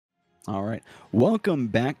All right. Welcome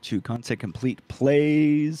back to Content Complete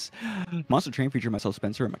Plays. Monster Train feature myself,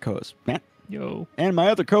 Spencer, and my co-host, Matt. Yo. And my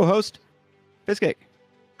other co-host, Biscake.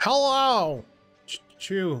 Hello!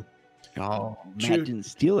 Chew. Oh, Matt Shoot. didn't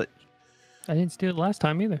steal it. I didn't steal it last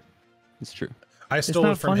time either. It's true. I stole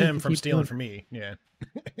not it from funny him to from keep stealing doing- from me. Yeah.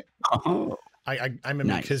 Oh. I'm a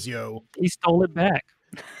Nice. Mikizio. He stole it back.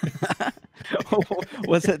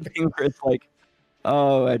 What's that thing where it's like,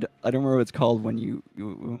 oh, I don't remember what it's called when you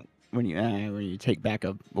take back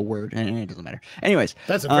a word, and it doesn't matter. Anyways,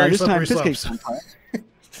 That's a very this time, slippery Biscake's slope.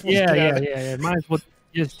 Yeah. Might as well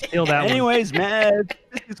just steal that one. Anyways, Matt,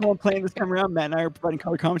 this is one playing this time around. Matt and I are providing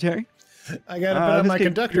color commentary. I gotta put on my Biscake,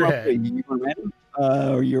 conductor hat. You want random?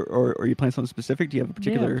 Or you playing something specific? Do you have a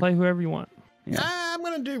particular? Yeah, play whoever you want. Yeah. I'm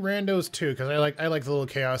gonna do randos too, because I like the little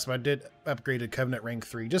chaos. But I did upgrade to Covenant rank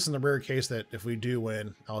 3, just in the rare case that if we do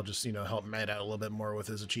win, I'll just help Matt out a little bit more with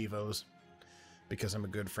his achievos, because I'm a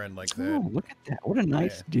good friend like that. Oh, look at that! What a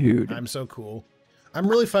nice dude. I'm so cool. I'm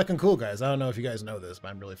really fucking cool, guys. I don't know if you guys know this, but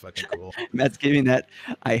I'm really fucking cool. Matt's giving that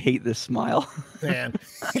I hate this smile. Man.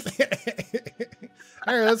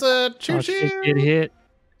 All right, let's choo Oh, choo. shit, get hit.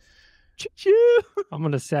 Choo-choo. I'm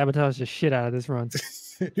gonna sabotage the shit out of this run.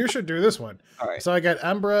 You should do this one. All right. So I got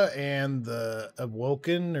Umbra and the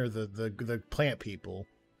Awoken, or the plant people.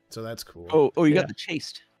 So that's cool. Oh, you Yeah. got the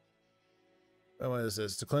chased. What is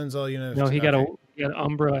this? To cleanse all units. No, he got Okay.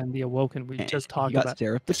 Umbra and the Awoken. We just talked You got about.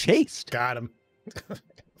 Seraph the chased. Got him.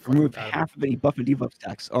 Remove Got him. half of any buff and debuff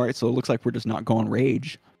stacks. All right, so it looks like we're just not going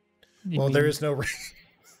rage. You Well, mean- there is no.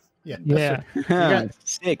 Yeah. Yeah. got-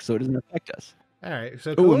 6, so it doesn't affect us. All right.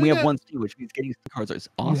 So Oh, and we got- have 1 C, which means getting the cards is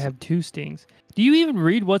awesome. You have 2 stings. Do you even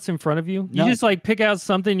read what's in front of you? No. You just like pick out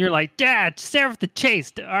something. You're like, Dad, Seraph the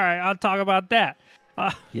Chased. All right, I'll talk about that.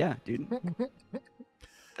 Yeah, dude.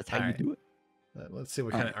 That's how All you right. do it. Let's see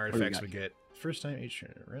what All kind of right, what do we artifacts got we get. First time each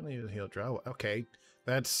turn. Really heal draw. Okay,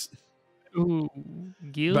 that's. Ooh,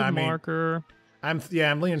 guild But I mean, marker. I'm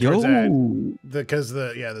leaning towards that Yo. because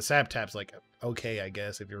the sap tap's like okay, I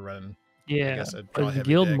guess if you're running. Yeah, guess I'd but draw a the heavy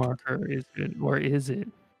guild deck. marker is it, or is it?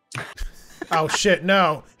 Oh shit!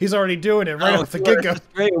 No, he's already doing it right Oh, off the get go.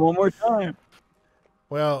 Great, one more time.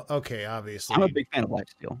 Well, okay, obviously. I'm a big fan of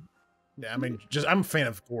lifesteal. Yeah, I mean, I'm a fan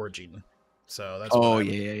of foraging, so that's. Oh, what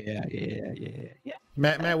I'm- yeah.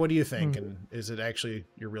 Matt, what do you Hmm. think? And is it actually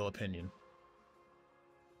your real opinion?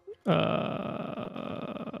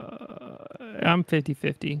 I'm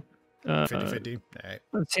 50-50. 50-50? All right.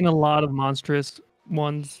 I've seen a lot of monstrous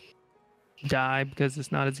ones die because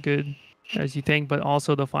it's not as good as you think, but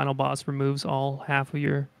also the final boss removes all half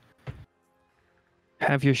your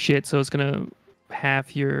shit, so it's gonna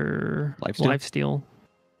half your Lifesteal? lifesteal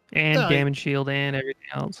and No, damage shield and everything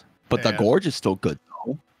else. But the Yeah. gorge is still good,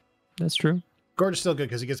 though. That's true. Gorge is still good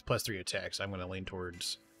because he gets +3 attacks. I'm going to lean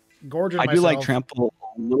towards Gorge. And I do like myself. trample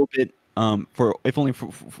a little bit, for if only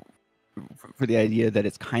for the idea that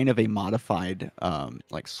it's kind of a modified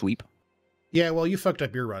like sweep. Yeah, well, you fucked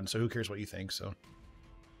up your run, so who cares what you think? So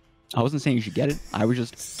I wasn't saying you should get it. I was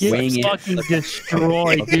just Get weighing it. fucking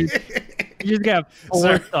destroyed, dude. You just got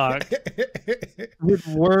forethought with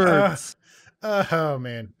words. Oh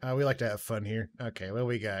man, we like to have fun here. Okay, what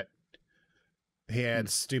we got? He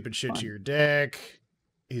adds stupid shit Fun. to your deck.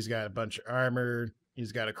 He's got a bunch of armor.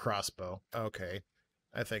 He's got a crossbow. Okay,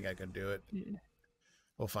 I think I can do it. Yeah.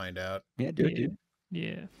 We'll find out. Yeah, do it, dude.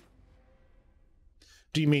 Yeah.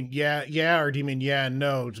 Do you mean yeah, or do you mean yeah and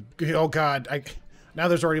no? Oh God, now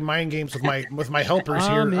there's already mind games with my helpers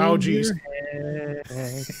here. I'm Oh in jeez. your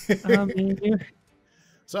head. I'm in your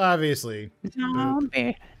So obviously,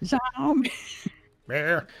 Zombie.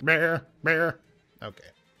 bear. Okay.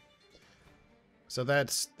 So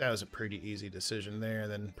that was a pretty easy decision there.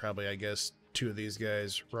 Then probably I guess 2 of these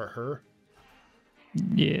guys her.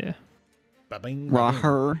 Yeah. Ba-bing, Raw ba-bing.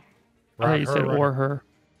 her. I thought you said Ra-her, or her.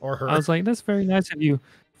 or her. I was like, that's very nice of you,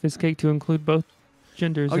 Fizzcake, to include both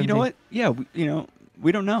genders. Oh, in you know the- what? Yeah,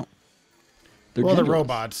 we don't know. They're well, they're genderless.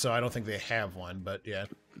 robots, so I don't think they have one. But yeah,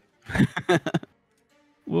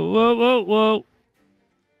 Whoa.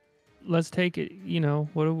 Let's take it.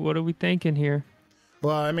 What are we thinking here?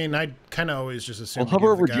 well, I mean, I kind of always just assume. Well,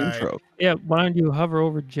 hover over Gym Trove. Yeah, why don't you hover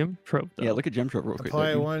over Gym Trope, though? Yeah, look at Gym Trove real quick.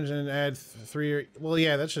 Apply dude. 1 and add 3. Well,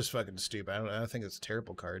 yeah, that's just fucking stupid. I don't think it's a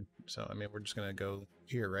terrible card. So I mean, we're just gonna go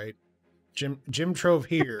here, right? Gym Trove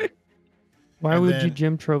here. Why and would you then-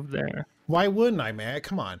 Gym Trope there? Why wouldn't I, man?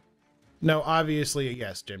 Come on. No, obviously,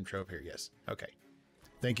 yes, Gym Trove here. Yes. Okay.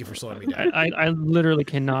 Thank you for slowing me down. I literally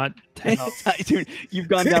cannot tell. Dude, you've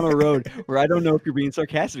gone down a road where I don't know if you're being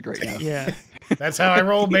sarcastic right now. Yeah. That's how I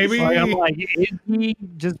roll, baby. Like, I'm like, is he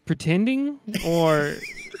just pretending? Or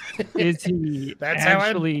Is he That's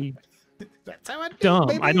actually That's how I do, dumb?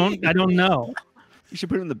 baby. I don't know. You should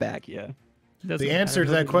put it in the back. Yeah. Doesn't The matter answer to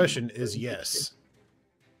who that it question is yes.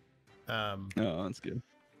 Oh, that's good.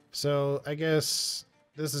 So I guess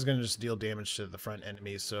this is gonna just deal damage to the front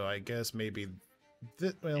enemies. So I guess maybe,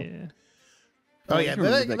 well, Yeah. oh Well, yeah, you can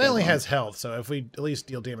remove that that guy's only arm. has health. So if we at least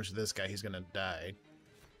deal damage to this guy, he's gonna die.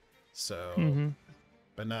 So,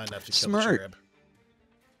 but not enough to kill the Smart. cherub.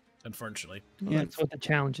 Unfortunately. Well, Yeah. that's what the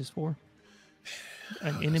challenge is for.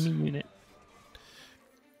 An enemy unit.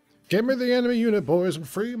 Give me the enemy unit, boys, and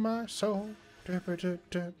free my soul. Gorge The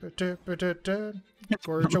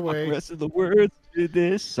away. rest of the words to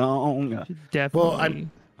this song. Should definitely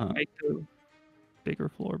I'm- make the bigger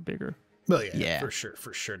floor bigger. Well, yeah, Yeah. for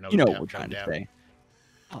sure. No You know doubt, what we're trying no to doubt. say.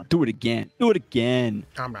 Oh, do it again. Do it again.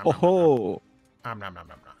 Nom, nom, Oh nom, nom, nom. ho. Nom, nom, nom,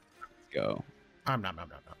 nom, nom. Let's go. Nom, nom, nom,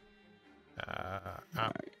 nom,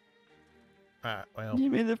 nom. Well,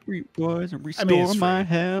 Give me the free boys and restore mean, it's my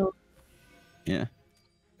free. health. Yeah.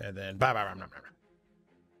 and then bye, bye, bye, nom, nom, nom.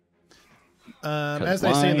 'Cause As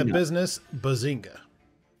they say in why the not? business, bazinga.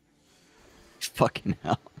 Fucking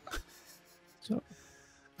hell. So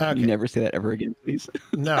Okay. You never say that ever again, please.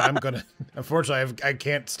 No, I'm gonna. Unfortunately, I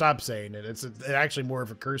can't stop saying it. It's actually more of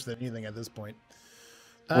a curse than anything at this point.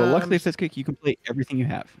 Well, luckily, if this kick, you can play everything you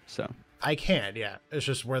have. So I can. Yeah, it's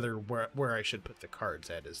just where I should put the cards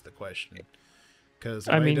at is the question. Because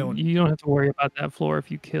I mean, don't. you don't have to worry about that floor if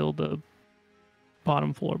you kill the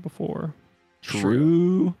bottom floor before.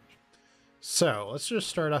 true. So let's just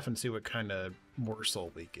start off and see what kind of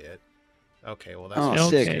morsel we get. Okay, well that's Oh, a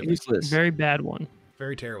sick. Useless. Very bad one.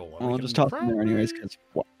 very terrible one. Well, We I'll can just toss him there anyways. probably-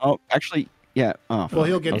 Cause, oh, actually, yeah. Oh, Well, fuck.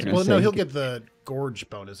 he'll I was get. gonna Well, no, say, he'll get the gorge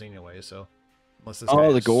bonus anyway. So unless this guy Oh,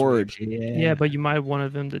 the has sweep. gorge. Yeah, but you might have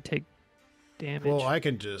wanted them to take damage. Well, I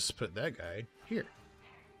can just put that guy here.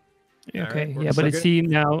 okay, alright, we're yeah, but still good. see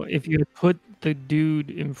now, if you had put the dude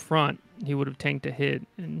in front, he would have tanked a hit,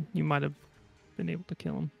 and you might have been able to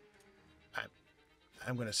kill him.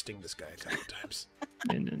 I'm gonna sting this guy a couple times.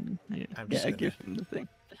 And then yeah, I'm just Yeah, gonna. give him the thing.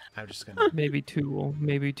 I'm just gonna. maybe two will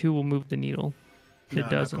move the needle. It No, not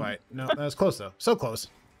doesn't. quite. No, that was close though. So close.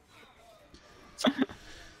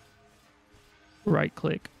 Right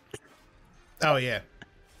click. Oh yeah.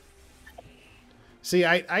 See,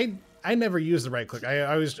 I never use the right click.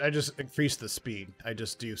 I just increase the speed. I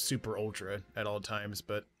just do super ultra at all times,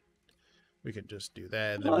 but we could just do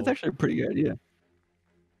that. And then Well, that's actually a pretty good idea.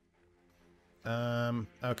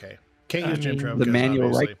 okay. Can't I use Jim mean, Trump The 'cause manual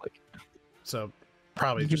obviously- right click. So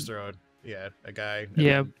probably You just throw a guy. and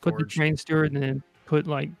Yeah, then put the gorge. train steward and then put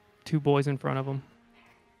like two boys in front of him.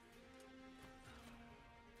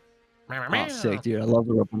 Oh, sick, dude. I love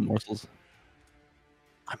the rubber morsels.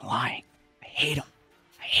 I'm lying. I hate them.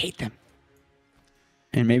 I hate them.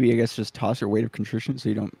 And maybe I guess just toss your weight of contrition so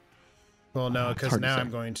you don't. Well, no, It's because hard to now say.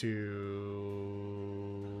 I'm going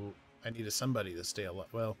to. I need somebody to stay alive.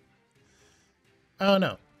 Well, oh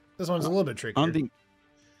no, this one's a little bit trickier. I don't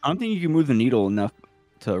think you can move the needle enough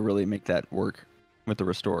to really make that work with the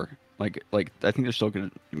restore. Like I think they're still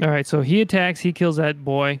gonna. All right, so he attacks, he kills that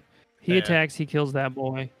boy. He Yeah. attacks, he kills that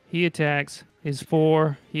boy. He attacks his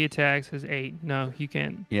 4. He attacks his 8. No, you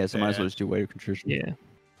can't. Yeah, so might as Yeah. well just do weight of contrition. Yeah.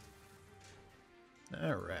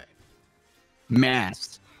 All right.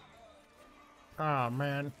 Mass. Oh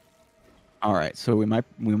man. All right, so we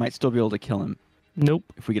might still be able to kill him Nope.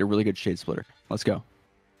 if we get a really good shade splitter. Let's go.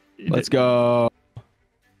 Let's go.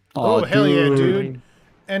 Oh, hell yeah, I dude. mean,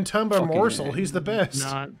 And Tumba Fucking Morsel, A. he's the best.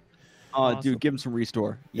 Not. Oh, Awesome. dude, give him some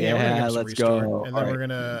restore. we're Yeah, gonna get some let's restore. go. And All then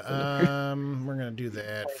right. we're gonna do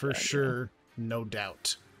that for sure, no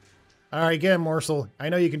doubt. All right, get him, Morsel. I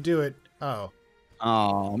know you can do it. Oh,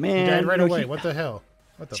 Oh he man, died right you know, away. he- What the hell?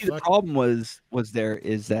 What the See, the fuck? problem was there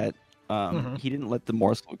is that Mhm. he didn't let the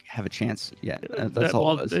morsel have a chance yet. That's That- all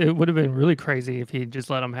well, it was. it would have been really crazy if he just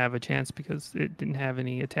let him have a chance because it didn't have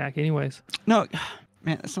any attack anyways. No,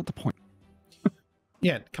 man, that's not the point.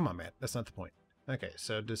 Yeah, come on, Matt. That's not the point. Okay,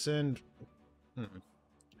 so descend.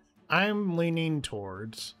 I'm leaning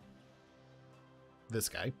towards this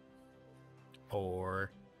guy,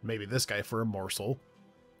 or maybe this guy for a morsel.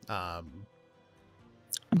 I'm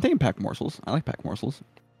thinking pack morsels. I like pack morsels.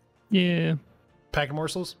 Yeah. Pack of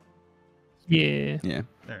morsels. Yeah. Yeah,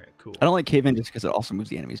 All right, cool. I don't like cave in just because it also moves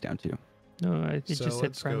the enemies down too. No, it So just said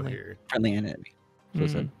let's go friendly. here. Friendly and enemy. So it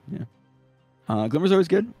said, Mm. yeah. Glimmer's always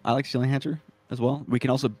good. I like Stealing Hatcher as well. We can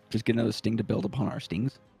also just get another sting to build upon our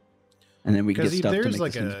stings, and then we can get 'Cause stuff to there's make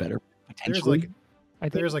like the stings a- better. There's Potentially. like I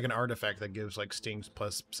think, there's like an artifact that gives like stings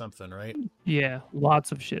plus something, right? yeah,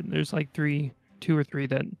 lots of shit. There's like 2 or 3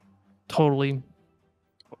 that totally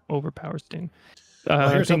overpower Sting. I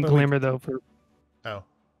here's think something we- Glimmer though for Oh,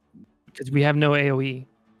 because we have no AOE.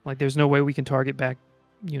 Like, there's no way we can target back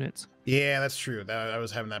units. Yeah, that's true. I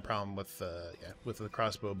was having that problem with with the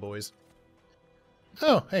crossbow boys.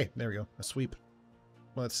 Oh, hey, there we go. A sweep.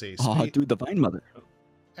 Let's see. Oh, dude, the Vine Mother.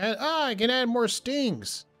 And, I can add more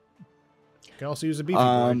stings. You can also use a beefy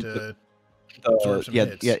boy to absorb some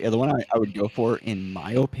hits. Yeah. The one I would go for, in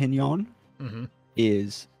my opinion,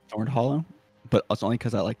 is Thorned Hollow, but it's only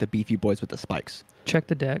because I like the beefy boys with the spikes. Check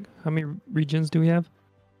the deck. How many regions do we have?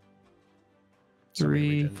 So many 3,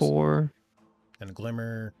 regions. 4. And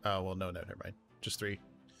Glimmer. Oh, well, no, never mind. Just 3.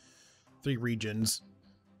 3 regions.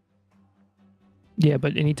 Yeah,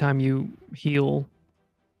 but anytime you heal,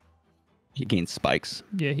 He gains spikes.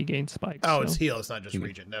 yeah, he gains spikes. Oh, so, it's heal. It's not just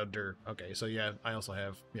region. No, okay, so yeah, I also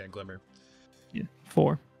have Glimmer. yeah,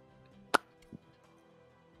 4.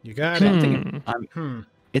 You got So I'm it. thinking,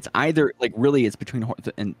 it's either like really it's between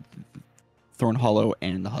Thorn Hollow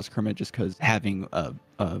and the Husk Hermit, just because having a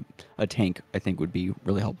tank I think would be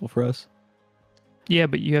really helpful for us. Yeah,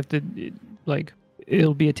 but you have to like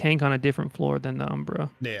it'll be a tank on a different floor than the Umbra.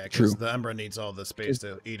 Yeah, because the Umbra needs all the space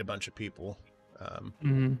to eat a bunch of people.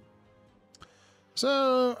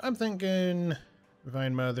 So I'm thinking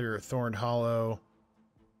Vine Mother or Thorned Hollow.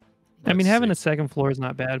 I mean, having a second floor is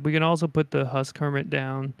not bad. We can also put the Husk Hermit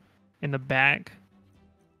down in the back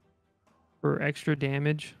for extra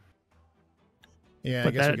damage. Yeah, but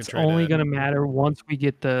I guess we that's can try only going to matter once we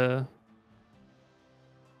get the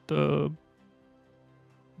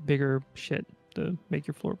bigger shit to make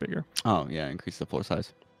your floor bigger. Oh yeah, increase the floor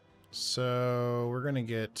size. So we're gonna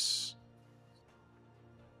get.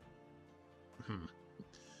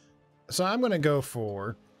 So I'm gonna go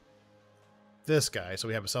for this guy, so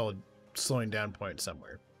we have a solid slowing down point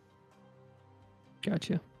somewhere.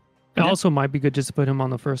 Gotcha. It also might be good just to put him on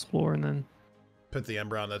the first floor and then put the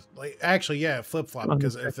Umbra on the actually, yeah, flip flop,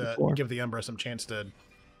 because if give the Umbra some chance to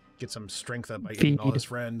get some strength up by getting all his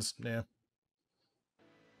friends. Yeah.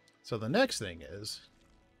 So the next thing is,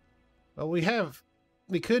 well, we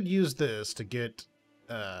could use this to get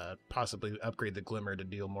possibly upgrade the Glimmer to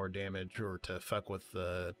deal more damage or to fuck with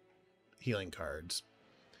the healing cards.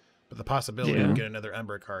 But the possibility of getting another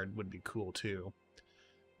Umbra card would be cool too.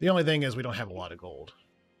 The only thing is we don't have a lot of gold.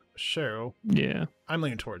 So yeah, I'm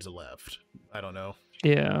leaning towards the left. I don't know.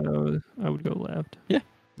 Yeah, I would go left. Yeah.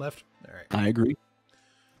 Left? All right. I agree.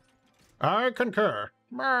 I concur.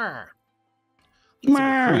 That's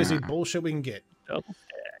some crazy bullshit we can get. Double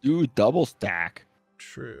stack. Dude, double stack.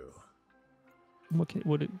 True.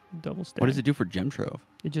 What it double stack? What does it do for Gem Trove?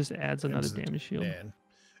 It just adds another damage shield. Man.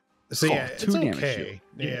 So yeah, it's 2 damage okay. shield.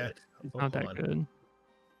 Yeah. It's not that good.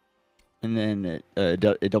 And then it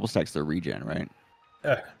double stacks the regen, right?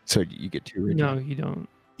 So you get 2 regen. No, you don't.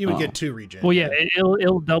 You would get 2 regen. Well, yeah,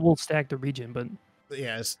 it'll double stack the regen, but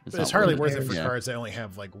yeah, it's hardly worth it for cards that only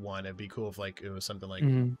have like 1. It'd be cool if like it was something like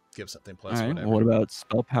give something plus. All right. Whatever. Well, what about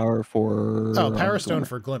spell power for? Oh, Power Stone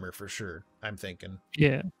for Glimmer for sure. I'm thinking.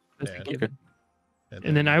 Yeah. Okay.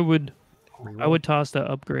 And then I would toss the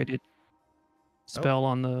upgraded spell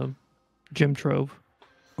on the Gem Trove.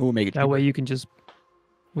 Oh, make it that way you can just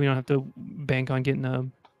we don't have to bank on getting a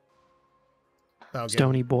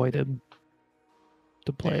Stony Boy to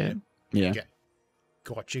play it. Yeah.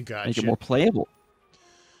 Gotcha. Make it more playable.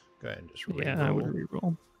 Go ahead and just reroll. Yeah, I would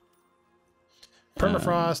reroll.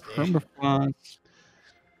 Permafrost. Permafrost.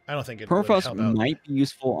 I don't think it Permafrost might be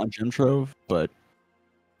useful on Gem Trove, but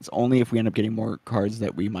it's only if we end up getting more cards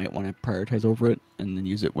that we might want to prioritize over it and then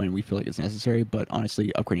use it when we feel like it's necessary. But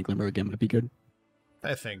honestly, upgrading Glimmer again might be good.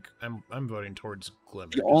 I think I'm voting towards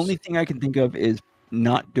Glimmer. The only thing I can think of is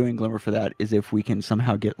not doing Glimmer for that is if we can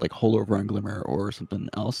somehow get like holdover on Glimmer or something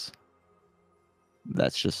else.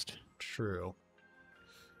 That's just true.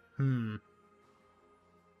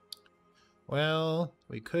 Well,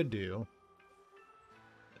 we could do.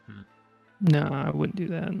 No, I wouldn't do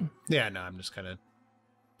that. Yeah, no, I'm just kind of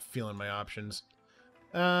feeling my options.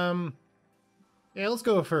 Yeah, let's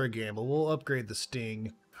go for a gamble. We'll upgrade the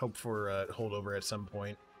Sting. Hope for a holdover at some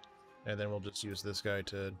point, and then we'll just use this guy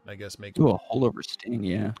to, I guess, make a holdover Sting.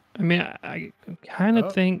 Yeah. I mean, I kind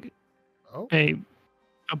of think a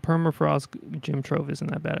Permafrost Gem Trove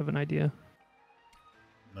isn't that bad of an idea.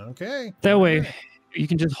 Okay. That way, you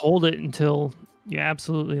can just hold it until you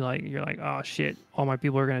absolutely you're like, oh shit, all my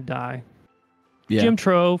people are gonna die. Yeah. Gem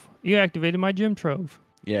Trove, you activated my Gem Trove.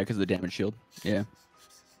 Yeah, because of the damage shield. Yeah.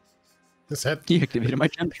 Is that he activated my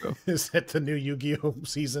Gem Trove? Is that the new Yu-Gi-Oh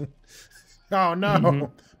season? Oh no,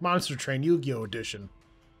 Monster Train Yu-Gi-Oh edition.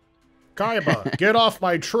 Kaiba, get off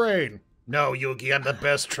my train! No, Yugi, I'm the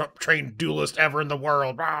best trained duelist ever in the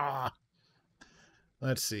world. Ah!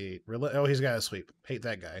 Let's see. Oh, he's got a sweep. Hate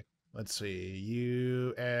that guy. Let's see.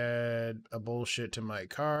 You add a bullshit to my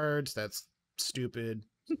cards. That's stupid.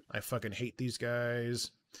 I fucking hate these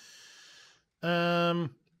guys.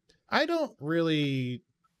 I don't really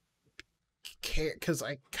care because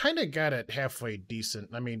I kind of got it halfway decent.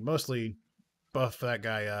 I mean, mostly buff that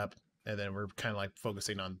guy up, and then we're kind of like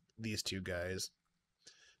focusing on these two guys.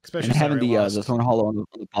 Especially and having since I the Thorn Hollow on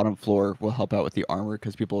the bottom floor will help out with the armor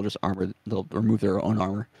because people will just armor. They'll remove their own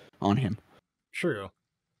armor on him. True.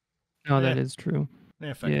 Oh, Yeah. that is true.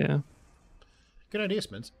 Yeah. Fuck it. Yeah. Good idea,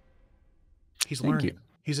 Spence. He's Thank learning. you.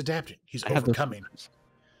 He's adapting. He's I have those overcoming. features.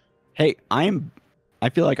 Hey, I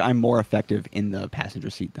feel like I'm more effective in the passenger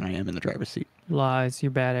seat than I am in the driver's seat. Lies.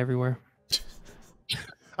 You're bad everywhere.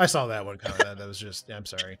 I saw that one coming. That was just. I'm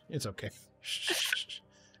sorry. It's okay.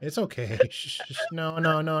 It's okay. No,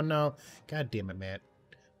 no, no, no. God damn it, Matt.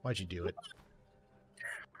 Why'd you do it?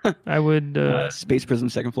 I would. Space Prism,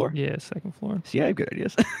 second floor. Yeah, second floor. See, I have good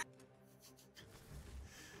ideas.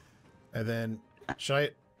 And then, should I?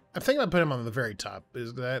 I'm thinking about putting him on the very top.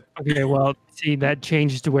 Is that? Okay, well, see, that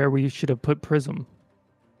changed to where we should have put Prism.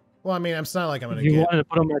 Well, I mean, it's not like I'm If gonna you get. wanted to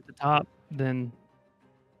put him at the top, then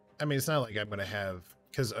I mean, it's not like I'm gonna have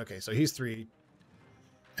because okay, so he's 3,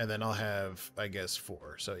 and then I'll have I guess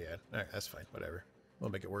 4. So yeah, all right, that's fine. Whatever, we'll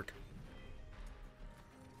make it work.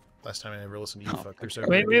 Last time I ever listened to you, fucker. So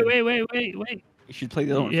wait. You should play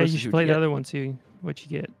the other one Yeah, first. you to see should what play you the get. other one, see what you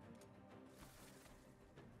get.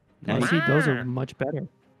 Nice. See, those are much better.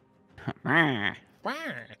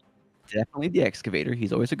 Definitely the excavator.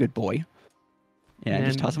 He's always a good boy. Yeah, And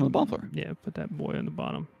just toss him on the ball floor. Yeah, put that boy on the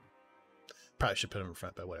bottom. Probably should put him in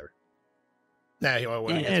front, but whatever. Nah, he Yeah,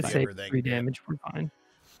 It's gets safe, everything. 3 damage. We're fine.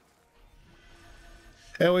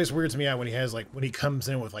 It always weirds me out when he has like when he comes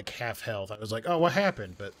in with like half health. I was like, oh, what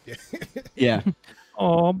happened? But Yeah.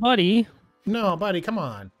 Oh, buddy. no, buddy, come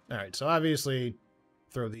on. All right, so obviously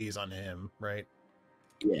throw these on him, right?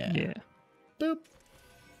 Yeah. Yeah. Boop.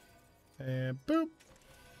 And boop.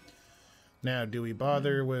 Now, do we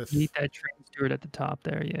bother with... Eat that train steward at the top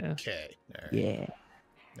there, yeah. Okay. All right. Yeah.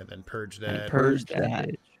 And then purge And that. purge that that.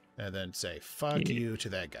 bitch. And then say, fuck Yeah. you to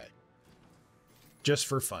that guy. Just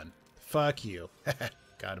for fun. Fuck you.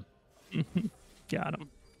 Got him. Got him.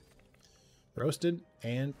 Roasted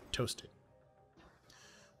and toasted.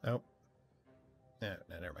 Oh. No,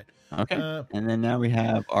 never mind. Okay. And then now we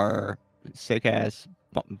have our sick ass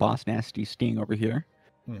boss nasty Sting over here.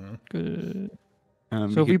 Mhm. Good. So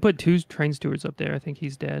you if we put 2 train stewards up there, I think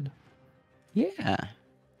he's dead. yeah.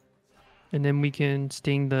 And then we can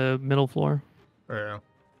sting the middle floor. Yeah.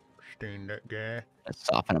 Sting that guy. Let's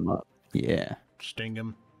soften him up. Yeah. Sting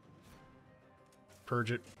him.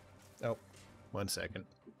 Purge it. Oh, 1 second.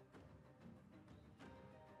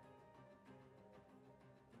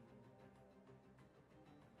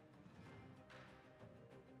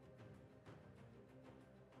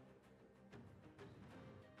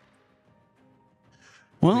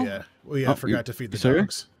 Well. We oh, forgot to feed the sorry?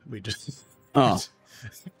 dogs. We just. Oh.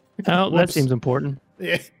 Oh, that Whoops. seems important.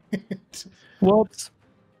 Yeah. Whoops.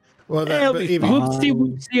 Well, that, It'll but be even, fine.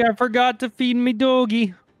 Whoopsie, I forgot to feed me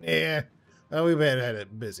doggy. yeah. Well, we've had a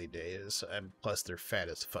busy day, and plus they're fat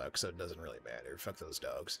as fuck, so it doesn't really matter. Fuck those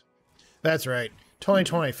dogs. That's right.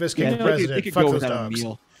 2020, Fisk Yeah, King president. they could Fuck go those without a dogs.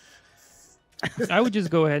 meal. I would just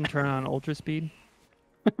go ahead and turn on ultra speed.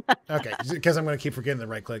 Okay, because I'm going to keep forgetting the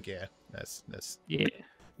right click. Yeah, that's Yeah.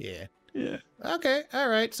 yeah. Yeah. Okay, all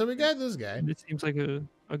right. So we got this guy. This seems like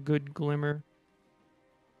a good glimmer.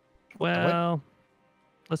 Well,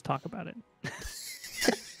 let's talk about it.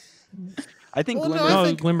 I think Well, no, Glimmer. I No,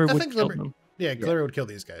 think- Glimmer I would think kill Glimmer- them. Yeah, Glitter would kill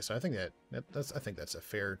these guys. So I think that's a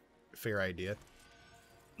fair idea.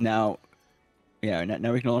 Now, yeah,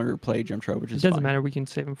 now we can no longer play Jump Trope, which It is doesn't fine. matter. We can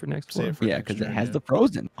save them for next Save floor. for Yeah, next because it turn, has yeah. the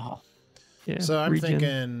frozen. Oh, Yeah. So I'm regen.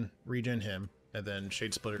 thinking regen him, and then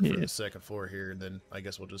Shade Splitter for Yeah. the second floor here. And then I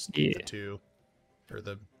guess we'll just Yeah. do the 2 or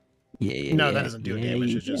the. yeah, yeah. No, yeah, that doesn't do yeah,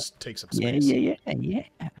 damage. Yeah, It just takes up yeah, space.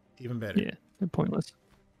 yeah. Even better. Yeah, they're pointless.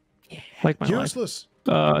 Yeah. Like my life. Useless.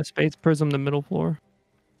 Space Prism, the middle floor.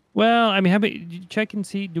 Well, I mean, how about you check and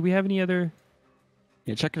see? Do we have any other?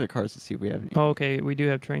 Yeah, check the cards to see if we have any. Oh, okay, we do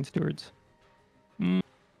have train stewards.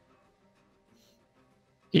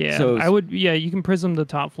 Yeah, So- I would. Yeah, you can prism the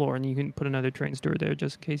top floor, and you can put another train steward there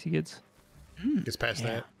just in case he gets. Gets past Yeah.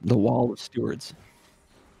 that. The wall of stewards.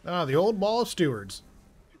 Ah, the old wall of stewards.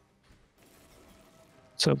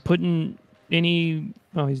 So putting any.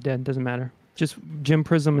 Oh, he's dead. Doesn't matter. Just Jim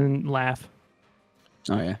Prism and laugh.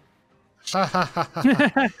 Oh yeah. Ha ha ha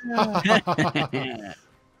ha. yeah,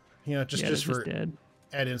 You know, just yeah, this is for dead.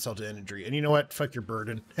 add insult to injury. And you know what? Fuck your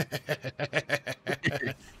burden.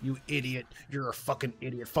 You idiot. You're a fucking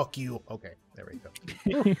idiot. Fuck you. Okay, there we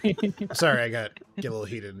go. Sorry, I get a little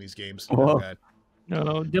heated in these games. Whoa. Oh, God.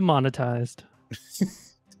 No, demonetized.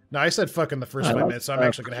 No, I said fuck in the first 5 like, minutes, so I'm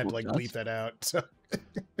actually going to have to, like, cool bleep that out. So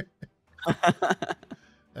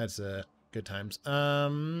that's good times.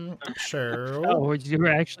 Sure. Oh, you were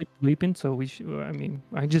actually bleeping, so we should. I mean,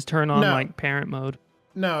 I just turn on No. like parent mode.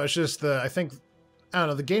 No, it's just I think, I don't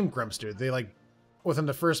know, the Game Grumps do. They, like, within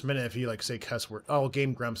the first minute, if you, like, say cuss word, oh,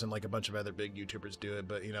 Game Grumps and, like, a bunch of other big YouTubers do it,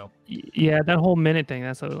 but, you know. Yeah, that whole minute thing.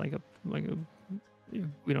 That's like a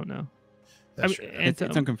we don't know. That's I true. mean, It's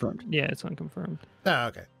unconfirmed. Yeah, it's unconfirmed. Oh,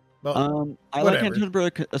 okay. Well, I like whatever.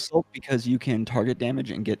 Anti-Umbrella Assault because you can target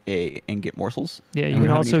damage and get morsels. Yeah, And you we can don't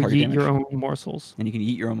have also any target eat your damage. own morsels. And you can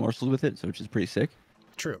eat your own morsels with it, so which is pretty sick.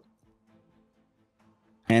 True.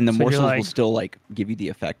 And the So you're morsels will like- still like give you the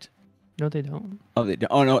effect. No, they don't. Oh, they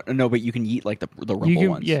don't. Oh no, but you can eat like the rumble You can,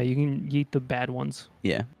 ones. yeah, you can eat the bad ones.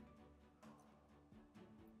 Yeah.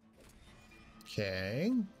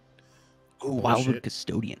 Okay. Ooh, Wildwood Bullshit.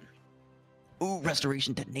 Custodian. Ooh,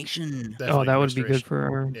 Restoration Detonation. Oh, that would be good restoration. for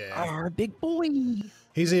our. Yeah. Our big boy.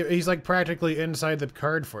 He's like practically inside the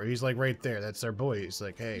card for it. He's like right there. That's our boy. He's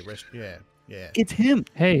like, hey, yeah. It's him.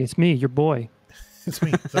 Hey, it's me, your boy. It's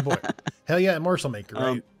me, the boy. Hell yeah, morsel maker,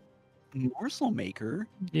 right? Morsel Maker.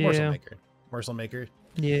 Yeah, Morsel maker. Morsel maker.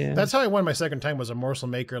 yeah. That's how I won my second time, was a morsel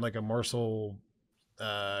maker and like a morsel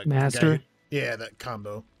Master. guy. Yeah, that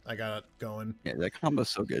combo. I got it going. Yeah, that combo's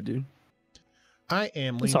so good, dude. I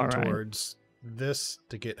am It's leaning alright. towards this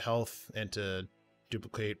to get health and to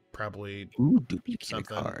duplicate probably. Ooh, duplicate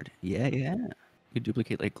Something. a card. Yeah. You could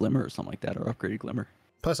duplicate like Glimmer or something like that, or upgraded Glimmer.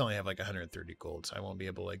 Plus, I only have like 130 gold, so I won't be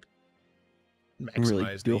able to like And really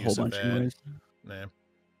maximize do the a whole use of bunch that. anyways. Nah.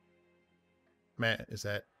 Matt,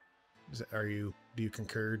 do you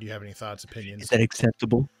concur? Do you have any thoughts, opinions? Is that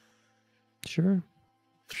acceptable? Sure.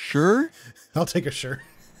 Sure. I'll take a sure.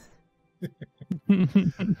 It's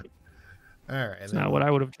All right. not what I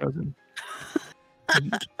would have chosen. Well,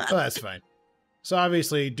 that's fine. So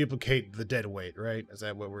obviously duplicate the dead weight, right? Is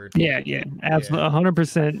that what we're? Yeah, absolutely,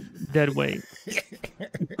 100% dead weight.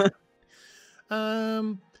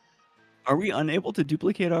 Are we unable to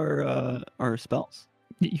duplicate our spells?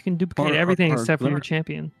 You can duplicate Or- everything or except for your Glimmer.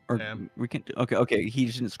 champion. Or Yeah. we can? Okay. He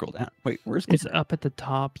just didn't scroll down. Wait, where's It's Glimmer? up at the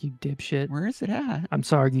top, you dipshit. Where is it at? I'm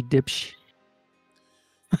sorry, you dipsh.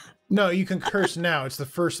 No, you can curse now. It's the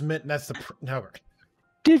first minute. That's the no.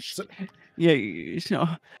 Ditch. So- Yeah. You know.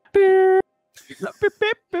 Beep,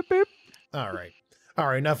 beep, beep, beep. All right.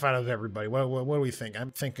 Enough out of everybody. What do we think?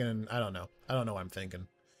 I'm thinking. I don't know what I'm thinking.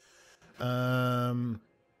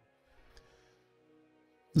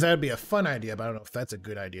 That'd be a fun idea, but I don't know if that's a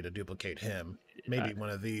good idea to duplicate him. Maybe one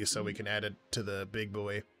of these so we can add it to the big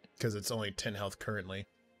boy because it's only 10 health currently.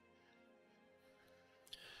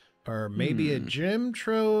 Or maybe a gem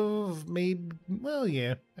trove. Maybe. Well,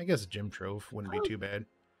 yeah. I guess a gem trove wouldn't be too bad.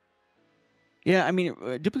 Yeah, I mean,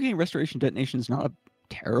 duplicating Restoration Detonation is not a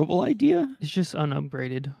terrible idea. It's just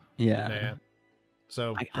unupgraded. Yeah. Yeah.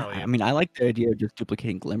 So probably. I mean, I like the idea of just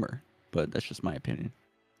duplicating Glimmer, but that's just my opinion.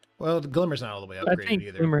 Well, the Glimmer's not all the way I upgraded think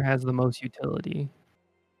either. Glimmer has the most utility.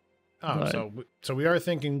 Oh, but- so we are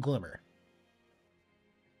thinking Glimmer.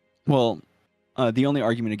 Well, the only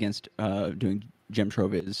argument against doing Gem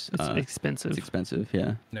Trove is It's expensive. it's expensive.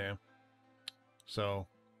 Yeah. Yeah. So,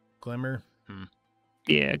 Glimmer.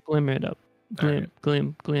 Yeah, glimmer it up. Alright.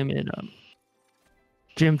 Glim it up.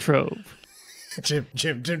 Jim Trove.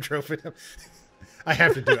 Jim Trophy. I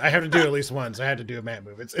have to do it. I have to do it at least once. I had to do a Matt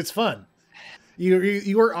move. It's fun.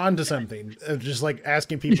 You were onto something. Just like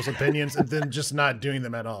asking people's opinions and then just not doing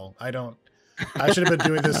them at all. I should have been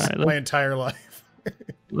doing this Alright, my entire life.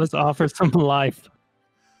 Let's offer some life.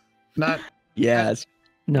 Not. Yeah.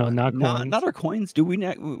 No, not coins. Not our coins. Do we?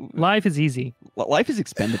 Life is easy. Life is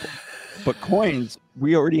expendable, but coins.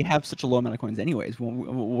 We already have such a low amount of coins, anyways.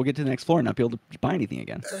 We'll get to the next floor and not be able to buy anything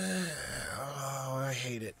again. Oh, I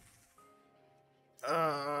hate it.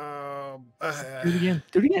 Do it again.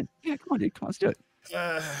 Do it again. Yeah, come on, dude. Come on, let's do it.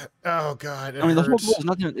 Oh God. I mean, the whole hurts. goal is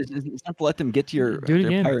not to let them get to your Do it their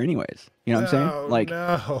again. pyre, anyways. You know what I'm saying? Oh, Like,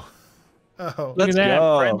 no. Oh, Look Let's at that.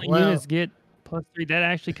 go. Friendly Well- units get +3. That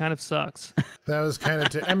actually kind of sucks. that was kind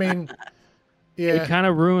of. I mean, It yeah. kind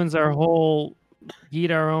of ruins our whole eat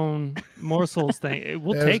our own morsels thing.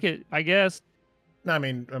 We'll Yeah, take it, I guess. I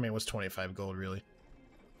mean, it was 25 gold, really.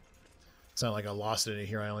 It's not like I lost any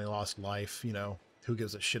here. I only lost life. You know, who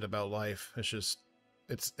gives a shit about life? It's just,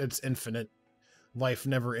 it's infinite. Life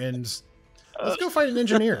never ends. Let's go fight an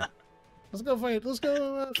engineer. Let's go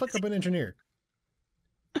fuck up an engineer.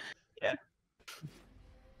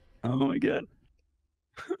 Oh my god.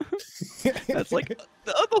 That's like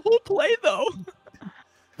the whole play, though.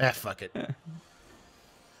 Ah, fuck it.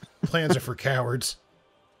 Plans are for cowards.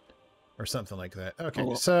 Or something like that. Okay,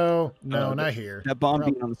 Oh, so no, not here. That bomb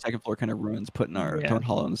being on the second floor kind of ruins putting our Thorn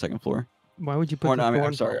Hollow on the second floor. Why would you put Or the no, I mean, Thorn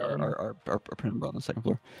I'm sorry, Hollow our Penumbra on the second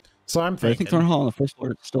floor. So I'm But I thinking. think Thorn Hollow on the first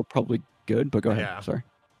floor is still probably good, but go ahead. Yeah. Sorry.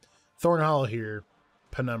 Thorn Hollow here,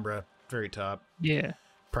 Penumbra, very top. Yeah.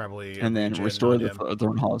 Probably. And then Legion, restore the not him.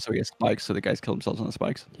 Thorn Hollow so he has spikes, so the guys kill themselves on the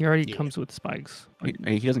spikes. He already Yeah. comes with spikes.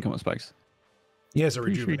 He doesn't come with spikes. He has a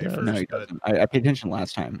Pretty sure he rejuvenate does. first. No, he but doesn't. I paid attention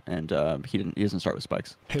last time, and he doesn't start with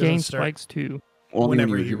spikes. he doesn't Gain start spikes too. Only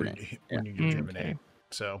whenever when you you rejuvenate. when you Mm, rejuvenate. okay.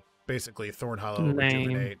 So basically, Thorn Hollow Lame.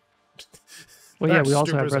 rejuvenate. Well, yeah, That's we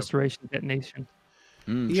also have stupid. restoration detonation.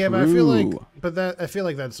 Yeah, but I feel like, True. I feel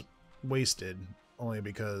like that's wasted only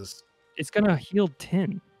because It's gonna heal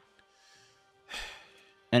 10.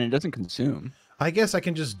 And it doesn't consume. I guess I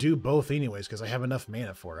can just do both anyways because I have enough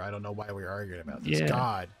mana for it. I don't know why we're arguing about this.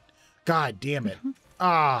 Yeah. God damn it.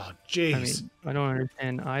 Ah, I jeez. mean, I don't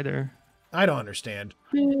understand either. I don't understand.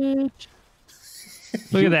 Bitch.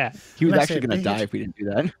 Look at that. He was When I actually said going to die bitch. if we didn't do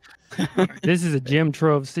that. This is a Jim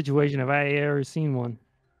Trove situation if I ever seen one.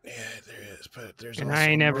 Yeah, there is, but there's And also I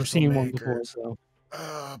ain't never Morsel seen one Maker. before, so.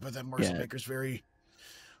 Oh, but that Morsel Yeah. Maker's very.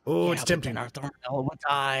 Oh, it's tempting. Our Thorn Hollow will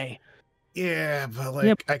die. Yeah, but like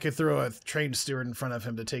Yep. I could throw a trained steward in front of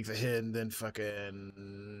him to take the hit, and then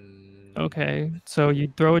fucking. Okay, so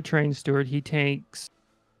you throw a train steward, he takes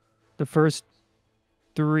the first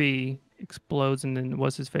 3, explodes, and then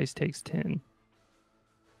what's his face takes 10.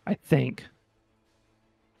 I think.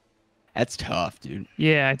 That's tough, dude.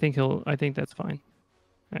 Yeah, I think that's fine.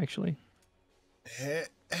 Actually. Eh,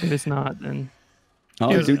 If it's not, then Oh,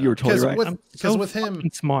 Because- dude, you were totally right. I'm Because so with him,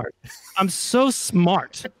 fucking smart. I'm so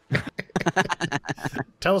smart.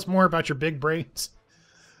 tell us more about your big brains.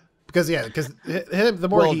 Because the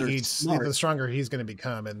more Well, he they're eats, smart. the stronger he's going to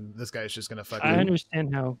become, and this guy's just going to fucking. I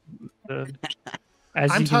understand how as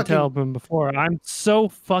I'm you can tell from before, I'm so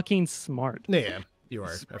fucking smart. Yeah, you are.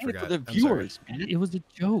 I Explain it forgot. for the I'm sorry. viewers, man. It was a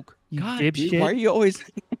joke. You God, dude, dipshit. why are you always?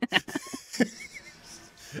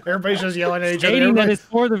 Everybody's just yelling at each other. Stating that Everybody- it's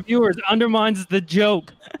for the viewers undermines the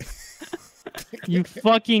joke. You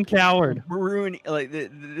fucking coward. We're ruining. Like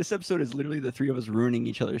this episode is literally the three of us ruining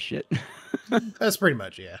each other's shit. That's pretty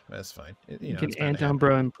much, yeah. That's fine. You know, can it's bound to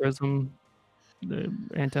Antumbra and Prism. The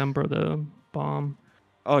Antumbra, the bomb.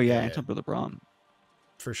 Oh yeah, Yeah. Anton Brother Braum. happen,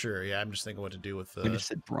 for sure. Yeah, I'm just thinking what to do with I the. just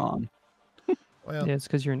said Braum. Well, Yeah, it's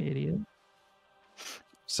because you're an idiot.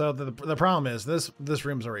 so the problem is this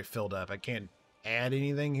room's already filled up. I can't add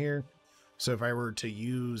anything here. So if I were to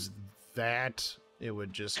use that, it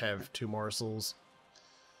would just have 2 morsels.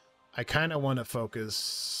 I kind of want to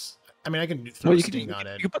focus. I mean, I can throw Well, a sting on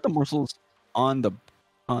you it. can put the morsels on the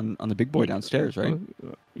big boy downstairs, right?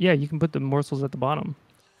 Yeah, you can put the morsels at the bottom.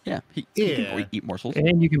 Yeah, he Yeah. can eat morsels.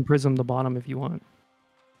 And you can prism the bottom if you want.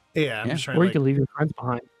 Yeah, I'm Yeah. just trying Or to. you Like, can leave your friends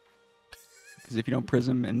behind. Because if you don't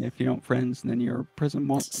prism and if you don't friends, then you're a prism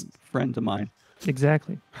friend of mine.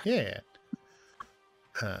 Exactly. yeah.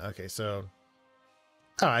 Okay, so.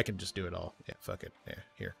 Oh, I can just do it all. Yeah, fuck it. Yeah,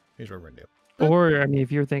 here's what we're gonna do. Or, I mean,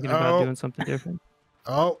 if you're thinking about Oh. doing something different,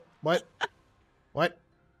 Oh, what? What?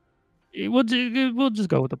 we'll just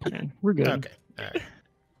go with the plan. We're good. Okay. All right.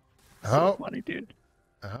 So Oh, funny, dude.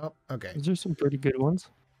 oh, okay. These are some pretty good ones.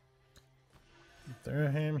 Throw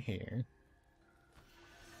him here.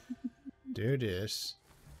 Do this.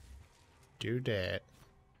 Do that.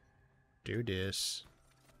 Do this.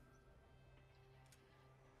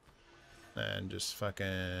 And just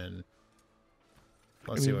fucking.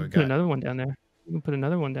 Let's I see mean, what we you can put got. another one down there. You can put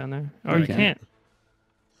another one down there. No, Or I you can't.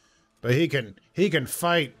 But he can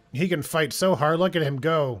fight. He can fight so hard. Look at him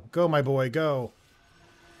go. Go, my boy, go.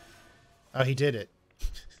 Oh, he did it.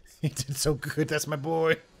 He did so good. That's my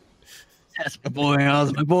boy. That's my boy.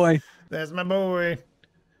 That's my boy. That's my boy.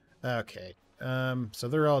 Okay. So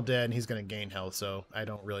they're all dead, and he's gonna gain health, so I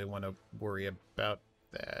don't really want to worry about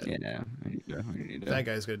that. Yeah, we need to. That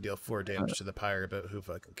guy's gonna deal 4 damage to the pyre, but who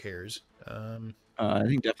fucking cares? I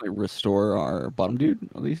think definitely restore our bottom dude,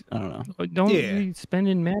 at least. I don't know. Oh, don't Yeah. be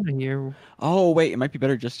spending mana here. Oh, wait. It might be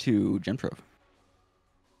better just to gem trove.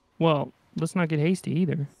 Well, let's not get hasty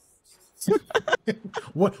either.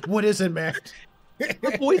 what is it, Matt?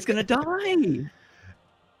 Our boy's going to die.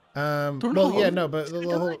 Well, yeah, no, but the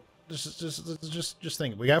whole just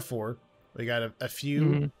think. We got 4. We got a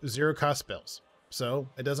few 0-cost spells, so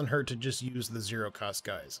it doesn't hurt to just use the 0-cost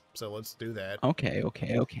guys. So let's do that. Okay.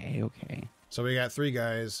 So we got 3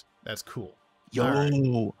 guys. That's cool. Yo.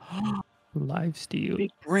 Alright. Life steal.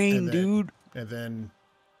 Big brain, And then- dude. And then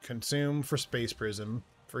consume for space prism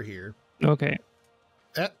for here. Okay.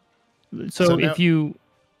 Eh, So now- if you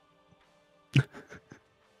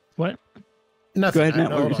what? Nothing. Go ahead, Matt.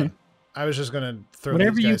 No, What were hold you saying? on. I was just gonna throw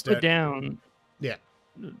Whatever these you guys put down. Yeah.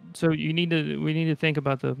 So we need to think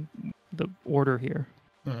about the order here.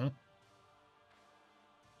 Mm-hmm.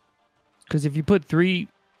 Because if you put 3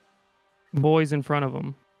 boys in front of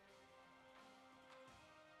them,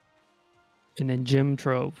 and then Jim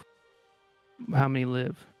Trove, how many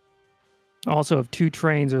live? Also, if 2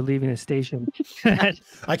 trains are leaving the station at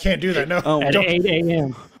I can't do that. No. Oh, 8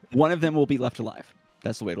 a.m. one of them will be left alive.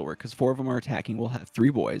 That's the way it'll work. Because 4 of them are attacking. We'll have 3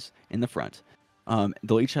 boys in the front.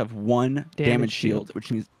 They'll each have 1 damage shield,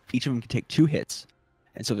 which means each of them can take 2 hits.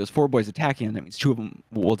 And so if there's 4 boys attacking, that means 2 of them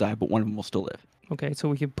will die, but 1 of them will still live. Okay, so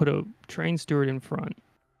we can put a train steward in front.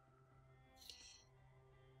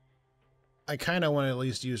 I kind of want to at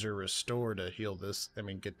least use a restore to heal this. I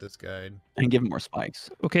mean, get this guy. And give them more spikes.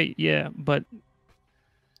 Okay, yeah, but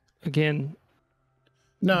again,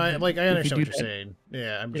 No, I if you understand do what you're that- saying.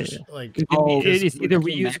 Yeah, I'm just like. it's we're either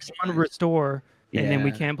we thinking use max one damage. restore, and then we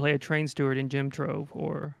Yeah. can't play a train steward in Jim Trove,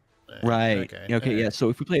 or Right. Okay. Okay. Yeah. So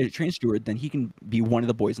if we play a train steward, then he can be one of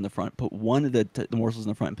the boys in the front, put one of the morsels in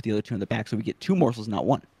the front, and put the other 2 in the back, so we get 2 morsels, not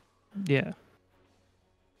 1. yeah.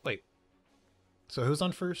 Wait. So who's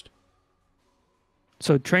on first?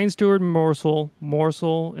 So train steward, morsel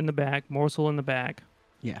in the back, morsel in the back,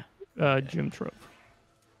 Yeah. Jim Trove,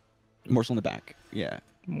 Morsel in the back. Yeah.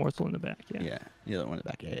 morsel in the back. Yeah. Yeah. The other one in the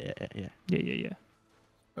back. Yeah. Yeah.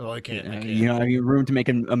 Oh, I can't. I can't. You don't have any room to make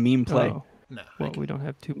a meme play. Oh, No. well, we don't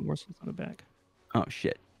have 2 morsels in the back. Oh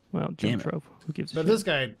shit. Well, Jim Damn it. Trove, who gives a But shit? this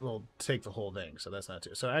guy will take the whole thing, so that's not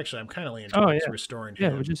too. So actually, I'm kind of leaning Oh, towards yeah. restoring Yeah,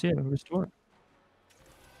 him. we just restore.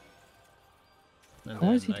 and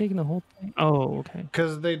Why is then he taking the whole thing? Oh, okay.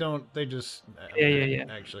 Because they don't. They just. Yeah.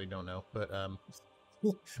 Actually, don't know, but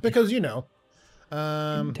because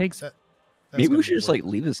Takes- that's Maybe gonna we be should just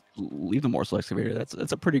worth- leave the morsel excavator.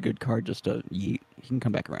 That's a pretty good card just to yeet. He can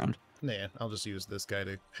come back around. Yeah, I'll just use this guy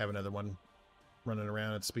to have another one running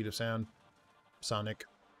around at speed of sound. Sonic.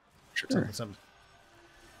 Sure. Something.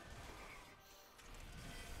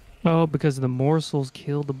 Oh, because the morsels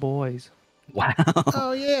kill the boys. Wow.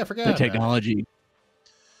 Oh yeah, I forgot. The about it. technology.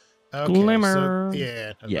 Okay, Glimmer. So,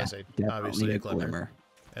 yeah, I was Yeah. gonna say, Definitely obviously a a glimmer. glimmer.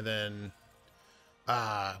 And then,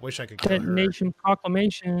 wish I could kill her. Detonation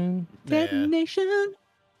proclamation. Yeah. Detonation.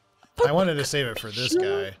 I wanted to save it for this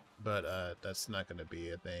guy, but that's not going to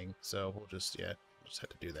be a thing. So we'll just have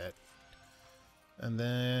to do that. And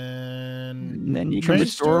then, And then you can Train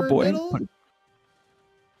restore a steward boy. middle?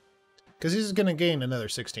 Because he's going to gain another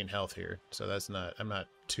 16 health here, so that's not. I'm not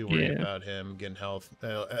too worried Yeah. about him getting health.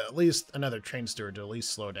 At least another train steward to at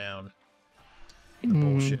least slow down the Mm.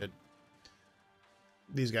 bullshit.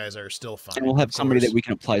 These guys are still fine. And we'll have of somebody that course. we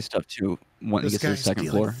can apply stuff to when he This gets to the guy's second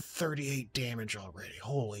dealing floor. 38 damage already.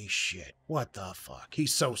 Holy shit. What the fuck?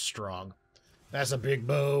 He's so strong. That's a big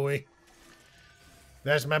boy.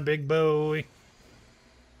 That's my big boy.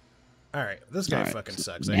 Alright, this guy Alright, fucking so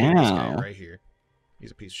sucks. I hate this guy now- right here.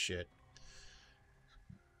 He's a piece of shit.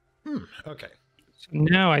 Okay. So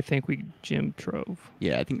now I think we Jim Trove.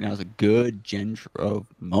 Yeah, I think now's a good Gentrove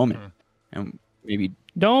moment. Mhm. And maybe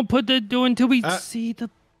Don't put the do until we see the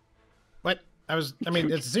What? I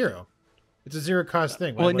mean, it's 0. It's a 0 cost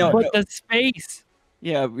thing. Well, Why no, would I- put the space.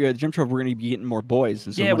 yeah, Jim Trove, we're gonna be getting more boys.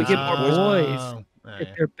 And so Yeah, when we it's get more more boys. Oh, If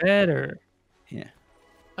alright. they're better, Yeah.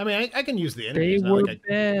 I mean, I can use the energy. they It's not were like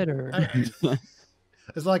better. it's not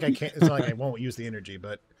like I can't. It's not like I won't use the energy,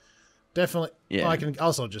 but definitely. Yeah. Well, I can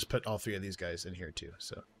also just put all 3 of these guys in here too.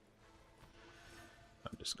 So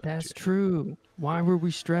I'm just going That's to. true. Why were we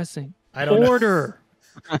stressing? I don't Order.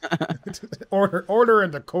 know. Order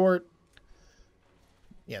in the court.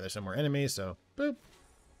 Yeah, there's some more enemies. So boop.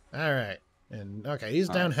 All right, and okay, he's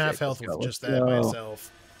All down right, half sick, health let's with go, just let's that by go.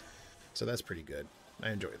 itself. So that's pretty good. I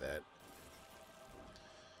enjoy that.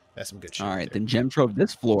 That's some good shit. All right right, then Jim Trove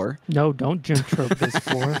this floor. No, don't Jim Trove this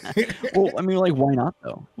floor. Well, I mean, like, why not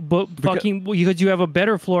though? But fucking because you have a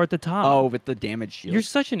better floor at the top. Oh, with the damage shield. You're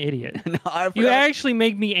such an idiot. No, I You forgot. actually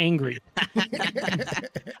make me angry.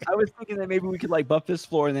 I was thinking that maybe we could like buff this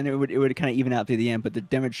floor and then it would kind of even out through the end. But the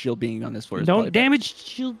damage shield being on this floor is probably Don't better. damage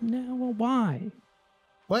shield now. Well, why?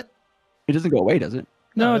 What? It doesn't go away, does it?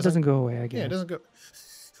 No, No, it doesn't go away. I Yeah, guess. it doesn't go.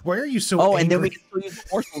 Why are you so? Oh, and then we angry? can still use the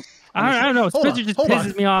morsels. I don't know. Hold on, Spencer just hold on.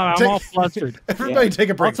 pisses me off. I'm Take- all flustered. Everybody, take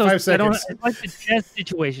a break. Also, 5 I don't, seconds. it's like the chess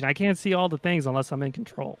situation. I can't see all the things unless I'm in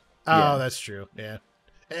control. Oh, Yeah. that's true. Yeah,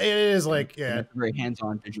 it is like And yeah, it's a very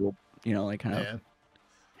hands-on visual, like kind of. yeah.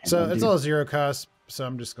 So it's all 0 cost. So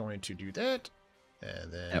I'm just going to do that,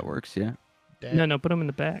 and then That works, yeah. that, No, put them in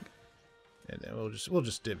the back. And then we'll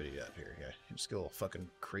just divvy it up here. Yeah, just get a little fucking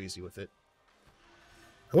crazy with it.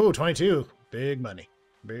 Oh, 22. Big money.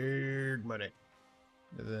 Big money.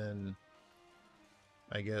 And then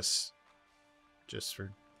I guess just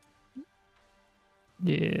for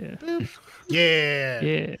Yeah. boop. Yeah.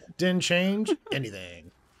 Yeah. Didn't change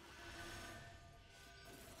anything.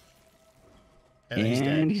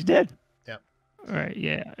 And He's dead. All right.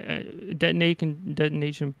 Yeah.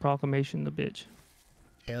 Detonation proclamation. The bitch.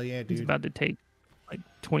 Hell yeah, He's dude. about to take like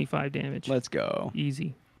 25 damage. Let's go.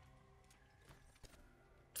 Easy.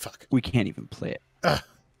 Fuck. We can't even play it. Oh,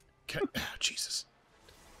 Jesus.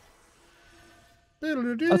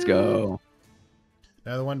 Let's go.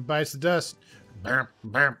 Another one bites the dust. Bam,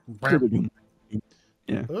 bam, bam.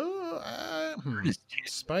 Yeah. Oh,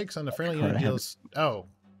 spikes on the friendly unit deals. Oh,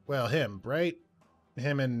 well, him, right?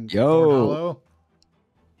 Him and Yo. Thorn Hollow.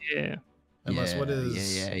 Yeah. Unless what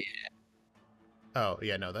is? Yeah. Oh,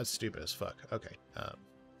 yeah, no, that's stupid as fuck. Okay.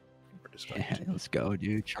 Yeah, let's go,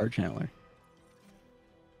 dude. Charge handler.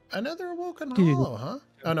 Another Awoken Dude. Hollow, huh?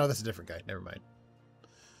 Oh no, that's a different guy. Never mind.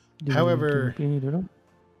 However-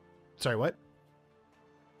 Sorry, what?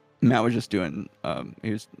 Matt was just doing.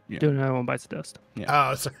 He was Doing another one bites the dust.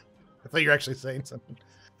 Oh, sorry. I thought you were actually saying something.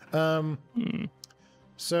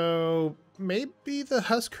 So maybe the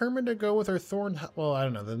Husk Hermit to go with our Thorn. Well, I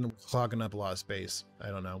don't know. Then we're clogging up a lot of space. I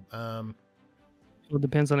don't know. Well, it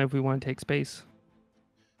depends on if we want to take space.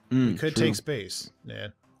 We could take space. Yeah.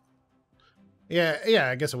 Yeah.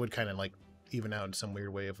 I guess it would kind of like even out in some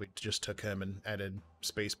weird way if we just took him and added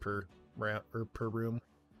space per round or per room.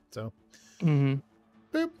 So, boop,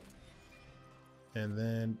 and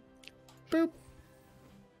then boop.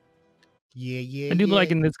 Yeah. I do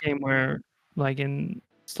like in this game where, like in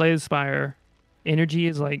Slay the Spire, energy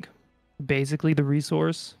is like basically the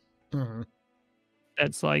resource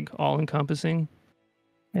that's like all encompassing,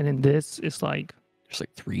 and in this, it's like There's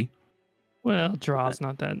like 3. well, draw's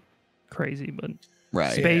not that crazy, but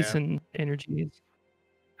Right. space Yeah. and energy is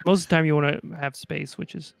most of the time you want to have space,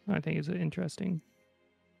 which is I think is interesting.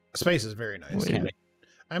 Space is very nice. Yeah.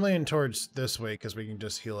 I'm leaning towards this way because we can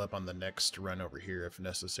just heal up on the next run over here if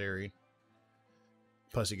necessary.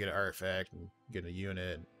 Plus, you get an artifact and get a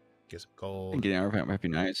unit, and get some gold. And getting an artifact might be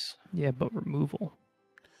nice. Yeah, but removal.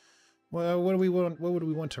 Well, what do we want? What would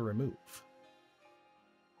we want to remove?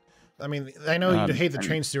 I mean, I know you hate the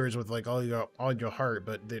train stewards with like all your heart,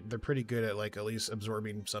 but they're pretty good at like at least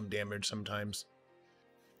absorbing some damage sometimes.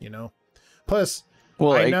 You know. Plus,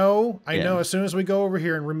 Well, I know. As soon as we go over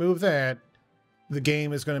here and remove that, the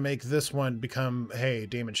game is going to make this one become, hey,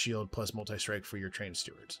 damage shield plus multi-strike for your train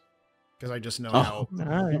stewards. Because I just know how. All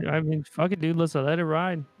right, I mean, fuck it, dude. Let's let it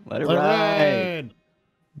ride. Let it ride.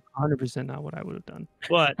 100% not what I would have done.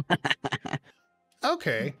 But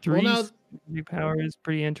Okay. Three's Well, new power is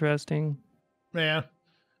pretty interesting. now, yeah.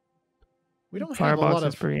 We don't have a Firebox lot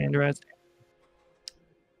is of. pretty interesting.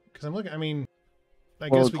 Because I'm looking. I mean, I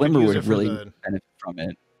Well, guess we could Glimmer use would it for really the. benefit from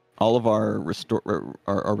it. All of our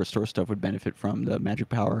restore stuff would benefit from the magic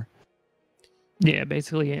power. Yeah,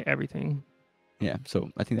 basically everything. Yeah,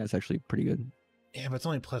 so I think that's actually pretty good. Yeah, but it's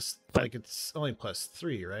only plus. But- Like it's only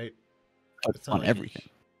 +3, right? It's On only- everything.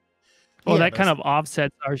 Well, Yeah, that but kind it's- of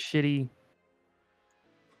offsets our shitty.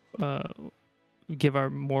 Give our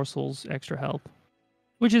morsels extra health,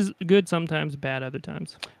 which is good sometimes, bad other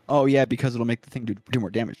times. Oh yeah, because it'll make the thing do more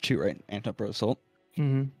damage too, right? Anti-pro assault.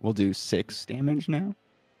 Mm-hmm. We'll do 6 damage now.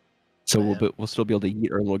 So Yeah. we'll still be able to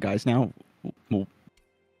eat our little guys now.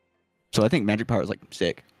 So I think magic power is like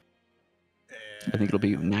sick. I think it'll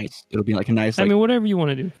be nice. It'll be like a nice. I Like, mean, whatever you want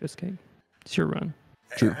to do, Fistcake. It's your run.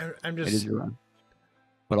 True. I'm it is just. your run.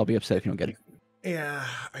 But I'll be upset if you don't get it. Yeah,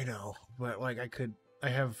 I know, but like I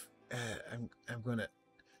have. I'm gonna.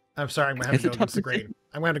 I'm sorry. I'm gonna have It's to a go tough against the grain.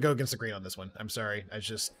 I'm gonna have to go against the grain on this one. I'm sorry. I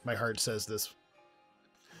just my heart says this.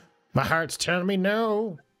 My heart's telling me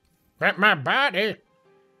no. But my body.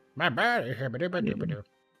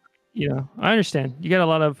 Yeah, I understand. You got a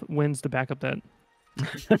lot of wins to back up that.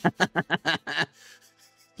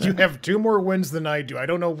 You have 2 more wins than I do. I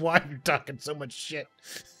don't know why you're talking so much shit.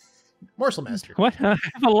 Morsel Master. What? I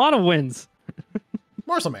have a lot of wins.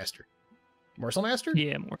 Morsel Master. Morsel Master?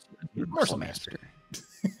 Yeah, more. Morsel Master.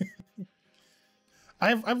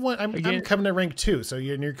 I'm Again- Covenant rank 2, so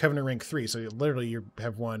you're Covenant rank 3, so you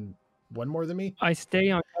have one more than me? I stay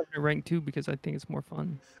on Covenant rank 2 because I think it's more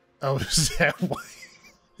fun. Oh, is that why?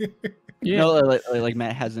 Yeah. No, like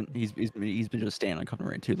Matt hasn't. He's been just staying on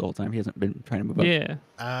Covenant rank 2 the whole time. He hasn't been trying to move up. Yeah.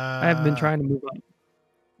 I haven't been trying to move up.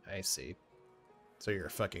 I see. So you're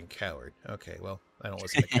a fucking coward. Okay, well, I don't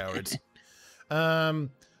listen to cowards.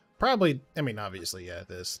 Probably. I mean, obviously, yeah.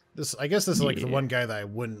 This. I guess this is like the Yeah. one guy that I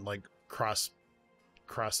wouldn't like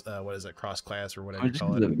what is it, cross class or whatever you Just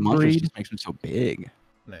call 'cause it. the monsters Breed. just makes them so big.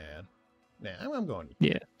 Nah, I'm going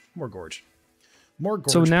Yeah. more gorge. More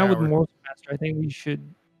gorge. So now power. with Morsel Master, I think we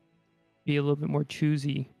should be a little bit more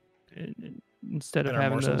choosy instead of In our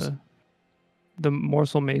having morsels? the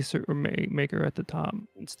morsel maker or maker at the top.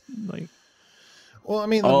 It's like, Well, I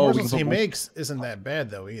mean, the Oh, we morsels can he put more- makes isn't that bad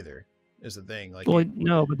though either. Is the thing like? well,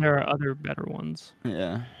 no, but there are other better ones.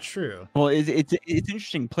 Yeah. True. Well, it's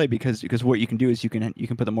interesting play because what you can do is you can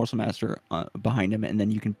put the morsel master behind him, and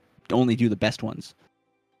then you can only do the best ones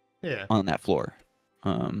Yeah. on that floor.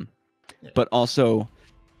 Yeah. But also,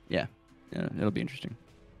 yeah, it'll be interesting.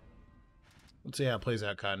 Let's see how it plays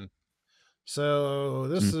out, Cotton. So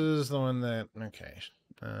this is the one that okay.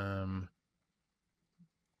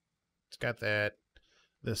 It's got that.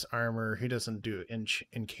 This armor, he doesn't do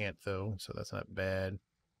incant though, so that's not bad.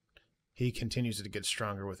 He continues to get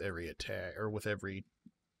stronger with every attack or with every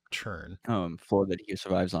turn. Floor that he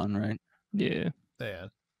survives on, right? Yeah. Yeah.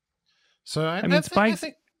 So I mean, Spikes.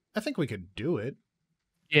 I think we could do it.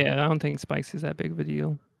 Yeah, I don't think Spikes is that big of a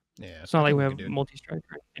deal. Yeah. It's not like we could have do it. multi-strike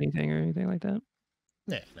or anything like that.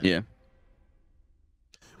 Yeah. No. Yeah.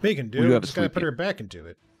 We can do We do it. have a Just gotta sweep put her back into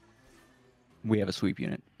it. We have a sweep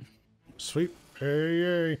unit. Sweep.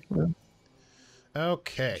 Hey. Yeah.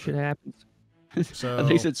 Okay. Shit happens. So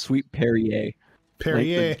They said sweep Perrier.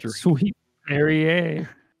 Perrier. Like the drink. Sweet Perrier.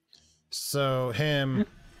 So him.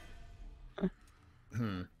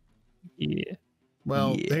 Yeah.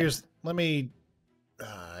 Well, Yeah. here's. Let me.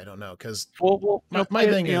 I don't know, because Well, my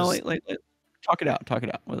thing is, like, talk it out.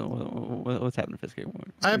 What's happening to Fisk?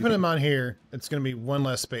 I put him on here. It's going to be one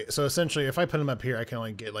less space. So essentially, if I put him up here, I can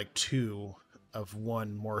only get like 2 of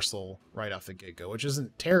one morsel right off the get-go, which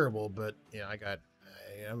isn't terrible, but I got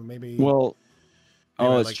maybe. Well, maybe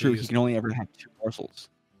I'd it's like to true. use- He can only ever have 2 morsels.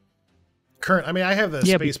 I mean, I have the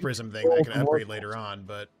Yeah, space but prism thing that I can more upgrade later on,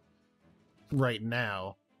 but right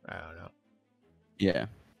now, I don't know. Yeah.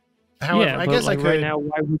 However, yeah, I but guess like I could. right now,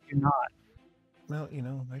 why would you not? Well,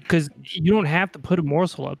 Because you don't have to put a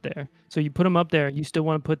morsel up there. So you put them up there. You still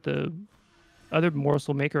want to put the other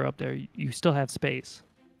morsel maker up there. You still have space.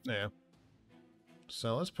 yeah.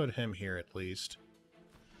 So let's put him here at least,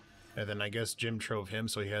 and then I guess Jim trove him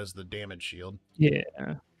so he has the damage shield. Yeah.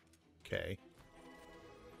 Okay.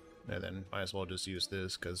 And then might as well just use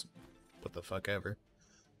this because what the fuck ever.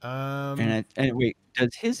 And wait,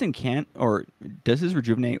 does his incant or does his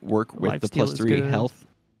rejuvenate work with the Lifesteal is +3 good. health?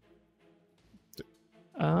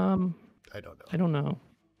 I don't know. I don't know.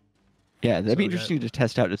 Yeah, that'd So be we got- interesting to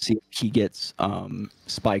test out to see if he gets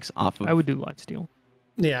spikes off of. I would do lifesteal.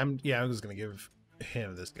 Yeah, I was gonna give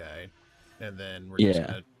him this guy, and then we're just Yeah.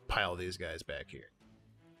 gonna pile these guys back here.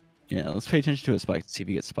 Yeah, let's pay attention to his spikes. See if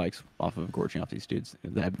he gets spikes off of gorging off these dudes.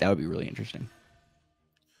 That would be really interesting.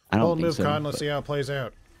 I don't Bold think move, so. Con. Let's but see how it plays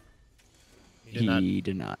out. He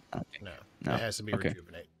did not. I don't think. No, No, it has to be okay.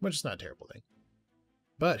 rejuvenate, which is not a terrible thing.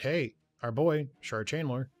 But hey, our boy Shard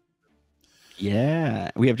Chainlore.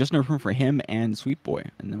 Yeah, we have just enough room for him and Sweet Boy,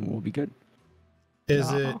 and then we'll be good. Is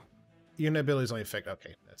Aw. it unit abilities only affect?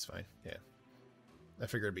 Okay, that's fine. Yeah, I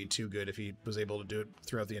figured it'd be too good if he was able to do it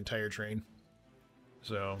throughout the entire train.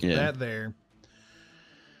 So Yeah. that there.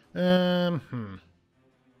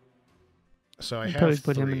 So I I'd have probably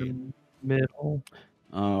put 3. him in the middle.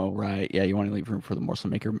 Oh right, yeah. You want to leave room for the morsel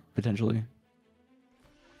maker potentially.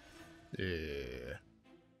 Yeah.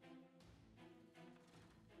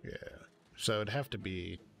 Yeah. So it'd have to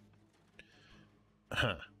be.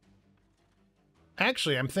 Huh.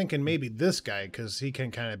 Actually, I'm thinking maybe this guy because he can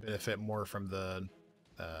kind of benefit more from the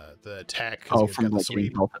attack. Oh, he's from got the like getting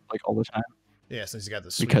sweep. health like all the time Yeah, since he's got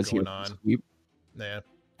the sweep because he going has the on. sweep, Yeah.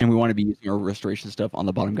 and we want to be using our restoration stuff on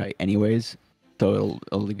the bottom guy anyways, so it'll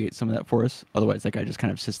alleviate some of that for us. Otherwise, that guy just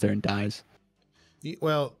kind of sits there and dies.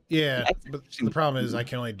 Well, yeah, That's but interesting. the problem is I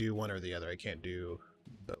can only do one or the other. I can't do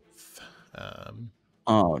both.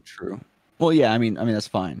 Oh, true. Well, yeah. I mean that's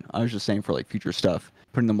fine. I was just saying for like future stuff,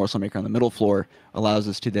 putting the morsel maker on the middle floor allows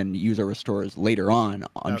us to then use our restorers later on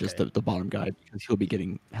just Okay. the bottom guy because he'll be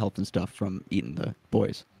getting health and stuff from eating the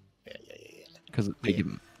boys Yeah. because they give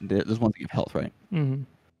him there's ones that give health, right? Mm-hmm.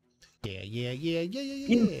 Yeah.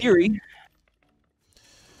 In theory.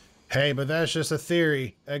 Hey, but that's just a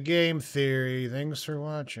theory, a game theory. Thanks for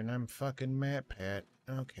watching. I'm fucking Matt Pat.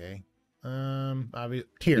 Okay.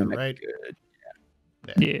 Here, Yeah, right?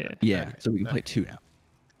 Yeah. Yeah. Okay. So we can play 2 now,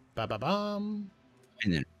 Ba-ba-bum.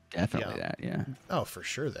 and then definitely Yeah. that. Yeah. Oh, for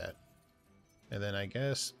sure that. And then I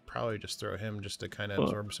guess probably just throw him just to kind of Well-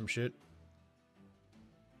 absorb some shit.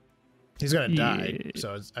 He's gonna die, Yeah.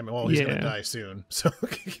 so he's gonna Yeah. die soon. So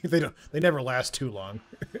they never last too long.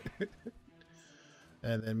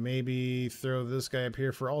 And then maybe throw this guy up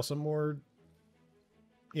here for also more.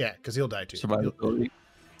 Yeah, because he'll die too. Survivability.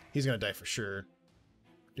 He's going to die for sure.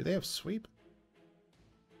 Do they have sweep?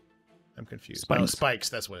 I'm confused. Spikes. Oh, spikes.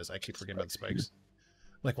 That's what it is. I keep forgetting about the spikes.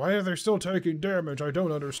 Like, why are they still taking damage? I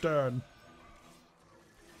don't understand.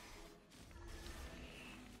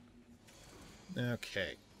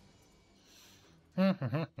 Okay.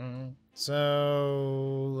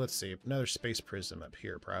 So, let's see. Another space prism up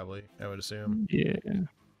here, probably, I would assume. Yeah.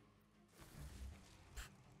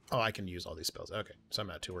 Oh, I can use all these spells. Okay, so I'm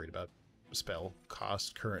not too worried about spell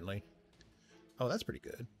cost currently. Oh, that's pretty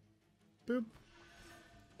good. Boop.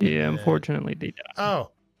 Yeah, And- unfortunately they die.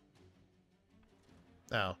 Oh.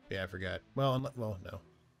 Oh, yeah, I forgot. Well, no.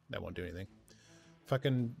 That won't do anything.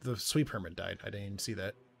 Fucking the sweep hermit died. I didn't even see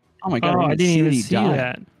that. Oh my god! Oh, I didn't even he see die.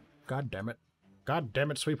 that. God damn it. God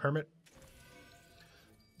damn it, sweep hermit.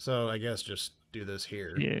 So I guess just do this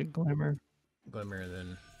here. Yeah, Glimmer. Glimmer, and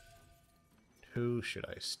then who should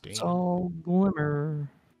I sting? It's all Glimmer.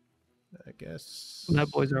 I guess.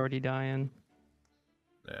 That boy's already dying.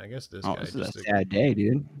 I guess this Oh, guy this is just a sad day,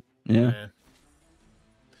 dude. Yeah. Eh.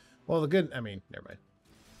 Well, the good. I mean, never mind.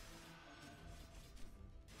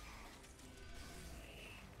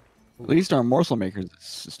 At least our morsel maker is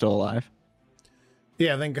still alive.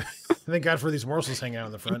 Yeah, thank God, thank God for these morsels hanging out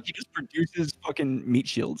in the front. He just produces fucking meat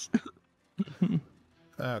shields.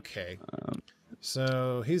 Okay,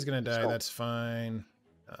 so he's gonna die. So- That's fine.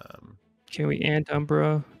 Can we ant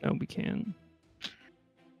Umbra? No, we can't.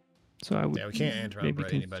 So I would. Yeah, we can't enter maybe on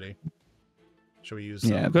anybody. Should we use?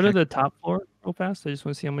 Yeah, some- Go to the top floor real fast. I just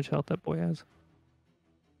want to see how much health that boy has.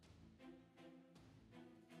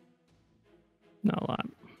 Not a lot.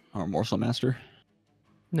 Our morsel master.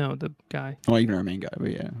 No, the guy. Well, even our main guy,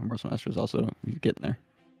 but yeah, our morsel master is also he's getting there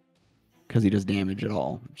because he does damage at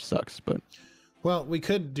all, which sucks. But Well, we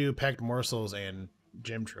could do packed morsels and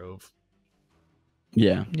gem trove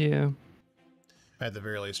yeah, Yeah. at the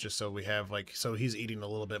very least, just so we have like so he's eating a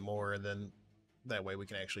little bit more, and then that way we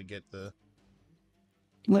can actually get the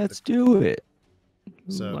let's do it.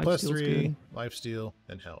 so Life plus steal's 3 good. life steal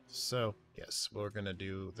and health. So yes, we're gonna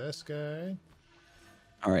do this guy.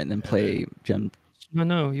 All right, and then And play gem.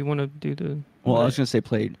 No, you want to do the. Well, I was gonna say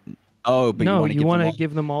play. Oh, but no, you want want to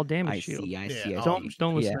give them all damage I shield. see. I Yeah, see. I oh, see.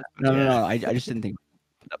 Don't listen. Yeah. to No, no, Yeah. no. I just didn't think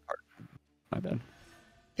of that part. My bad.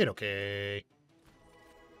 Hit okay.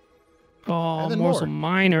 Oh, And then morsel more.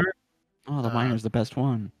 miner. Oh, the miner's the best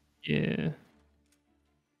one. Yeah.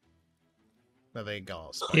 No, they got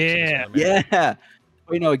all Yeah. Yeah.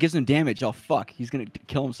 Wait, no, it gives him damage. Oh fuck, he's gonna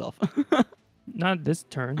kill himself. Not this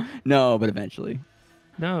turn. No, but eventually.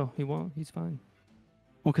 No, he won't. He's fine.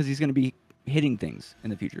 Well, because he's gonna be hitting things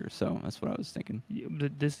in the future, so that's what I was thinking.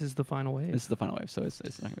 But this is the final wave. This is the final wave, so it's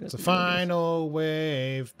not gonna be. It's a that big of a deal. final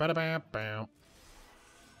wave. Ba-da-ba-bow.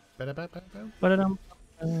 Ba-da-ba-ba-bow. But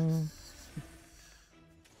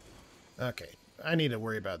Okay, I need to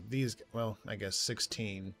worry about these. Well, I guess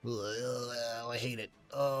 16. Ugh, I hate it.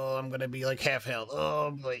 Oh, I'm gonna be like half health.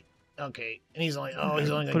 Oh boy. Okay, and he's only. Oh, he's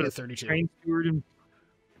only gonna Put get a 32. train steward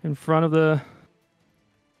in front of the.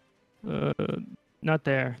 Not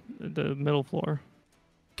there. The middle floor.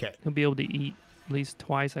 Okay. He'll be able to eat at least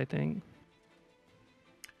twice, I think.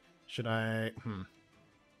 Should I?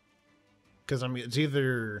 Because I mean, it's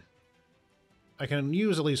either I can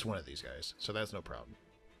use at least one of these guys, so that's no problem.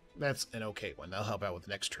 That's an okay one. That'll help out with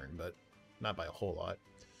next turn, but not by a whole lot.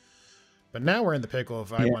 But now we're in the pickle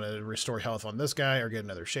if I want to restore health on this guy or get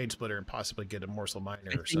another Shade Splitter and possibly get a Morsel Miner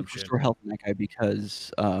I or some think shit. restore health on that guy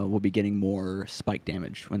because we'll be getting more spike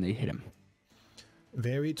damage when they hit him.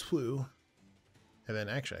 Very true. And then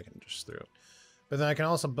actually I can just throw. But then I can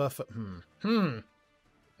also buff. Well,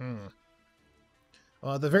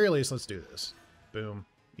 at the very least, let's do this. Boom.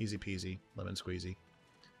 Easy peasy. Lemon squeezy.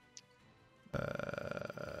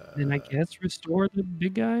 Then I guess restore the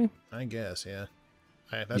big guy. I guess, yeah.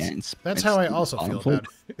 And That's spikes how I the also bottom feel floor. about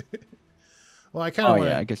it. Well, I kind of Oh, want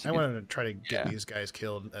yeah, I guess you wanted to try to get Yeah. these guys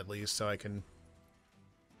killed at least so I can.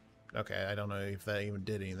 Okay, I don't know if that even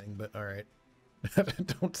did anything, but all right.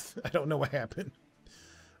 I don't know what happened.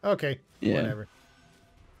 Okay, Yeah. whatever.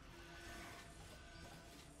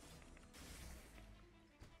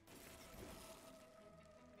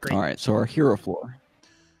 Great. All right, so our hero floor.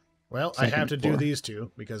 Well, I have Second to do floor. these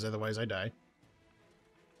two because otherwise I die.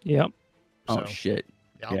 Yep. Oh So, shit.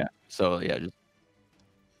 yeah. Yeah. So yeah,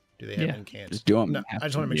 Do they have Yeah. incants? just do them. No, I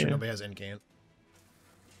just want to make sure Yeah. nobody has incant.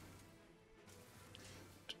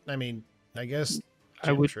 I mean, I guess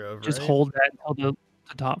I would Trove, just right? hold that until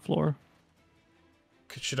the top floor.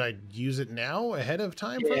 Should I use it now ahead of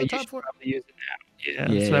time for Yeah, the you top should floor? probably use it now.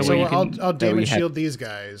 Yeah. Yeah, So that So way you I'll can. damage shield these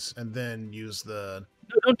guys and then use the.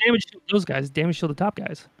 No, don't damage shield those guys. Damage shield the top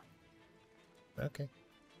guys. Okay.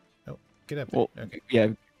 Oh, get up there. Well, Okay. yeah.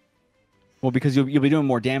 Well, because you'll be doing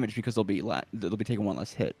more damage because they'll be taking one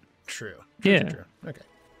less hit. True. Yeah. True. Okay.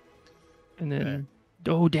 And then,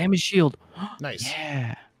 damage shield. Nice.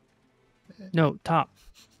 Yeah. No, top.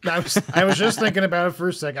 I was just thinking about it for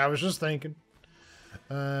a sec. I was just thinking.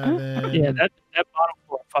 Then... Yeah, that bottom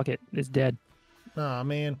floor, fuck it, it's dead. Oh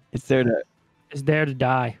man. It's there to. It's there to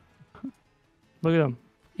die. Look at them,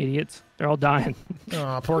 idiots. They're all dying.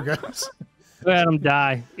 Oh, poor guys. Look at them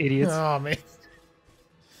die, idiots. Oh man.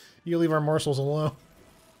 You leave our morsels alone.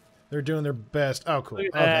 They're doing their best. Oh, cool. Oh,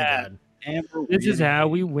 thank God. This is how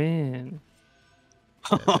we win.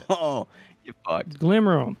 Oh, you fucked.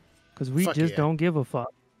 Glimmer them, because we Fuck just yeah. don't give a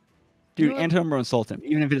fuck. Dude, You know what? Antonio insult him,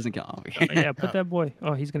 even if it doesn't kill him. Yeah, put that boy.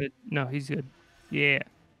 Oh, he's gonna. No, he's good. Yeah.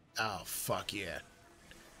 Oh, fuck yeah.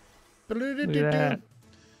 Look at that.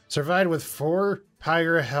 Survived with 4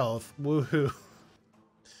 pyre health. Woohoo.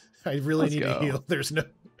 I really Let's need go. to heal. There's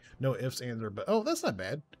no ifs, ands, or but. Oh, that's not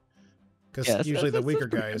bad. Because Yeah, usually the that's weaker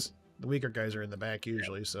pretty guys, are in the back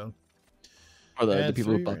usually. So Or the Add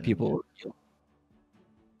people 3 who people.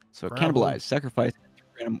 So Bravo. cannibalize, sacrifice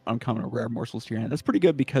random uncommon or rare morsels to your hand. That's pretty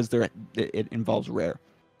good because it involves rare.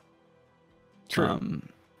 True.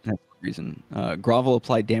 That's the reason. Grovel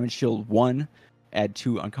apply damage shield 1, add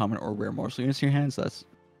 2 uncommon or rare morsel units to your hands. That's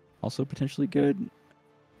also potentially good.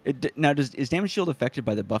 Now, is damage shield affected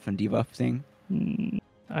by the buff and debuff thing?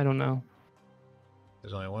 I don't know.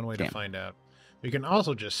 There's only one way to Damn. find out. We can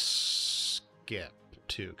also just skip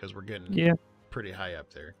too, because we're getting Yeah, pretty high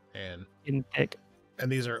up there, and in thick.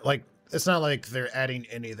 these are like, it's not like they're adding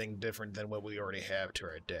anything different than what we already have to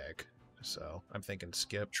our deck. So I'm thinking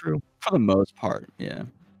skip. True. For the most part, yeah.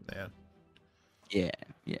 Yeah.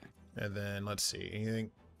 Yeah. And then let's see anything.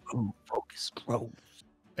 Ooh, focus grow.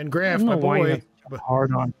 And I Graf, don't my know why you boy. have such a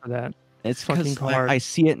hard on for that. It's Fucking because card. I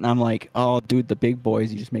see it and I'm like, oh, dude, the big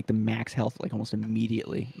boys, you just make them max health like almost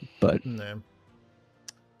immediately. But No.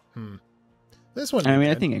 This one. I mean,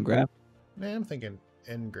 I think in grab, Yeah, I'm thinking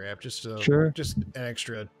end grab, just Sure. just an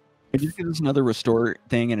extra. it just gives us another restore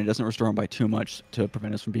thing, and it doesn't restore them by too much to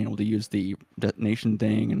prevent us from being able to use the detonation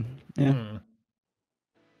thing. And yeah,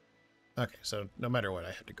 Okay, so no matter what,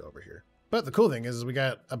 I have to go over here. But the cool thing is we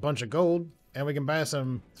got a bunch of gold, and we can buy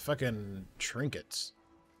some fucking trinkets.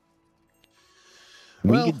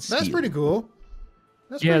 Well, Winged that's steel. pretty cool.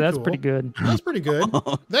 That's Yeah, pretty that's cool. pretty good. That's pretty good.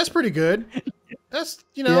 That's pretty good. That's,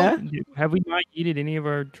 you know. Yeah. Have we not yeeted any of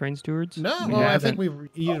our train stewards? No, We well, I haven't. think we've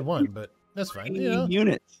eaten one, but that's fine. You know,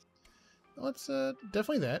 Units. let's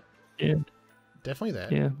definitely that. Yeah. Definitely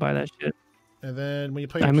that. Yeah, buy that shit. And then when you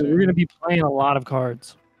play, I mean, we're gonna be playing a lot of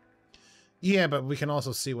cards. yeah, but we can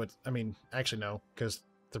also see what. I mean, actually, no, because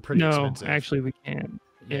they're pretty No, expensive. actually, we can't.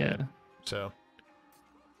 Yeah. So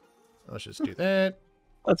let's just do that,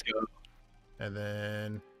 Let's go. and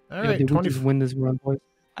then all Yeah, right, did we 20. just win this run, boys?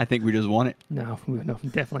 I think we just won it. No,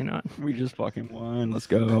 definitely not. We just fucking won. Let's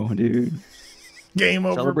go, dude. Game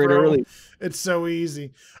over, Celebrate bro. early. It's so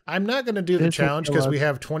easy. I'm not going to do the This will challenge kill because we us.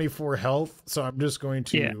 have 24 health, so I'm just going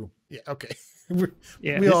to. Yeah. Okay.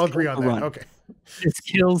 Yeah, we this all agree kills on the that. run. Okay. This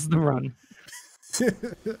kills the run.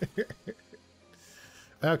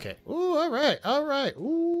 Okay. Ooh, all right. All right.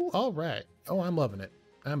 Ooh, all right. Oh, I'm loving it.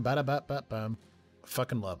 I'm bada-bum.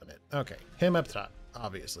 Fucking loving it. Okay. Him up top,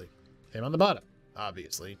 obviously. Him on the bottom,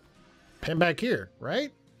 obviously. Him back here,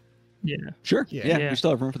 right? Yeah. Sure. Yeah. Yeah. Yeah. We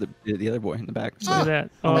still have room for the other boy in the back. So Look at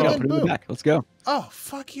that. Oh, there you my go. God. Put him in boom. the back. Let's go. Oh,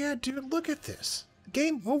 fuck yeah, dude. Look at this.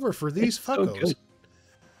 Game over for these It's so fuckos. good.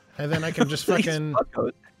 And then I can just These fucking...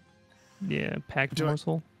 fuckos. Yeah, pack Do I-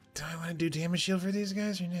 morsel. Do I want to do damage shield for these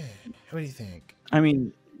guys or not? What do you think? I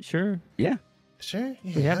mean, Sure. Sure?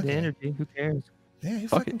 Yeah, We have the okay. energy. Who cares? Yeah, who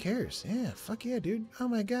Fuck fucking cares? Yeah, fuck yeah, dude. Oh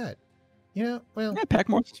my god. You know, well, yeah, pack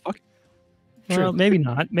morsels. Fuck. True. Well, maybe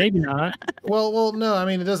not. Maybe not. well, no, I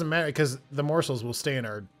mean, it doesn't matter because the morsels will stay in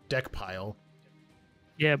our deck pile.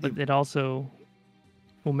 Yeah, but it also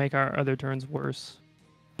will make our other turns worse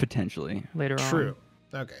Potentially. later on. True.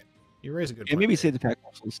 Okay. You raise a good Yeah, point. maybe there. save the pack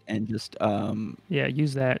morsels and just Yeah,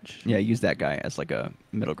 use that. yeah, use that guy as like a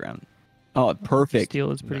middle ground. Oh, perfect. Steel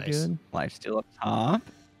is pretty Nice. good. Life steal up top.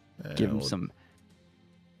 Give him we'll- some.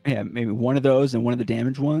 Yeah, maybe one of those and one of the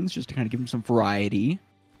damaged ones, just to kind of give him some variety.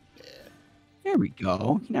 There we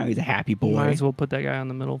go. Now he's a happy boy. Might as well put that guy on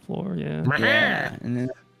the middle floor. Yeah. Yeah, and then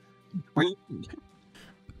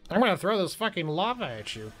I'm gonna throw this fucking lava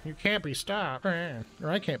at you. You can't be stopped. Or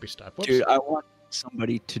I can't be stopped. Whoops. dude, I want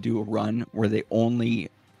somebody to do a run where they only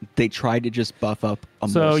they tried to just buff up a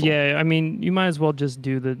So morsel. yeah, I mean, you might as well just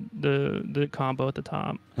do the combo at the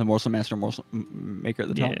top. The morsel master, maker at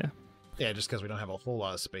the top. Yeah. Yeah, just because we don't have a whole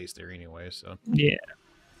lot of space there anyway, so Yeah.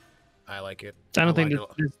 I like it. I don't think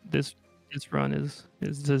like this run is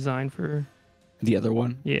designed for The other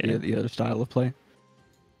one. Yeah. The other style of play.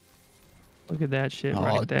 Look at that shit Oh,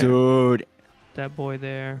 right there. dude. That boy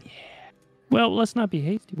there. Yeah. Well, let's not be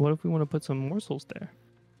hasty. What if we want to put some morsels there?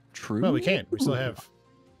 True. Well, we can. We still have.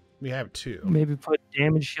 We have 2. Maybe put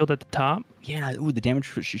damage shield at the top. Yeah. Ooh, the damage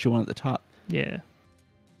should one at the top. Yeah.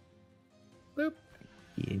 Boop.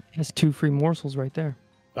 Yeah. That's 2 free morsels right there.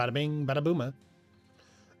 Bada bing, bada booma.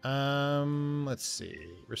 Let's see.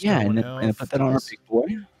 Restore Yeah, one and health. put that on our big boy.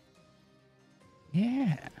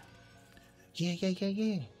 Yeah.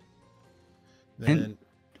 Yeah. Then,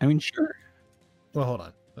 I mean, sure. well, hold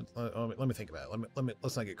on. Let me think about it.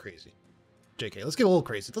 Let's not get crazy. JK, let's get a little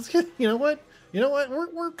crazy. Let's get. You know what?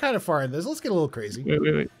 We're kind of far in this. Let's get a little crazy.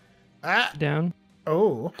 Wait. Ah. Down.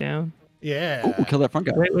 Oh. Down. Yeah. Oh, kill that front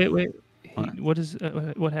guy. Wait.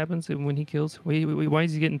 Alright. What happens when he kills? Wait. Why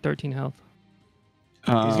is he getting 13 health?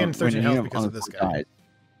 He's getting 13 when health any because of this guy. dies.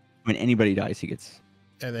 When anybody dies, he gets.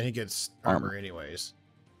 And then he gets Armor. armor anyways.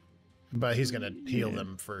 But he's gonna heal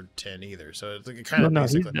them for 10 either. So it's like kind Well, of no,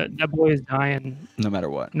 basically. that boy is dying No matter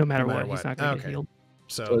what. no matter No matter what. He's what. not gonna Okay. get healed.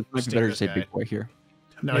 So, So it might be stick better to this say guy. big boy here.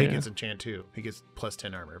 No, he Yeah. gets enchant too. He gets plus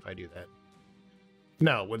 10 armor if I do that.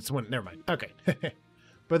 No, never mind. Okay.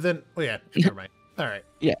 But then, well, yeah, never mind. All right.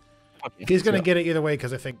 Okay, He's going to so- get it either way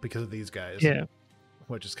because I think because of these guys. Yeah.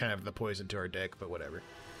 Which is kind of the poison to our deck, but whatever.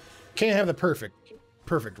 Can't have the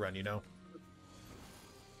perfect run, you know?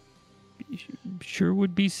 Sure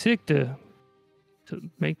would be sick to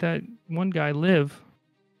make that one guy live.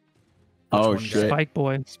 Oh one guy? shit! Spike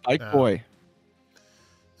boy. Spike Oh. boy.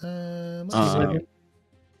 Let's Um, see.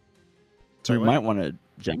 Sorry, we what? might want a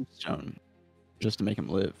gemstone just to make him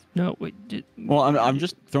live. No, wait. Well, I'm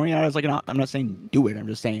just throwing it out as like I'm not saying do it. I'm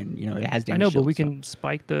just saying it has damage. I know, but shield, we so- can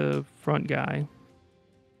spike the front guy.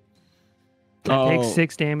 That takes Oh,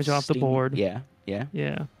 6 damage off the sting- board. Yeah.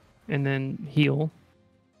 Yeah. And then heal.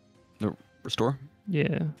 Restore.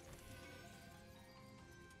 Yeah.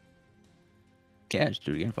 Yeah, just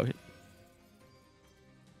do it again. Fuck it.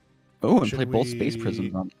 Oh, and Should play both space we-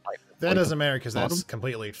 prisms on. That doesn't matter because bottom? that's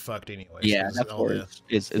completely fucked anyway. Yeah, that floor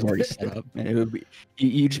is already set up, and it would be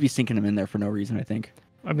you'd just be sinking them in there for no reason. I think.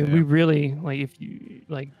 I mean, Yeah. we really if you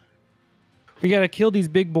we gotta kill these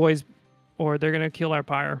big boys, or they're gonna kill our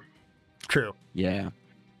pyre. True. Yeah.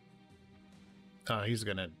 Oh, he's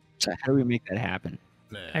going to. So how do we make that happen?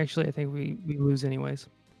 Nah, Actually, I think we lose anyways.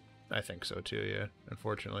 I think so too, yeah,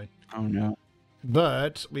 unfortunately. Oh no.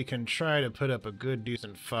 But we can try to put up a good,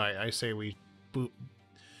 decent fight. I say we boop.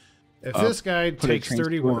 If Uh, this guy put a takes transport-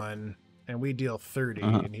 31 and we deal 30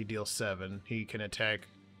 Uh-huh. and he deals 7, he can attack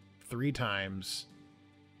 3 times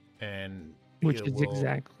and Which he is will-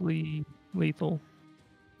 exactly lethal.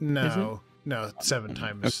 No, 7 Okay,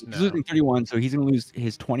 times. He's No. losing 31, so he's gonna lose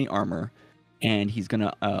his 20 armor, and he's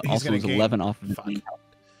gonna He's also gonna lose gain- 11 off of his fuck. main health.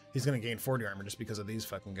 He's going to gain 40 armor just because of these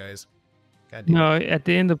fucking guys. God damn. No, at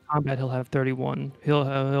the end of combat, he'll have 31. He'll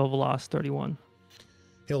have lost 31.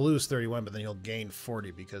 He'll lose 31, but then he'll gain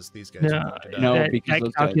 40 because these guys No, are going to die. No, that, because that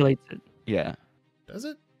those guys- calculates it. Yeah, Does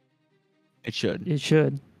it? it should. It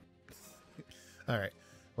should. All right.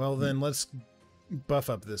 Well, then let's buff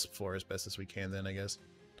up this floor as best as we can then, I guess.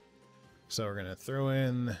 So we're going to throw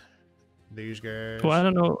in these guys. Well, I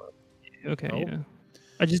don't know. Okay, Oh. yeah.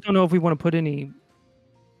 I just don't know if we want to put any.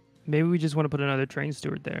 Maybe we just want to put another train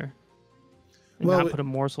steward there. And Well, not we- put a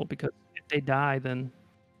morsel, because if they die, then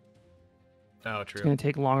Oh, it's true. going to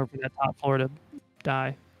take longer for that top floor to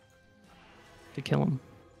die. To kill him.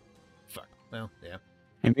 Fuck. Well, yeah.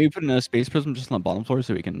 And maybe put another space prism just on the bottom floor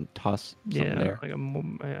so we can toss something Yeah, there. like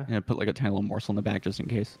yeah. And put like a tiny little morsel in the back just in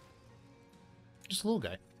case. Just a little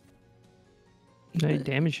guy. Hey,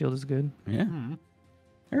 damage shield is good. Yeah, Hmm.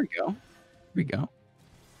 there we go. There we go.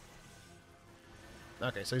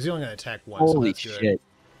 Okay, so he's only going to attack once. so Holy that's good. shit.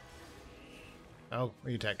 Oh,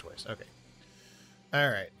 he attacked twice. Okay. All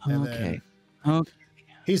right. And Okay. then Okay.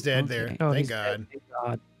 he's dead Okay. there. Oh, Thank he's God. dead. Thank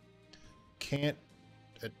God. Can't.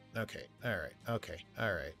 Okay. All right. Okay.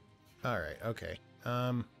 All right. All right. Okay.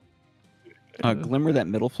 Glimmer that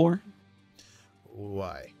middle floor.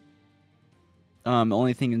 Why? The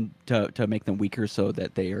only thing to make them weaker so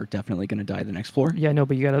that they are definitely going to die the next floor. Yeah, no,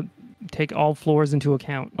 but you got to take all floors into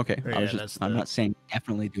account. Okay. Yeah, I was that's just, I'm the- not saying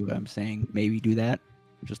definitely do it. I'm saying maybe do that.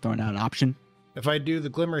 I'm just throwing out an option. If I do the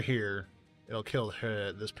glimmer here, it'll kill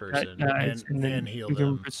this person Guys, and then heal you can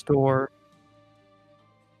them. restore.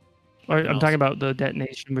 Or, I'm else? talking about the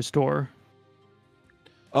detonation restore.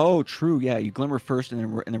 Oh, true. Yeah, you glimmer first, and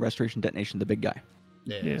then in the restoration detonation, the big guy.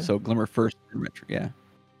 Yeah. So glimmer first, and retro. Yeah.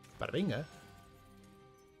 Bada binga.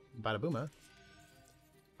 Bada booma.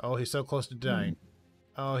 Oh, he's so close to dying.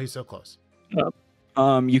 Oh, he's so close.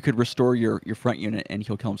 You could restore your front unit, and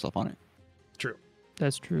he'll kill himself on it. True.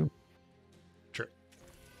 That's true. True.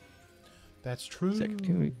 That's true.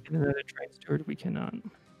 Can we get another train steward? We cannot.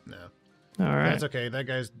 No. All right. That's okay. That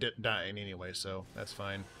guy's dying anyway, so that's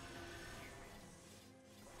fine.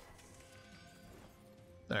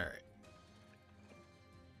 All right.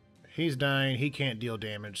 He's dying. He can't deal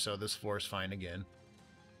damage, so this floor's fine again.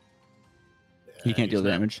 He can't deal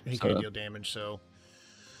damage. He can't deal damage, so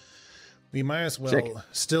we might as well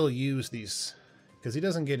still use these because he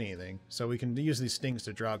doesn't get anything. So we can use these stings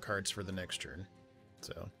to draw cards for the next turn.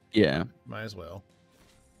 So yeah, might as well.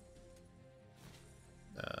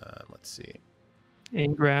 Let's see.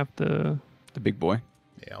 Engraft the big boy.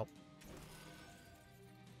 Yeah.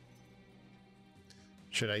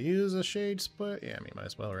 Should I use a shade split? Yeah, I mean, might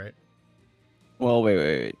as well, right? Well,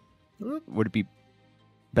 wait. Would it be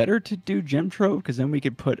better to do gem trove? Because then we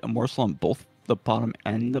could put a morsel on both the bottom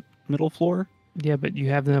and the middle floor. Yeah, but you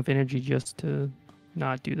have enough energy just to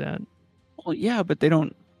not do that. Well, yeah, but we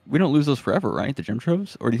don't lose those forever, right? The gem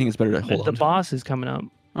troves? Or do you think it's better to hold the boss is coming up.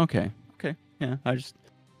 Okay. Yeah,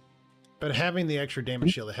 But having the extra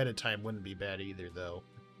damage shield ahead of time wouldn't be bad either, though.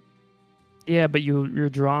 Yeah, but you're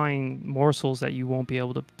drawing morsels that you won't be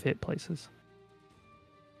able to fit places.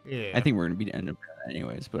 Yeah. I think we're going to be end up that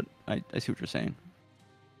anyways, but I see what you're saying.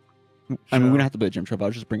 I mean, we don't have to play a gem trove. I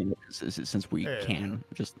was just bringing it up since we can.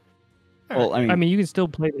 Just. Well, I mean, you can still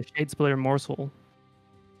play the shade splitter morsel.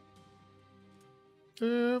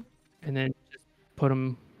 And then just put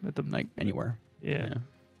them at the like anywhere. Yeah.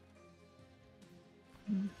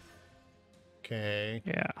 Okay.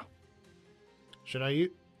 Yeah. Should I use?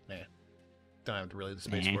 Nah. Don't have really the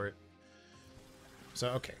space for it. So,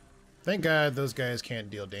 okay. Thank God those guys can't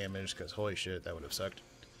deal damage, because holy shit, that would have sucked.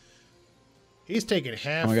 He's taken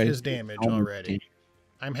half his damage already.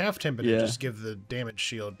 I'm half tempted to just give the damage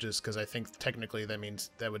shield, just because I think technically that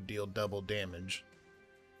means that would deal double damage.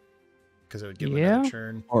 Because it would give him another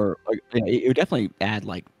turn. Or, it would definitely add,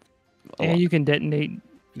 like, and you can detonate.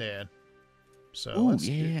 Yeah. So, let's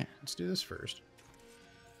do this first.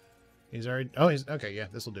 He's already... Oh, he's... Okay, yeah,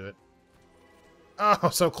 this will do it. Oh,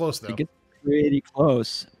 so close, though. It gets pretty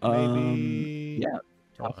close. Maybe... Yeah.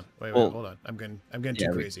 Hold on. Wait, hold on. I'm getting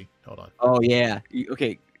too crazy. Hold on. Oh, yeah.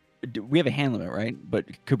 Okay. We have a hand limit, right? But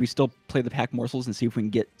could we still play the pack morsels and see if we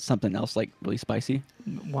can get something else, like, really spicy?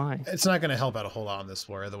 Why? It's not going to help out a whole lot on this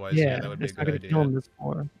floor. Otherwise, that would be a good idea. Kill him this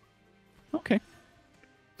floor. Okay.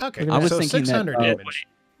 Okay, I was so thinking 600 damage.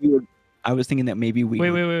 I was thinking that maybe we...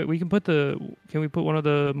 Wait. We can put the... Can we put one of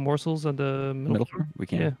the morsels on the middle floor? We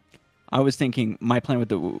can. Yeah. I was thinking my plan with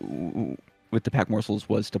the pack morsels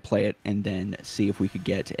was to play it and then see if we could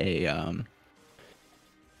get a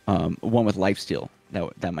one with lifesteal.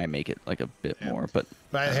 That might make it like a bit more, but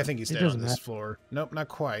I think he's dead on this floor. Nope, not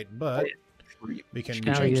quite, but we can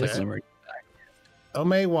change that.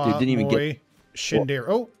 Omewa Moy Shindir.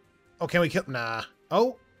 Oh, can we kill? Nah.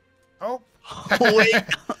 Oh. Wait.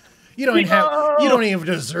 You don't even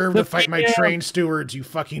deserve to fight my train stewards, you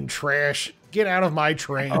fucking trash. Get out of my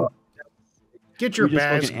train. Get your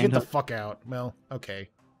bags. Get the fuck out. Well, okay.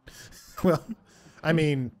 Well, I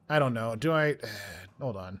mean, I don't know. Do I...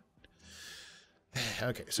 Hold on.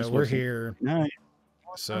 Okay, so we're here.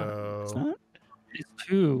 So... It's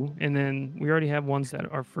 2, and then we already have ones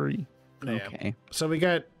that are free. Okay. So we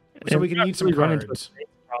got... So we can eat some cards.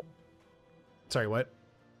 Sorry, what?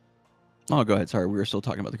 Oh, go ahead. Sorry, we were still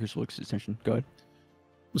talking about the Crucible extension. Go ahead.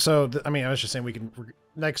 So, I mean, I was just saying we can...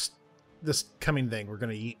 This coming thing, we're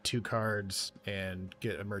going to eat 2 cards and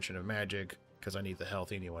get a Merchant of Magic, because I need the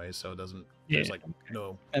health anyway, so it doesn't... There's, like,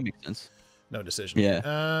 no... That makes sense. No decision.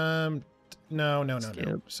 Yeah.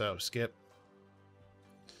 No. So, skip.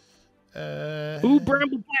 Ooh,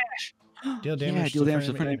 Bramble Bash! Deal damage. Deal damage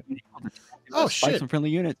to friendly... Oh, shit. Some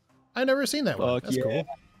friendly units. I've never seen that one. That's cool.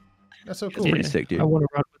 That's so cool. It's pretty sick, dude. I want to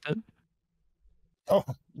run with it. Oh,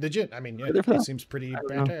 legit. I mean, yeah, it seems pretty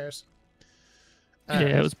badass.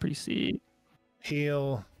 Yeah, it was pretty sick.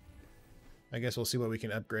 Heal. I guess we'll see what we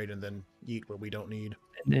can upgrade and then eat what we don't need.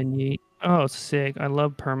 And then yeet. Oh, sick. I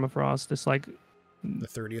love permafrost. It's like... The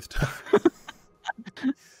 30th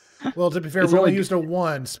time. Well, to be fair, we only used it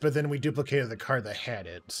once, but then we duplicated the card that had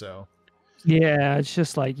it, so... Yeah, it's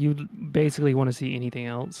just like you basically want to see anything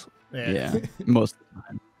else. Yeah, most of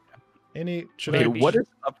the time. What is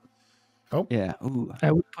up? Oh. Yeah. Ooh.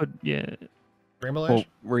 I would put, Bramble Ash? Well,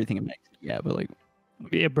 where do you think it makes? Yeah, but like...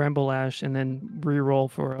 Yeah, Bramble Ash, and then re-roll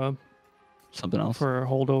for a something else. for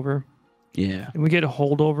holdover. Yeah. And we get a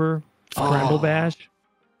holdover scramble bash.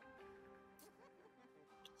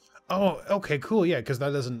 Oh, okay, cool. Yeah, because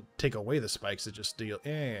that doesn't take away the spikes. It just deal.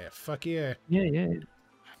 Yeah, fuck yeah. Yeah.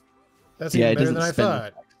 That's Yeah, even it better than doesn't I spend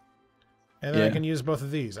thought. And then I Yeah. can use both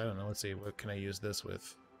of these. I don't know. Let's see. What can I use this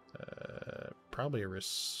with? Probably a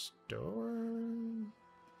restore.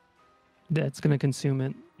 That's gonna consume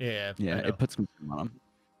it. Yeah. Yeah, I know. it puts some on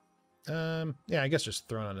them. Yeah, I guess just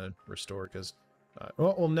throwing on a restore because.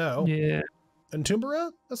 Well, no. Yeah. And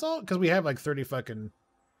Tumbera? That's all? Because we have like 30 fucking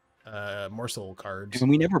morsel cards. And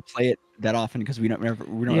we never play it that often because we don't have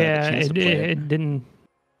a Yeah. chance to play it. It didn't.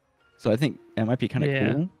 So I think it might be kind of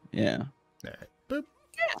Yeah. cool. Yeah. All right. Boop.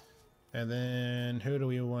 And then who do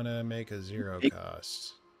we want to make a 0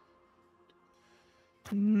 cost?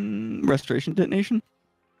 Restoration detonation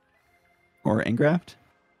or engraft.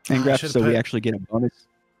 Engraft, should've so we put- actually get a bonus.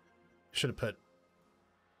 Should have put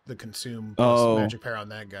the consume plus magic power on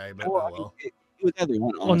that guy, but oh well. It was either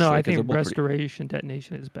one. Well, no, honestly, I 'cause they're think both pretty- restoration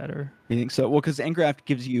detonation is better. You think so? Well, because engraft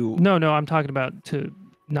gives you. No, I'm talking about to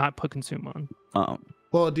not put consume on.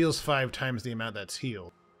 Well, it deals 5 times the amount that's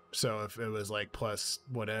healed. So if it was like plus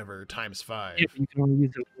whatever times 5. Yeah, you can only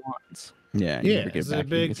use it once. Yeah. you Yeah, never get it's it a back. You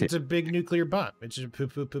big can say- it's a big nuclear bomb. It's just poo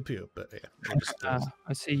poo poo poo. But yeah. it just does.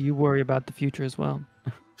 I see you worry about the future as well.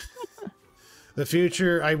 The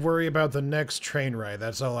future, I worry about the next train ride.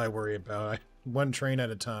 That's all I worry about. One train at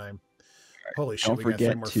a time. Holy shit, Don't we got 3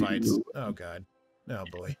 forget more to- fights. Oh god. Oh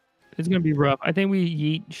boy. It's gonna be rough. I think we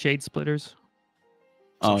eat shade splitters.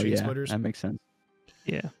 Some Oh shade yeah, splitters. that makes sense.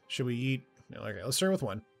 Yeah. Should we eat? No, okay, let's start with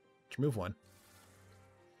 1. Let's remove 1.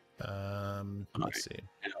 Let's see.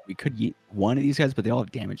 We could eat one of these guys, but they all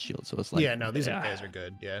have damage shields, so it's like Yeah, no, these Yeah. guys are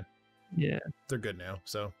good. Yeah, Yeah. they're good now.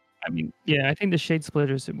 So I mean, yeah, I think the shade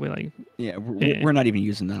splitters we like. yeah, Yeah. we're not even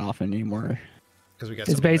using that often anymore. because we got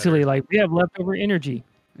It's something basically better. like we have leftover energy.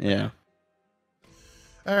 Yeah,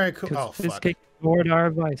 All right, cool. 'Cause Oh this fuck. kick ignored our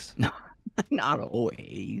advice. not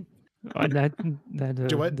always. on that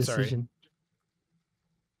Do what? Sorry. decision.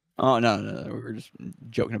 Oh no, we were just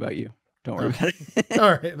joking about you. Don't worry about it.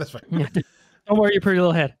 All right, that's fine. Yeah. Don't worry, your pretty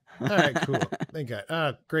little head. All right, cool. Thank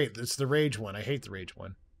God. Great. It's the rage one. I hate the rage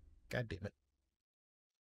one. God damn it.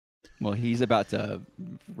 Well, he's about to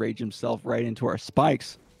rage himself right into our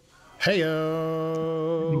spikes. Hey Am I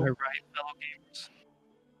yo. right, fellow gamers?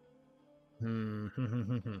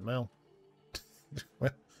 Well,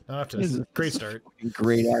 not off to This is a great start.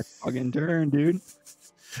 Great ass fucking turn, dude.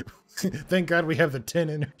 Thank God we have the 10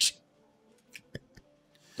 energy.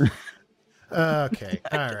 Okay.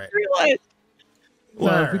 All right.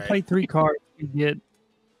 Well, if we Alright. play 3 cards, we get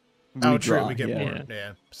Oh, true. Redraw, We get yeah. more.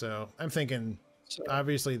 Yeah. So I'm thinking,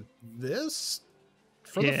 obviously, this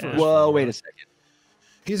for Yeah. the first. Well, one. wait a second.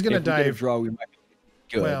 He's gonna If we get a dive. draw, we might be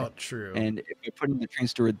good. Well, true. And if we put in the train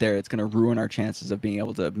steward there, it's going to ruin our chances of being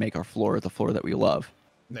able to make our floor the floor that we love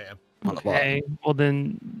Yeah. on the bottom. okay. Well,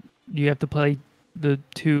 then you have to play the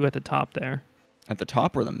 2 at the top there. At the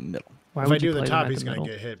top or the middle? Why If would I do you the play them top, at he's the gonna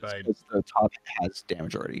middle? get hit by. Because the top has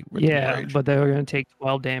damage already. With the Yeah, rage. but they're going to take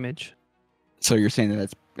 12 damage. So you're saying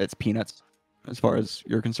that it's peanuts as far as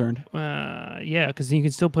you're concerned? Yeah, because you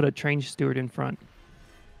can still put a train steward in front.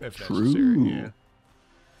 If True. necessary. Yeah.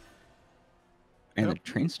 And Yep. the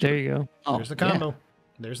train There steward. you go. Oh, There's the yeah, combo.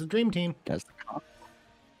 There's the dream team. that's the combo.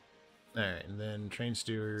 All right, and then train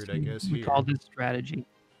steward, I guess we here. call this strategy.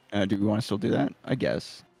 Do we want to still do that? I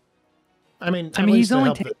guess. I mean, I at mean, least he's to only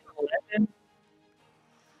help taking 11.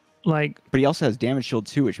 Like, But he also has damage shield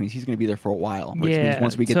too, which means he's going to be there for a while. Which yeah. means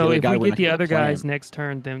once we get so the other if guy, we we're get not the gonna other play guys him. next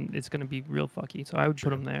turn, then it's going to be real fucky. So I would True.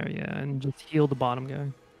 put him there, yeah, and just heal the bottom guy.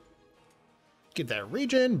 Get that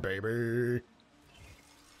region, baby.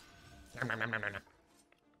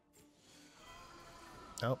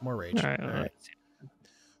 Oh, more rage. All right. All All right. right.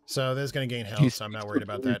 So this is going to gain health, He's so I'm not still worried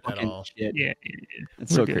about doing that at fucking all. shit. Yeah.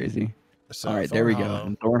 It's We're so good. crazy. So All right, there we Thorn go. Hollow,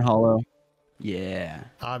 And Thorn Hollow. Yeah.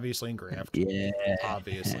 Obviously engraft. Yeah.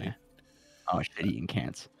 Obviously. Oh shit, eating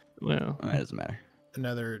cants. Well, Oh, that doesn't matter.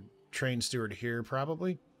 Another train steward here,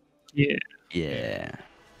 probably. yeah. Yeah.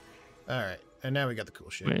 All right. And now we got the cool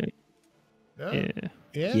shit. Wait, Oh, yeah.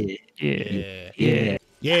 yeah? Yeah. Yeah. Yeah.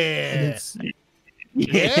 Yeah. It's-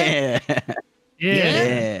 Yeah.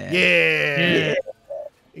 yeah. Yeah.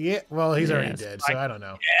 Yeah. Well, he's already Yes. dead, so I don't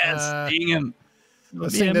know. Yes. Sting him.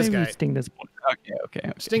 Let's Yeah, sting this maybe we guy. sting this boy.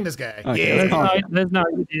 Okay. Sting this guy. Okay, yeah. let's call it. That's not.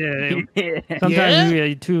 Yeah. Yeah. Sometimes Yeah? we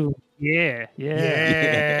really too. Yeah.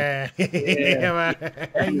 Yeah. Yeah.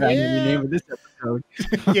 That's the name of this episode.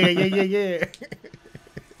 Yeah.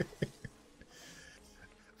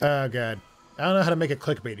 Oh god. I don't know how to make it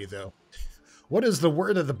clickbaity though. What is the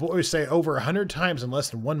word that the boys say over 100 times in less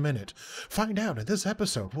than 1 minute? Find out in this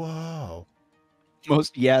episode. Whoa.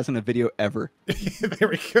 Most yes in a video ever. There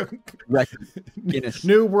we go. Record. Guinness.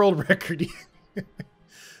 New world record.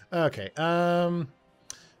 Okay.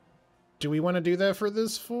 Do we want to do that for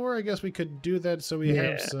this 4? I guess we could do that so we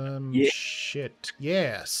have some shit.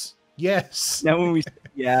 Yes. Yes. Now when we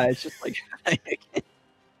it's just like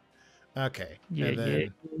okay. Yeah, and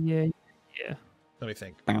then, yeah. let me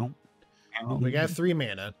think. Ow. We got 3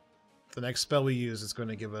 mana. The next spell we use is going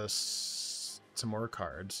to give us some more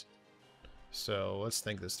cards. So let's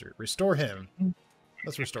think this through. Restore him.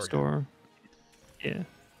 Let's restore him. Yeah.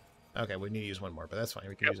 Okay, we need to use 1 more, but that's fine.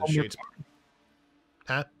 We can use a one more. shade.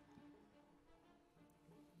 Huh?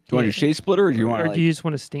 Do you want to do Shade Splitter, or do you want Or to do you just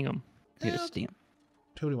want to sting him? get a steam?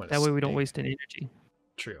 Who do we want to That way we don't sting? waste any energy.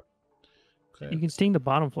 True. You can sting the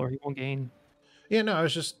bottom floor. He won't gain. Yeah, no, I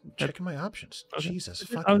was just checking my options. Okay. Jesus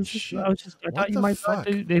I fucking was just, shit. I What thought you the might fuck?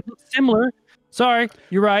 they look similar. Sorry,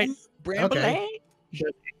 you're right. Okay.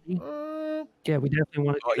 Yeah, we definitely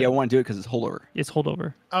want to. Oh yeah, I want to do it because it's holdover. It's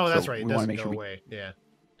holdover. Oh, that's So right. It we wanna doesn't make go sure we- away. Yeah.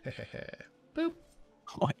 Boop.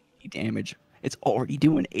 Oh, 80 damage. It's already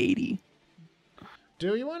doing 80.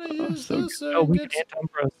 Do you want to Oh, use so this? Oh, we can anti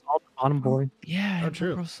for assault the bottom board. Yeah. Oh,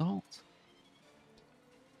 true. Assault.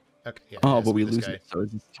 Okay, yeah, Oh, yes, but we this lose guy. it. So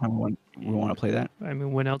is this the time we want to play that? I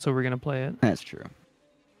mean, when else are we gonna play it? That's true.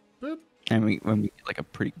 Boop. And when we get like some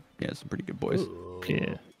pretty good boys. Ooh.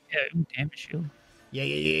 Yeah. Yeah, damage shield.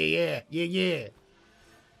 Yeah.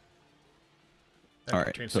 All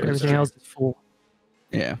right, transfer so this Everything over. else is full.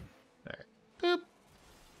 Yeah. Boop.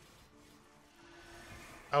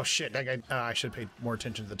 Oh shit, that guy. I should pay more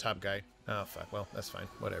attention to the top guy. Oh fuck. Well, that's fine.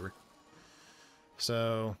 Whatever.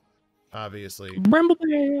 So, obviously.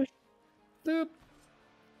 Bramble-Bash. Boop.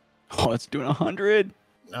 Oh, it's doing 100.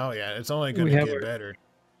 Oh yeah, it's only going We to have get our- better.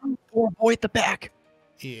 Poor boy at the back.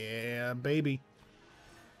 Yeah, baby.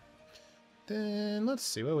 Then let's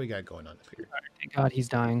see what we got going on up here. Thank God he's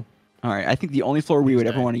dying. All right. I think the only floor we would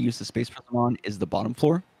ever Okay. want to use the Space Prism on is the bottom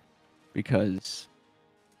floor, because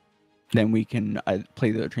then we can play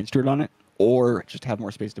the Train Steward on it, or just have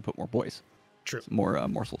more space to put more boys. True. More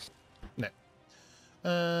morsels.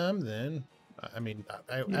 Then I mean,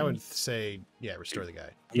 I would say restore the guy.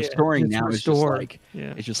 Yeah, Restoring just now restore. is just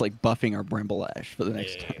Yeah. it's just like buffing our Bramble Ash for the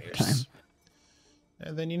next time. Yes.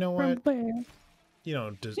 And then you know what? Bramble-Bash. You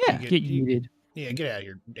know, does Yeah. Get yeeted. yeah, get out of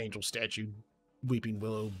here, angel statue, weeping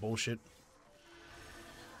willow bullshit.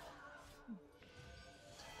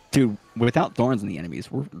 Dude, without thorns in the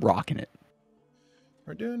enemies, we're rocking it.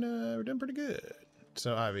 We're doing pretty good.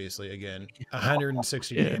 So obviously, again,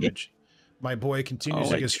 160 Yeah. damage. My boy continues Oh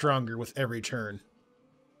to my get God. stronger with every turn.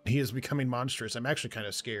 He is becoming monstrous. I'm actually kind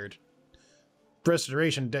of scared.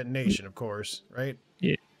 Restoration, detonation, of course, right?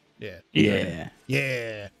 Yeah. Yeah. Yeah.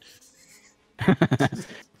 Yeah.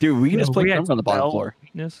 Dude, we can just If play we had Grimms on the bottom spell floor.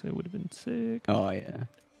 Weakness, it would have been sick. Oh yeah.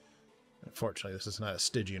 Unfortunately, this is not a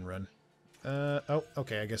Stygian run. Oh,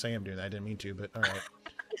 okay. I guess I am doing that. I didn't mean to, but all right.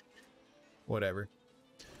 Whatever.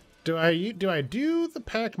 Do I do the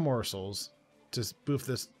packed morsels to boof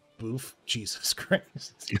this? Boof? Jesus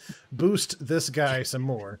Christ! Boost this guy some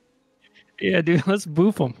more. Yeah, dude, let's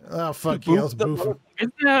boof him. Oh fuck yeah! Let's boof him.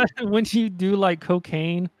 Isn't that when you do like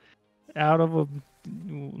cocaine out of a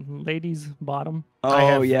lady's bottom?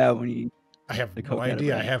 Oh yeah, when you I have The no coke out of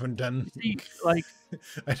idea. I it. haven't done. See, like,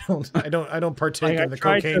 I don't partake like I in the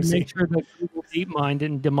tried cocaine to scene. make sure that Google DeepMind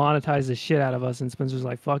didn't demonetize the shit out of us, and Spencer's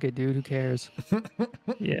like, "Fuck it, dude. Who cares?"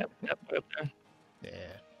 Yeah, yep, up there. Yeah.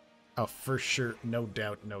 Oh, for sure. No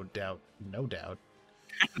doubt. No doubt. No doubt.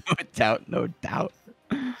 no doubt.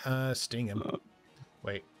 Sting him.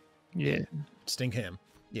 Wait. Yeah, Sting him.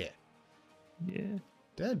 Yeah. yeah,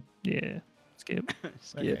 Dead. yeah. Skip.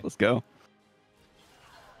 Skip, Okay. let's go.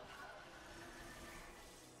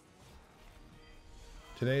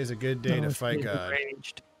 Today is a good day No, to it's fight getting God.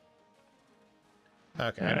 ranged.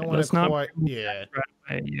 Okay, I Alright, don't want let's to not quite. Yeah,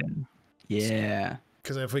 Right, yeah. Yeah.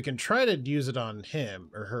 because if we can try to use it on him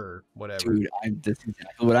or her, whatever. Dude, this is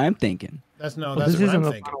exactly what I'm thinking. That's no. Well, That's this what isn't I'm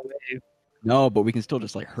the thinking. final wave. No, but we can still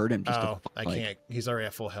just like hurt him. Just Oh, to, I like, can't. He's already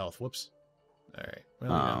at full health. Whoops. All right.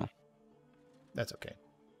 Well, Oh, that's okay.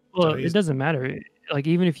 Well, he's- it doesn't matter. Like,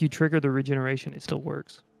 even if you trigger the regeneration, it still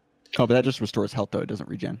works. oh, but that just restores health though. It doesn't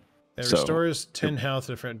regen. It So- restores 10 health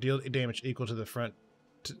to the front, deal damage equal to the front,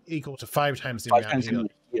 equal to 5 times the 5 amount times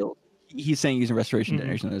healed. heal. He's saying using restoration Mhm.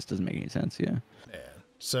 detonation. This doesn't make any sense. Yeah. Yeah.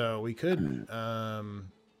 So we could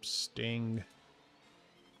sting.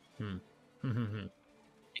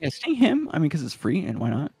 Yeah, sting him. I mean, because it's free, and why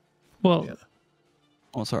not? Well, Yeah.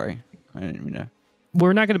 Oh, sorry. I didn't mean to.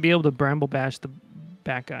 we're not going to be able to bramble bash the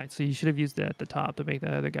back guy. So you should have used it at the top to make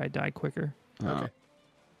that other guy die quicker. Okay.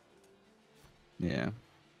 Yeah.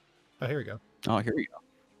 Oh, here we go. Oh, here we go.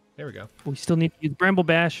 There we go. We still need to use Bramble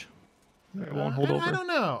Bash. It won't hold over. I don't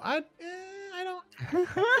know. I don't.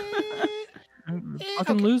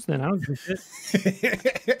 Fucking lose then. I don't give a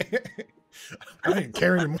shit. I didn't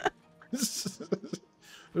care anymore. This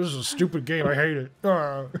is a stupid game. I hate it.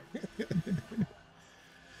 Oh.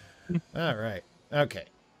 All right. Okay.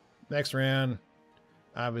 Next round.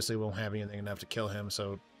 Obviously, won't have anything enough to kill him,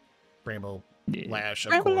 so Bramble Lash,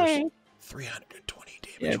 of course. 320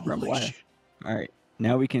 damage. Yeah, Bramble Lash. All right.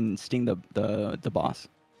 Now we can sting the boss.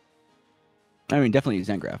 I mean, definitely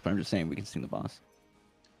Zengraph, but I'm just saying we can sting the boss.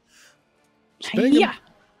 Sting him. Yeah.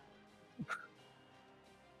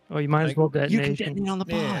 Oh, you might as well detonate. You can detonate on the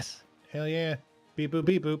boss. Hell yeah. Beep boop,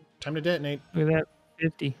 beep boop. Time to detonate. Look at that.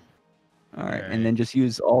 50. All right. And then just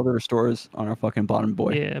use all the restores on our fucking bottom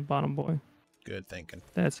boy. Yeah, bottom boy. Good thinking.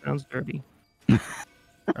 That sounds dirty.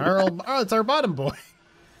 It's our bottom boy.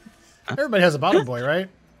 Everybody has a bottom boy, right?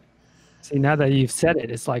 See, now that you've said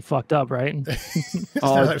it, it's like fucked up, right?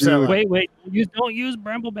 Oh, dude. Wait. Don't use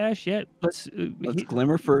Bramble Bash yet. Let's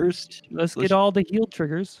Glimmer first. Let's get all the heal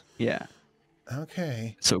triggers. Yeah.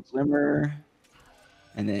 Okay. So Glimmer,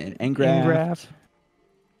 and then Engraft,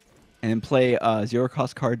 and then play zero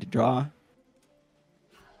cost card to draw.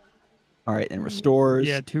 All right, and restores.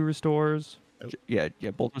 Yeah, 2 restores. Yeah,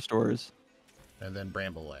 both restores. And then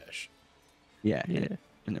Bramble Lash. Yeah. And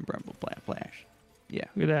then Bramble Flash. Yeah.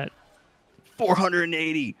 Look at that.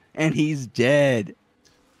 480, and he's dead.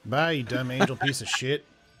 Bye, you dumb angel piece of shit.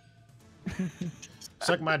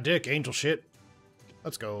 Suck my dick, angel shit.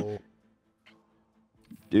 Let's go.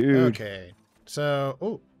 Dude. Okay.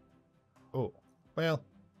 So, well.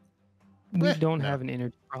 We don't have an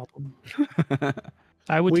energy problem.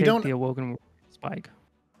 I would take the Awoken Spike.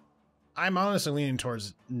 I'm honestly leaning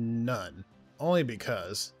towards none. Only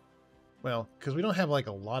because we don't have like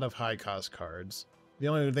a lot of high cost cards. The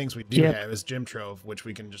only things we do have is Gem Trove, which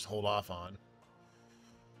we can just hold off on.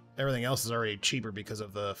 Everything else is already cheaper because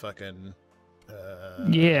of the fucking...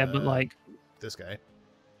 but like... This guy.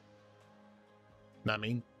 Not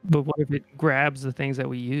me. But what if it grabs the things that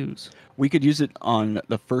we use? We could use it on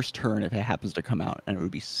the first turn if it happens to come out, and it would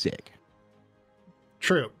be sick.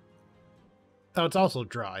 True. Oh, it's also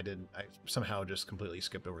draw. I somehow just completely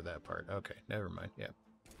skipped over that part. Okay, never mind. Yeah.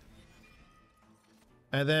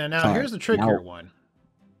 And then now here's the trickier one.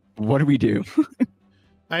 What do we do?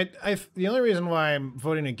 The only reason why I'm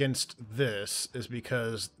voting against this is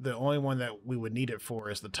because the only one that we would need it for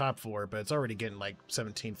is the top 4, but it's already getting like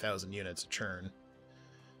 17,000 units a churn.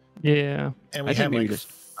 Yeah. And we have like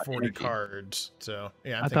 40 cards, so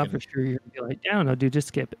yeah. I thought for sure you'd be like, I don't know, dude, just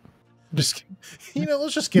skip it. Just,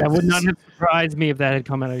 let's just skip this. That would not have surprised me if that had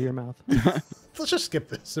come out of your mouth. Let's just skip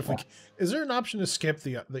this. Is there an option to skip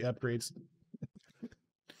the upgrades?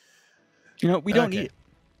 We don't need it.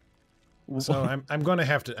 So I'm going to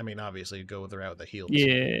have to, obviously go with the route that heals. Yeah.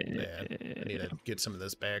 I need to get some of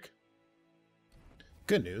this back.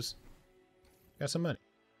 Good news. Got some money.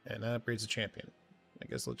 And that upgrades the champion. I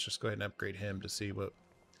guess let's just go ahead and upgrade him to see what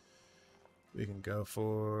we can go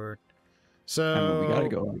for. So... we gotta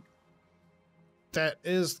go. That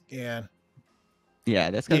is... Yeah. Yeah,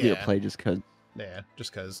 that's gotta be a play just because... Yeah,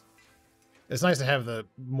 just because. It's nice to have the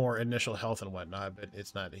more initial health and whatnot, but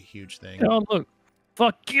it's not a huge thing. Oh, look.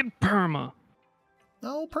 Fucking perma.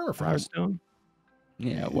 Oh, permafrost. Power Stone.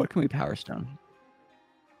 Yeah, what can we Power Stone?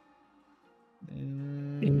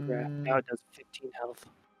 Engraft. Now it does 15 health.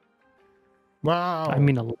 Wow. I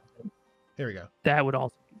mean, a little bit. Here we go. That would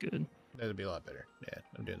also be good. That'd be a lot better. Yeah,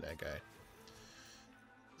 I'm doing that guy.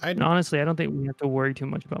 Honestly, I don't think we have to worry too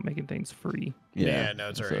much about making things free. Yeah, no,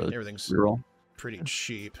 it's all right. Everything's pretty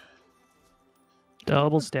cheap.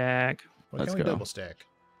 Double stack. What can we double stack?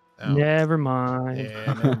 Oh. Never mind. Yeah,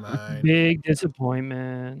 never mind. Big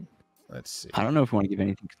disappointment. Let's see. I don't know if we want to give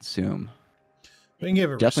anything consume. We can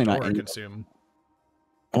give it definitely restore not consume.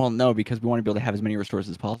 Well, no, because we want to be able to have as many restores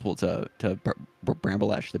as possible to Bramble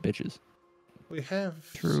Lash the bitches. We have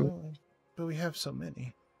but we have so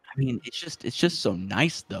many. I mean, it's just so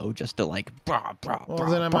nice though, just to like.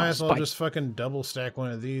 Then I might as well just fucking double stack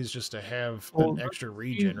one of these just to have an extra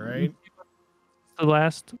regen, right? The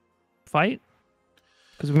last fight,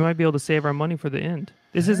 because we might be able to save our money for the end.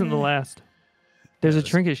 This isn't the last. There's a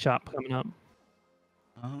trinket shop coming up.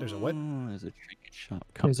 There's a what? There's a trinket shop.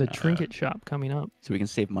 There's a trinket shop coming up, so we can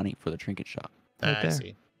save money for the trinket shop. I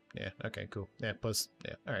see. Yeah. Okay. Cool. Yeah. Plus.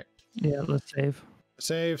 Yeah. All right. Yeah. Let's save.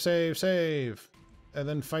 Save, and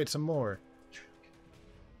then fight some more.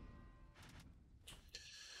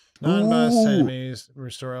 Non-boss enemies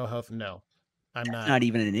restore all health. No. I'm That's not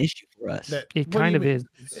even an issue for us. That, It what do kind you of mean?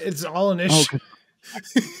 is. It's all an Oh, issue.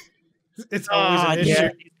 It's always an Yeah,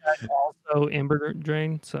 issue. these guys also ember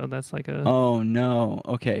drain, so that's like a. Oh no.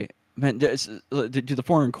 Okay. Man, do the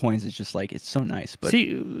foreign coins is just like it's so nice, but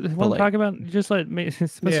See what I'm like- talking about? Just let me.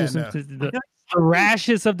 Yeah, The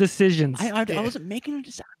rashest of decisions. I Yeah. wasn't making it.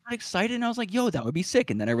 Just I got excited, and I was like, "Yo, that would be sick."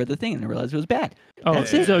 And then I read the thing, and I realized it was bad. Oh,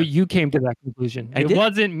 That's it. so you came to that conclusion. I It did.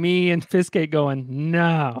 wasn't me and Fiskate going,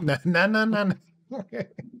 no. No.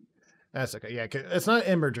 That's okay. Yeah, 'cause it's not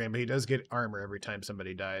Ember Drain, but he does get armor every time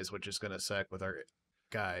somebody dies, which is going to suck with our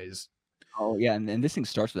guys. Oh yeah, and this thing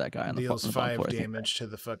starts with that guy on the Deals on the bottom 5 floor, I think. damage to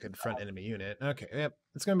the fucking front enemy unit. Okay, yep.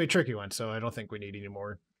 It's going to be a tricky one, so I don't think we need any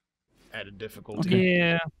more added difficulty. Okay.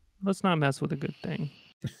 Yeah, let's not mess with a good thing.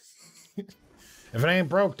 If it ain't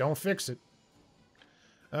broke, don't fix it.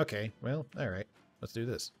 Okay, well, all right. Let's do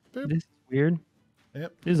this. Boop. This is weird.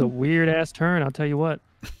 Yep. This is a weird ass turn, I'll tell you what.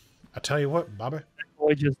 I'll tell you what, Baba.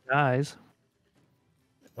 Boy just dies.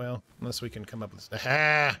 Well, unless we can come up with...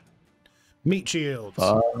 Aha! Meat shields.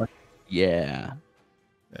 Yeah.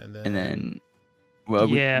 And And then, well,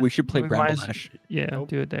 Yeah, we should play we might as- Bramble Ash. Yeah, Nope.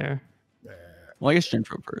 do it there. Well, I guess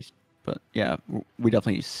Gentro first, but yeah, we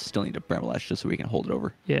definitely still need a Bramble Ash just so we can hold it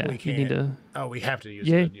over. Yeah, We you need to Oh, we have to use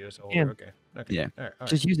Yeah, it. Use yeah. Okay. Okay. Yeah. All right. All right.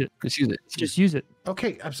 just use it. Just use it. Just use it.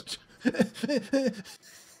 Okay. I'm so...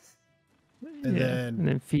 And And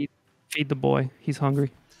then feed the boy. He's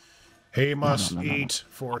hungry. He must no. eat,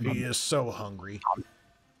 for he is so hungry.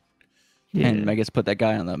 Yeah, And I guess put that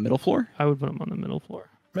guy on the middle floor. I would put him on the middle floor.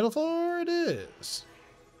 Middle floor it is.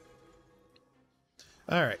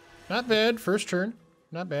 All right. Not bad. First turn.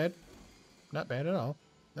 Not bad. Not bad at all.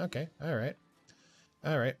 Okay. All right.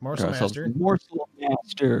 All right. Morsel Got ourselves Master. a Morsel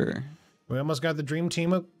Master. We almost got the dream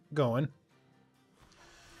team going.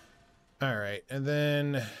 All right. And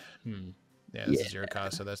then... Yeah, this is 0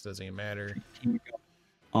 cost, so that doesn't even matter.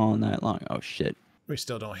 All night long. Oh shit. We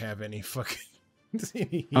still don't have any fucking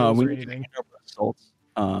any We heals or need to anything. get our assaults.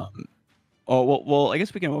 Oh well, I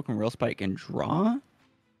guess we can welcome Rail Spike and draw.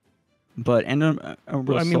 But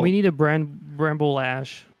Well, I mean, we need a Bramble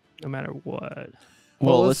Ash no matter what.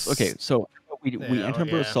 Well, let's- okay. So we Yeah, enter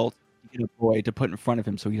yeah. assault. Get a boy to put in front of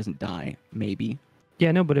him so he doesn't die. Maybe.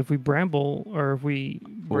 Yeah, no, but if we bramble or if we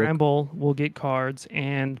bramble, we'll get cards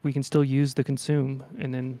and we can still use the consume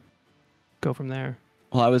and then go from there.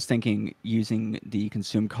 Well, I was thinking using the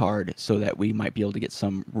consume card so that we might be able to get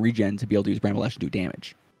some regen to be able to use Bramble Ash to do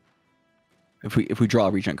damage. If we draw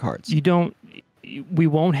regen cards. We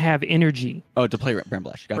won't have energy. Oh, to play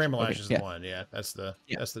Bramble Ash. Gotcha. Bramble Okay, Ash is yeah. the one. Yeah, that's the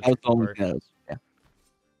Yeah, that's the that was tricky the only part. thing that was- yeah.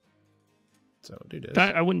 So do this.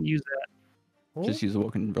 I wouldn't use that. Just use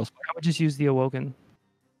Awoken Rail Spike. I would just use the Awoken.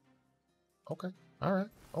 Okay. All right.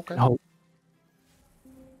 Okay. No.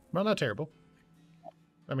 Well, not terrible.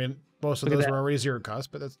 I mean, most of Look at those that. were already 0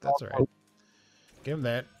 cost, but that's all right. Give him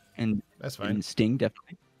that. And, That's fine. and Sting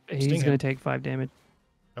definitely. He's Sting going to him. take 5 damage.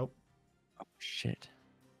 Oh shit.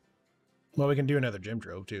 Well, we can do another gym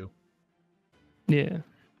drove too. Yeah.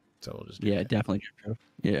 So we'll just do Yeah, that. definitely.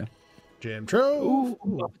 Yeah. Gym drove.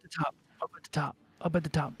 Ooh, up at the top. Up at the top. Up at the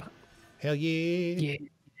top. Hell yeah. Yeah.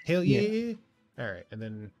 Hell Yeah. yeah. All right, and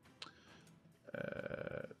then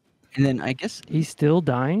And then I guess He's still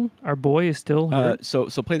dying. Our boy is still hurt. so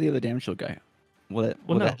play the other damage shield guy. Will that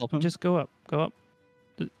Well, will no, that help him? just go up. Go up.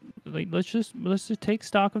 Like, let's just take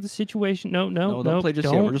stock of the situation. No, don't play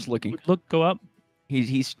just yet. We're just looking. Look, go up.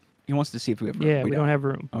 He wants to see if we have room. Yeah, we don't have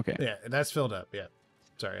room. Okay. yeah, that's filled up. Yeah.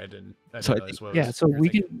 Sorry, I didn't So I realize what Yeah, was so you're we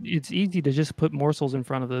thinking. can. It's easy to just put morsels in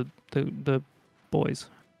front of the boys.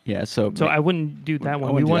 Yeah. So So I wouldn't do that I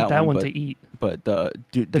one. We wouldn't do want that that one, one but to eat. but The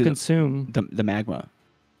consume Mm-hmm. the magma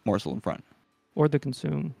morsel in front. or the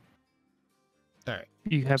consume. All right,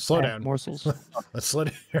 You have Slow half down. morsels. let's slow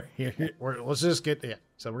down here. Let's just get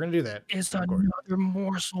So we're gonna do that. It's Of course. another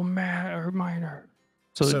morsel minor.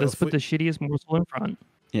 So, So let's if put we- the shittiest morsel in front.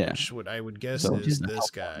 Yeah. Which what I would guess So is just this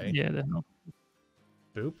guy. Yeah, the hell.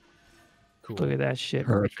 Boop. Cool. Look at that shit.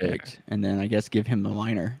 right there. Perfect. And then I guess give him the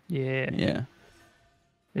liner. Yeah. Yeah.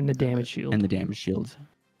 And the damage shield. And the damage shield.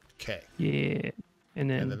 Okay, Yeah. And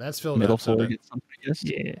then, and then that's filled Middle up. So floor that- gets something, I guess.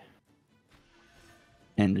 yeah.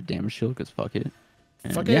 And the damage shield because fuck it.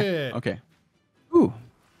 And Fuck yeah, it. Okay. Ooh.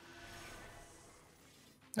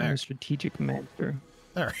 I'm a strategic master.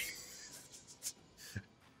 All right.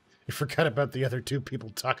 You forgot about the other 2 people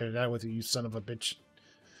talking it out with you, you son of a bitch.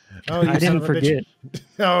 Oh, you I son didn't of a forget. bitch.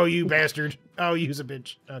 Oh, you bastard. Oh, you's a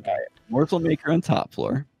bitch. Okay. Morsel maker on top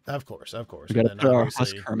floor. Of course, of course. We got to And put then our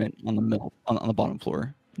obviously- husk hermit on the middle on the bottom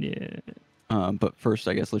floor. Yeah. But first,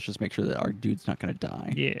 I guess let's just make sure that our dude's not gonna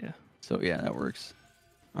die. Yeah. So yeah, that works.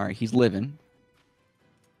 All right, he's living.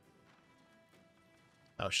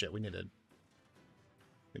 Oh shit, we need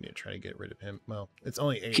to try to get rid of him. Well, it's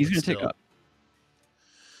only 8. He's but gonna take still. up.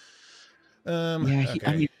 Yeah, Okay.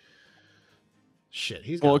 I mean, shit,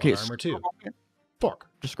 he's got a lot of armor too. Fuck.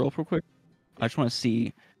 Just scroll up real quick. I just want to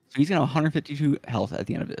see. So he's gonna have 152 health at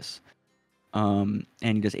the end of this. And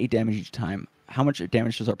he does 8 damage each time. How much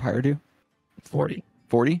damage does our pyre do? 40.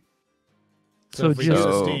 40? So if we do the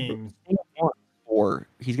just- sting, Or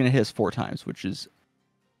he's gonna hit us 4 times, which is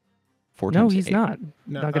 4 No, times. he's 8. not.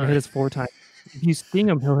 No, Not gonna all hit right. us 4 times. If you sting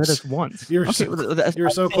him, he'll hit us once. you're Okay, so, well, that's you're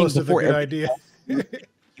what so I'm close to saying, the before good every idea.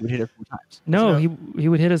 He would hit us 4 times. No, So- he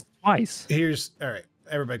would hit us twice. Here's all right.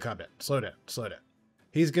 Everybody, calm down. Slow down. Slow down.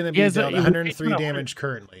 He's gonna be Yeah, so dealt it would- 103 no, damage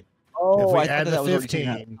currently. Oh, If we I add thought the that was already taken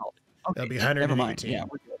out of 15, health. it'll be Never mind. 118. Yeah,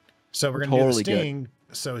 we're good. So we're We're gonna totally do the good. sting.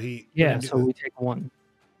 So we're Yeah, gonna do so the- we take 1.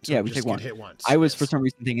 so Yeah, we just take get 1. hit once. I was for Yes. some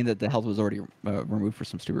reason thinking that the health was already removed for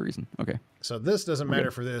some stupid reason. Okay. So this doesn't We're matter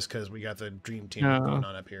good. for this because we got the dream team No. going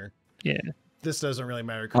on up here. Yeah. This doesn't really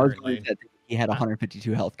matter I was currently. worried that he had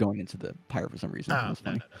 152 health going into the pyre for some reason. It Oh, was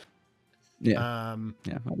no, funny. no, Yeah. no.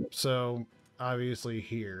 Yeah. my bad. So obviously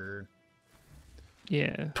here,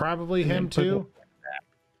 Yeah. probably And him then put too.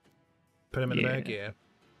 Put him in the Yeah. back, yeah.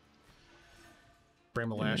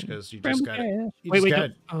 Bramble And Lash then because you just got it. Bramble- You Wait, just wait. got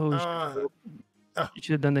don't- Oh, uh, you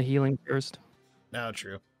should have done the healing first. no,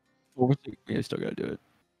 true. Well, we still gotta do it.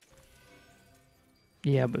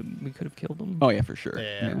 Yeah, but we could have killed him. Oh yeah, for sure.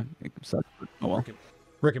 Yeah. It sucks, but oh well.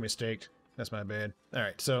 Rookie mistake. That's my bad. All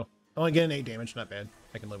right, so only getting 8 damage, not bad.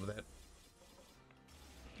 I can live with that.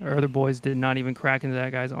 Our other boys did not even crack into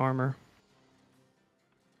that guy's armor.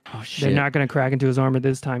 Oh shit. They're not going to crack into his armor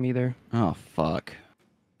this time either. Oh fuck.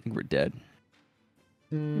 I think we're dead.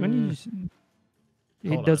 When you Mm, just- He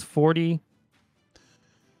hold does on. 40.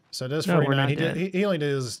 So it does No, we're 49. not He, dead. he only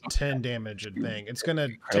does 10 damage a thing. It's gonna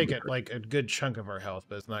take Incredibly it like a good chunk of our health,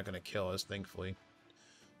 but it's not gonna kill us, thankfully.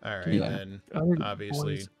 All right, Yeah. then. Other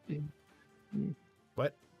Obviously. boys-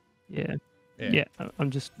 What? Yeah. Yeah. Yeah. I'm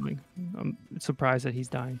just like, I'm surprised that he's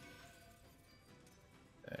dying.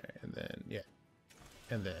 All right, and then yeah,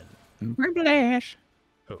 and then Bramble Ash.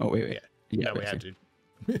 oh, Oh wait. yeah, Yeah. no, we had to.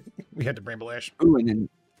 We had to Bramble Ash, Ooh, and then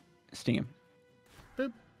sting him. Boop.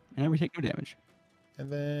 And then we take no damage.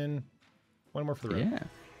 and then one more for the road. Yeah.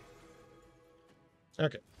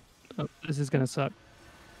 Okay, Oh, this is going to suck.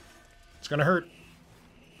 it's gonna hurt.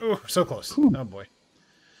 Oh, so close. Whew. Oh boy.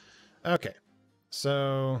 Okay,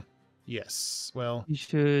 so yes, well, You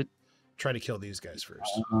should. try to kill these guys first.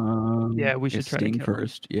 Yeah, we should try to sting kill him.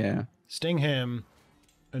 first. Yeah. Sting him,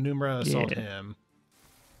 Enumera assault Yeah. him,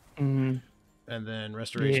 Mm, and then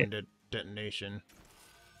restoration detonation.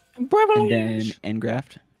 And then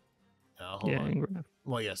engraft. Hold yeah, on. Ingram.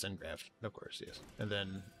 Well, yes, engraft, of course, yes, and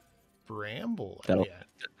then Bramble. That'll- Yeah,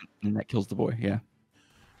 And that kills the boy. Yeah.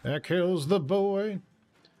 that kills the boy.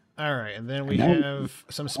 All right, and then we And now- have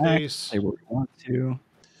some space. Say what we want to.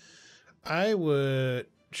 I would.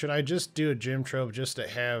 Should I just do a gym trope just to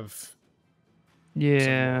have,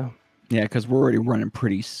 Yeah. Yeah, because we're already running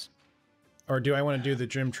pretty. or do I want to do the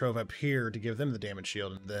gym trove up here to give them the damage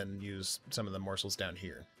shield and then use some of the morsels down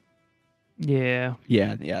here? Yeah.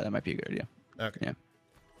 Yeah. That might be a good idea. Okay. Yeah.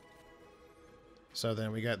 So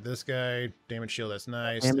then we got this guy damage shield. That's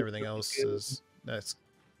nice. Damage Everything shield else is good. is that's.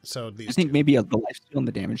 So these. I think two. maybe the life steal and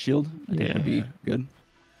the damage shield. I think would be Yeah. good.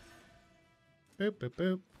 Boop boop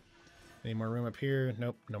boop. Any more room up here?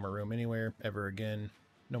 Nope. No more room anywhere ever again.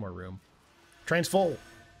 No more room. Train's full.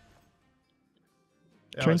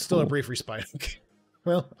 Oh, Train's it's still a full. brief respite. Okay.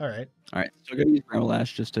 Well, all right. All right. So gotta use Bramble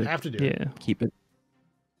Ash just to Have to do it. Yeah. keep it.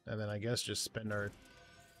 And then I guess just spend our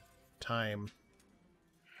time.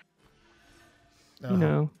 You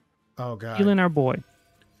know, Oh god. healing our boy.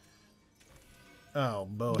 Oh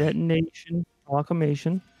boy. Detonation.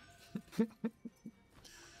 Proclamation.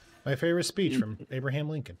 My favorite speech from Abraham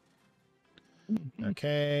Lincoln.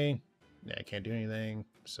 Okay. Yeah, I can't do anything,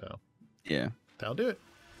 so Yeah. that'll do it.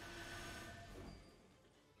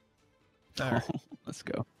 All right. Let's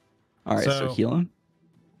go. All right. So So- heal him.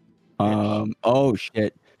 Oh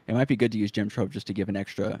shit. It might be good to use Gem Trope just to give an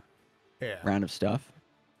extra Yeah. round of stuff.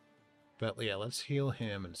 But yeah, let's heal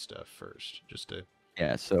him and stuff first, just to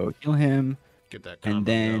Yeah. So heal him. get that And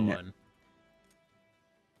combo then- going.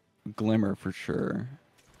 Glimmer for sure.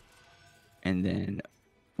 And then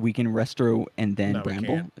we can Resto and then No, we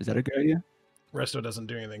Bramble. can't. Is that a good idea? Resto doesn't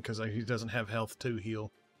do anything because he doesn't have health to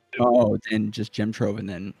heal. Oh, then just Gem Trove and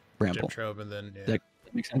then Bramble. Gem Trove and then yeah. That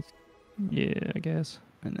makes sense. Yeah, I guess.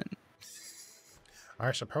 And then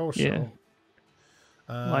I suppose Yeah.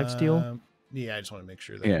 so. Lifesteal? Yeah, I just want to make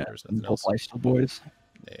sure that yeah, there's nothing both else. lifesteal boys.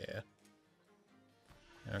 Yeah.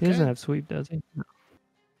 He doesn't Okay. have sweep, does he?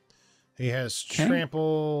 He has Okay.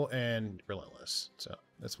 trample and relentless, so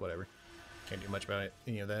that's whatever. Can't do much about it,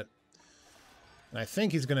 any of that. And I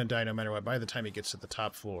think he's gonna die no matter what by the time he gets to the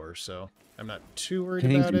top floor, so I'm not too worried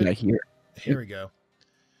about it. Here. Here we go.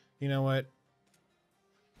 You know what?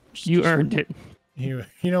 You earned it. You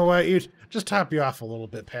know what? You just top you off a little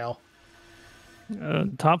bit, pal.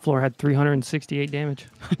 Top floor had 368 damage.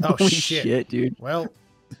 Oh Holy shit, dude. Well,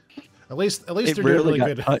 at least It they're doing rarely really got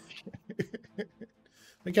good. touched.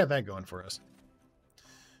 We got that going for us.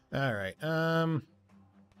 All right.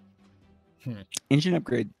 Engine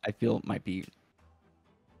upgrade, I feel might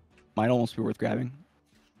almost be worth grabbing.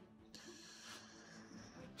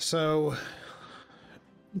 So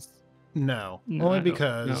no, No, only I don't-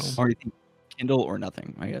 because Or do you think Kindle or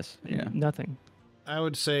nothing, I guess. Yeah. Nothing. I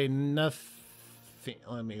would say nothing.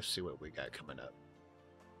 Let me see what we got coming up.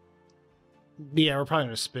 Yeah, we're probably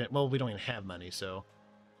gonna spend. Well, we don't even have money, so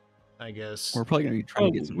I guess. We're probably gonna be trying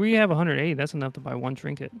Oh, to get some. we have 108. That's enough to buy one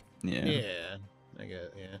trinket. Yeah. Yeah, I guess.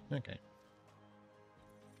 Yeah. Okay.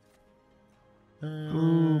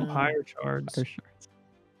 Ooh, pyre shards. For sure.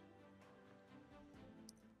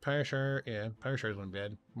 Pyre shard. Yeah, pyre shard wasn't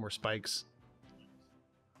bad. More spikes.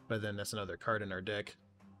 But then that's another card in our deck.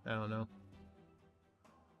 I don't know.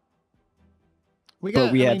 We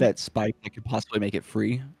But we I have mean, that spike that could possibly make it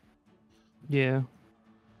free. Yeah.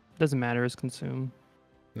 Doesn't matter. It's consumed.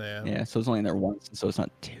 Yeah. Yeah, so it's only in there once, so it's not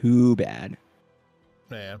too bad.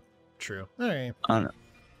 Yeah. True. All right. I don't know.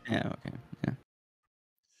 Yeah, okay. Yeah.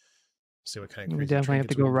 See what kind of. We crazy definitely have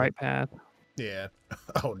to trinkets go we can right path. get. Yeah.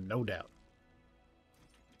 Oh, no doubt.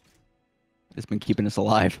 It's been keeping us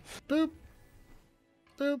alive. Boop.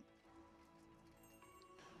 Boop.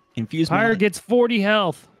 Infuse Pyre Mallet. gets 40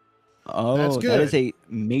 health. Oh, That's that is good. a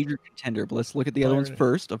major contender. But let's look at the other ones Pyre.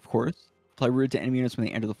 first, of course. Apply root to enemy units when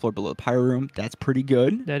they enter the floor below the pyre room. That's pretty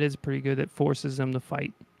good. That is pretty good. That forces them to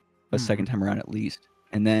fight. A second time around at least.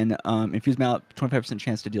 And then infuse mallet, 25%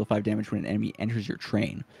 chance to deal 5 damage when an enemy enters your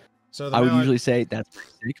train. So the I would mallet- usually say that's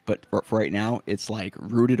pretty sick, but for right now, it's like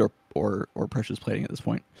rooted or precious plating at this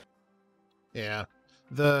point. Yeah.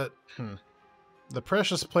 The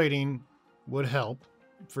precious plating would help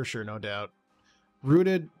for sure, no doubt.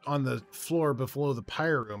 Rooted on the floor below the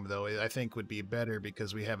pyre room, though, I think would be better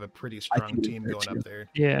because we have a pretty strong think team so, going too. up there.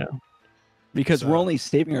 Yeah. Because So- we're only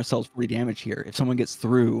saving ourselves 40 damage here. If someone gets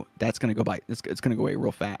through, that's gonna go by. It's gonna go away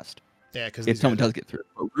real fast. Yeah, because If someone does get through,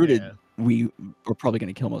 but rooted, Yeah. we're probably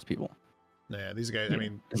gonna kill most people. Yeah, these guys. I Yeah,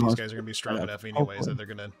 mean, as these long as guys are gonna be strong yeah, enough anyways hopefully. that they're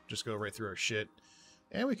gonna just go right through our shit.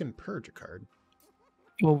 And we can purge a card.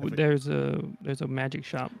 Well, If we- there's a magic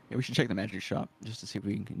shop. Yeah, we should check the magic shop just to see if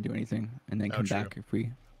we can do anything, and then Oh, come true. back if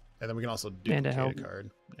we. And then we can also And to duplicate help. a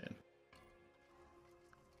card. Yeah.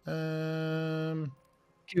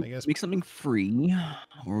 I guess- make something free,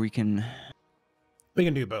 or we can. We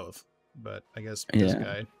can do both, but I guess this Yeah.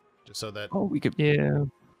 guy, just so that, Oh, we could. Yeah.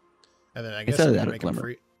 and then I guess Instead of we can that, a make him glimmer.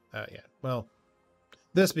 free. Yeah. Well,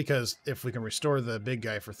 this because if we can restore the big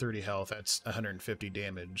guy for 30 health, that's 150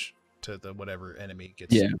 damage to the whatever enemy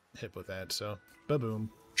gets Yeah. hit with that. So, ba-boom.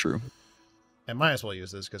 True. And might as well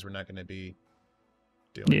use this because we're not going to be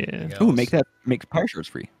doing Yeah. anything else. Oh, make pyre shards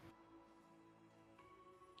free.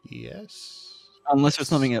 Yes. Unless there's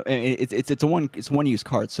something. It's a one use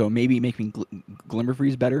card, so maybe making glimmer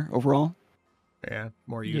freeze better overall. Yeah.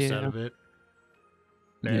 More use out Yeah. of it.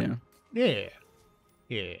 Yeah. Yeah.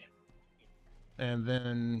 Yeah. And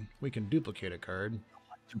then we can duplicate a card.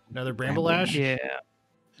 Another Bramble Ash? Yeah.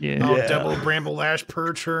 Yeah. Oh, Yeah. double Bramble Ash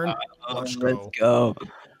per turn. Let's go. go.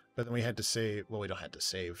 But then we had to save. Well, we don't have to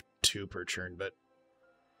save 2 per turn, but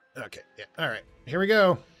okay. Yeah. All right. Here we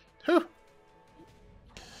go. Whew.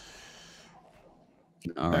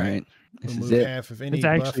 All right. right. This We'll is move it half of any It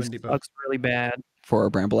buff actually and debuff. sucks really bad. for our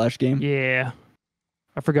Bramble Ash game. Yeah.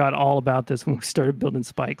 I forgot all about this when we started building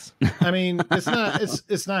spikes. I mean, it's not.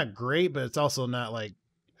 It's not great, but it's also not like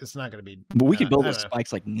it's not going to be. But we can build I with don't know.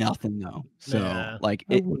 spikes like nothing though. So Yeah. like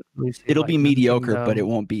I it, wouldn't really say it'll like be nothing, mediocre, but though. it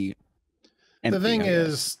won't be. The empty, thing I guess.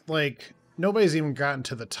 is, like, nobody's even gotten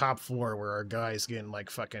to the top floor where our guy's getting like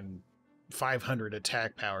fucking 500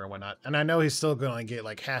 attack power and whatnot. And I know he's still going to get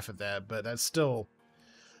like half of that, but that's still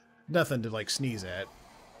nothing to like sneeze at.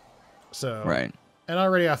 So right. And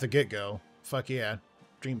already off the get go, fuck yeah,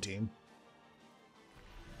 Dream Team.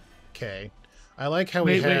 Okay, I like how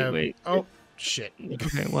we have. Wait. Oh shit!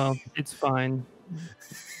 Okay, well, it's fine.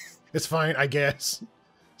 It's fine, I guess.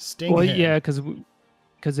 Sting Well, him. yeah,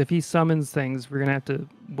 because if he summons things, we're gonna have to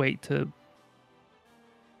wait to.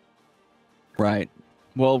 Right.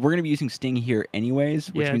 Well, we're gonna be using Sting here anyways,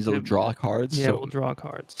 which Yeah, means it'll to- draw cards. Yeah, so, we'll draw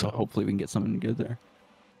cards. so hopefully we can get something good there.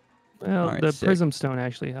 Well, Alright, the sick. Prism Stone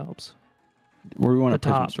actually helps. Where we want The to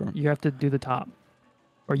top. Storm. You have to do the top,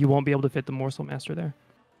 or you won't be able to fit the Morsel Master there.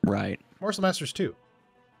 Right. Morsel Master's 2.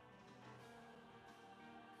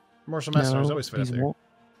 Morsel Master is always fit up there.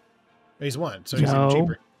 He's 1, so he's even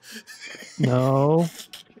cheaper. No,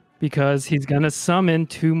 because he's gonna summon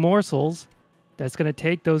 2 morsels. That's gonna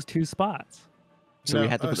take those 2 spots. So we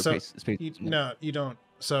have to put the space. No, you don't.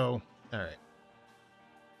 So, all right.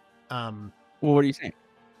 Well, what are you saying?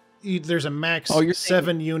 There's a max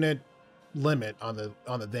 7-unit limit on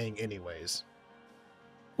the thing, anyways.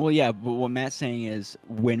 Well, yeah, but what Matt's saying is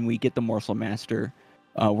when we get the Morsel Master,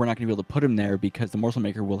 we're not going to be able to put him there because the Morsel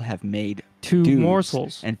Maker will have made 2 dudes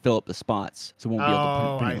morsels and fill up the spots, so we won't be able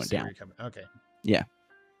to put anyone down. Okay. Yeah.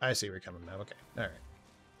 I see where you're coming now. Okay. All right.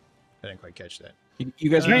 I didn't quite catch that. You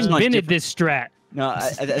guys invented this strat. No, I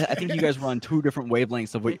think you guys were on 2 different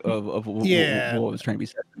wavelengths of what was trying to be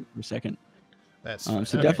said for a second. That's so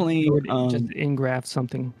okay. definitely just engraft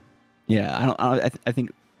something. Yeah, I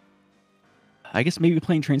think. I guess maybe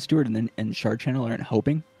playing Train Steward and Shard Channel and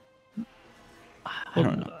hoping. I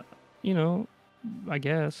don't know. You know, I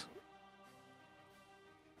guess.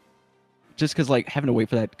 Just because like having to wait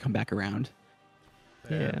for that to come back around.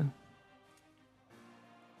 Yeah.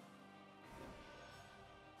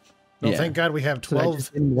 Well, thank God we have 12. So that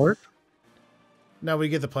just didn't work? No, we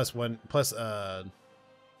get the plus one card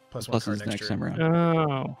next turn. Time around.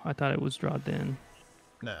 Oh, I thought it was draw then.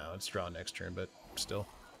 No, it's draw next turn, but still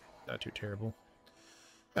not too terrible.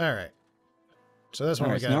 All right. So that's what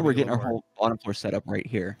we got. So now we're getting our whole bottom floor set up right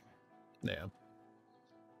here. Yeah.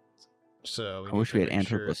 So I wish we had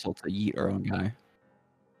Anthroposoul to yeet our own guy.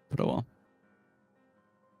 But oh well.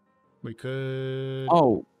 We could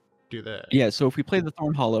do that. Yeah, so if we play the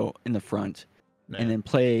Thorn Hollow in the front and then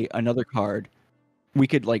play another card, we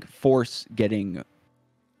could like force getting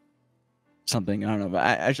something. I don't know.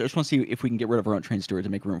 I just want to see if we can get rid of our own Train Steward to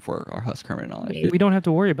make room for our Husk Hermit and all that shit. We don't have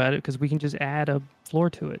to worry about it because we can just add a floor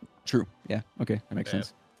to it. True. Yeah. Okay. That makes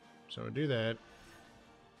sense. So we'll do that.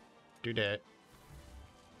 Do that.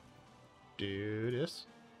 Do this.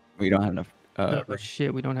 We don't have enough. Oh,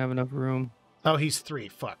 shit, we don't have enough room. Oh, he's 3.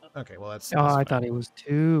 Fuck. Okay, well that's. I fine. thought he was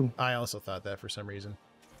 2. I also thought that for some reason.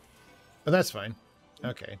 But that's fine.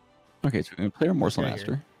 Okay. Okay, so we're gonna play our Morsel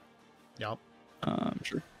Master. Yup.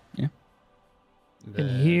 Sure. Yeah.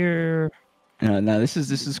 And here. Now this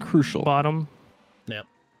is crucial. Bottom. Yep.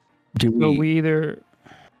 Do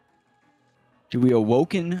we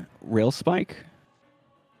awoken Rail Spike?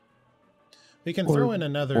 We can throw in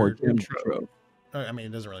another. Or Gemtro. I mean, it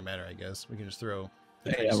doesn't really matter. I guess we can just throw.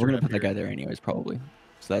 Yeah, we're gonna put that guy there anyways, probably.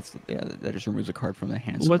 So that just removes a card from the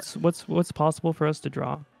hand. What's possible for us to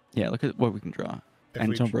draw? Yeah, look at what we can draw.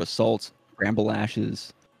 Antomber Assault, Bramble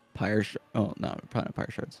Ashes, Pyre. Oh no, probably not Pyre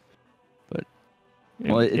Shards. But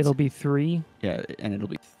it'll be 3. Yeah, and it'll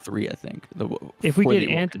be 3, I think. If we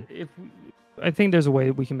get I think there's a way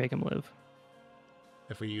we can make him live.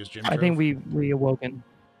 If we use Jim, I think we awoken.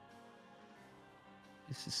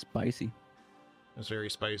 This is spicy. It's very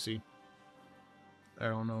spicy. I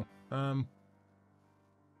don't know.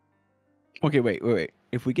 Okay, wait.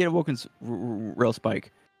 If we get Awoken's Rail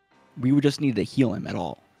Spike, we would just need to heal him at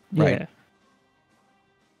all, right? Yeah.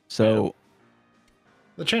 So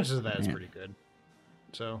the chances of that is pretty good.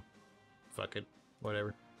 So, fuck it,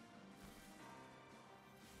 whatever.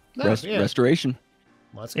 Restoration.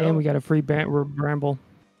 Let's go. And we got a free Bramble.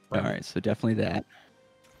 All right, so definitely that.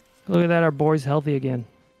 Look at that, our boy's healthy again.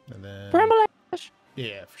 And then Bramble Ash.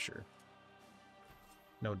 Yeah, for sure.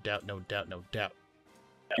 No doubt.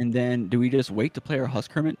 And then do we just wait to play our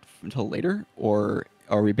Husk Hermit until later, or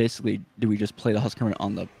are we do we just play the Husk Hermit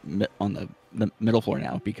on the middle floor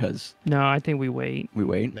now? Because no, I think we wait. We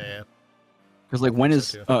wait. Yeah. Because like when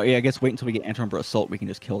is? Oh yeah, I guess wait until we get Antomber Assault. We can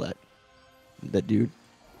just kill that dude.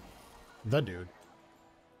 The dude.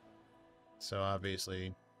 So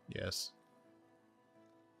obviously, yes.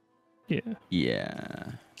 Yeah.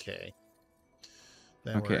 Yeah. Okay.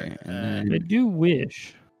 Okay. I do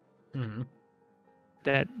wish mm-hmm.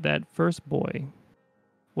 that first boy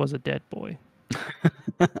was a dead boy.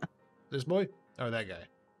 This boy or that guy?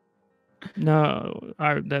 No,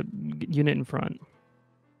 that unit in front.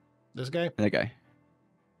 This guy? That guy.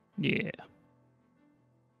 Yeah.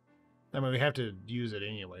 I mean, we have to use it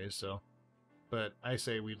anyways, so. But I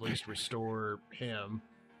say we at least restore him.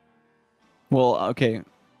 Well, okay.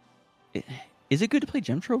 Is it good to play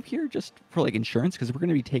Gemtrove here just for like insurance? Because we're going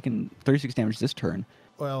to be taking 36 damage this turn.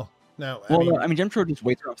 Well, no. I mean, Gemtrove just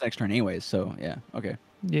waits around for next turn anyways, so yeah, okay.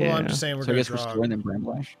 Yeah. Well, I'm just saying we're going to draw. Restore and then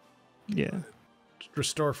Bramble-Ash. Yeah.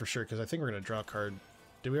 Restore for sure, because I think we're going to draw a card.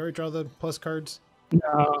 Did we already draw the plus cards?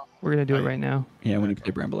 No, we're going to do it right now. Yeah, when you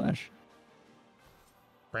play Bramble-Ash.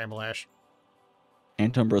 Bramble-Ash.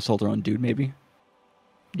 Antumbra assault our own dude, maybe.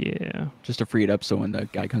 Yeah. Just to free it up so when the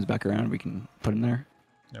guy comes back around, we can put him there.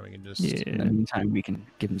 Now we can just... Yeah. In the meantime, we can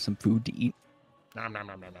give him some food to eat. Nom, nom,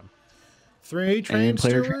 nom, nom, nom. 3 train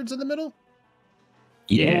stewards in the middle?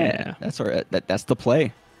 Yeah. That's our, that's the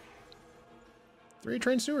play. 3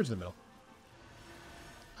 train stewards in the middle.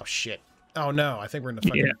 Oh, shit. Oh, no. I think we're in the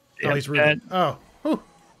fucking... Yeah. Oh, he's rooted. Oh, whew.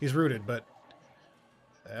 He's rooted, but...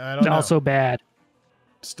 I don't know. Also bad.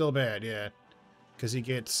 Still bad, yeah. Because he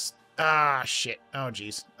gets... Ah, shit. Oh,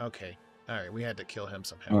 jeez. Okay. All right, we had to kill him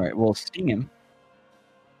somehow. All right, we'll sting him.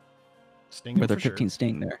 Sting him with our for 15 sure.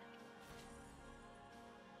 sting there.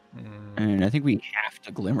 Mm. And I think we have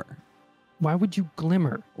to glimmer. Why would you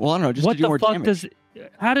glimmer? Well, I don't know, just What to do the more fuck damage. does...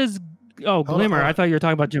 How does... Oh, on, glimmer. hold on. I thought you were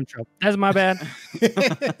talking about Jim Trope. That's my bad.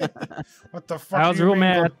 What the fuck? I was do you real mean,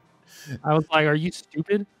 mad. I was like, are you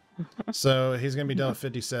stupid? So he's going to be dealt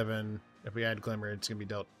 57. If we add Glimmer, it's going to be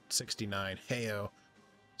dealt 69. Heyo.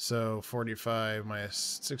 So 45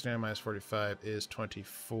 minus 69 minus 45 is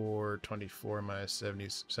 24. 24 minus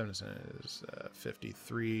 77 is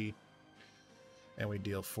 53. And we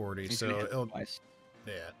deal 40. He's So gonna hit it'll, twice.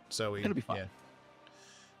 yeah. So we, It'll be fine. yeah.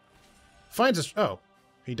 Finds us. Oh,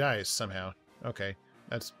 he dies somehow. Okay.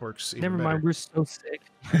 That works even Never better. mind. We're so sick.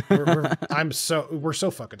 We're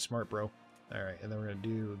so fucking smart, bro. All right, and then we're gonna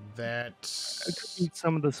do that.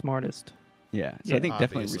 Some of the smartest. Yeah, so Yeah, I think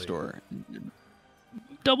definitely obviously. restore.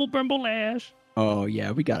 Double Brimble Lash. Oh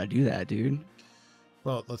yeah, we gotta do that, dude.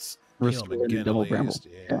 Well, let's heal Restore him and again. double At bramble. least.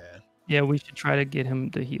 Yeah. Yeah, we should try to get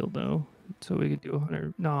him to heal though, so we could do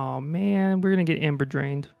 100. No, man, we're gonna get Ember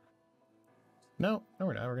drained. No,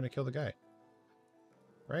 we're not. We're gonna kill the guy.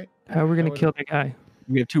 Right? How are we gonna would- kill the guy?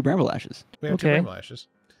 We have 2 bramble ashes. We have 2 Okay. bramble ashes.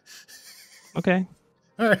 Okay.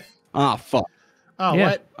 All right. Ah fuck. Oh,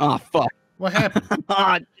 Yeah. what? Ah fuck. What happened?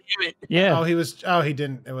 Ah damn it. Yeah. Oh, he was. Oh, he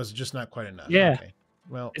didn't. It was just not quite enough. Yeah. Okay.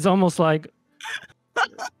 Well. It's almost like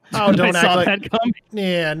Oh, don't I act saw like. that coming.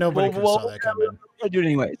 Yeah, nobody Well, could have saw that coming. We're gonna do it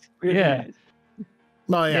anyways. We're gonna do it Yeah. anyways.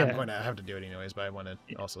 Well, yeah, Yeah. I'm going to have to do it anyways, but I want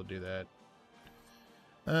to also do that.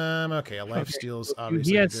 Okay, a life Okay. steal's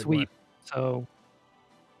obviously He a has good sweep, one. so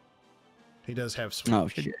He does have sweep. Oh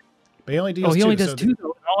shit. But he only deals he only 2, does so 2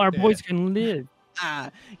 though. And all our yeah. boys can live.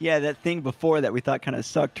 Ah, yeah, that thing before that we thought kind of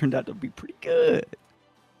sucked turned out to be pretty good.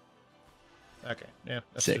 Okay, yeah,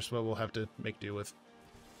 that's Sick. just what we'll have to make do with.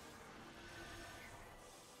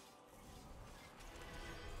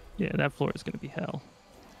 Yeah, that floor is gonna be hell.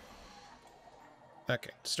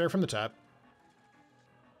 Okay, start from the top.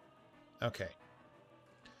 Okay.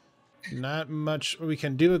 Not much. We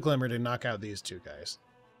can do a glimmer to knock out these 2 guys.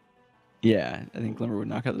 Yeah, I think Glimmer would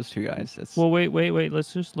knock out those 2 guys. That's Well, wait.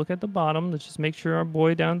 Let's just look at the bottom. Let's just make sure our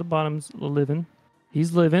boy down the bottom's living.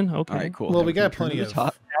 He's living. Okay. all right, cool. Well, Then we can got turn to plenty the of.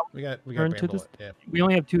 top. We got Turn to bramble. the- Yeah. We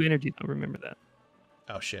only have 2 energy though. Remember that.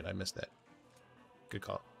 Oh shit, I missed that. Good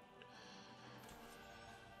call.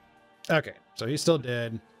 Okay, so he's still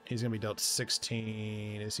dead. He's gonna be dealt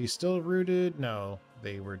 16. Is he still rooted? No,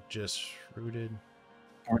 they were just rooted.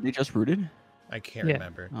 Aren't they just rooted? I can't Yeah.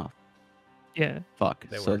 remember. Yeah. Fuck.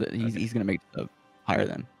 They So were. that he's Okay. he's gonna make the higher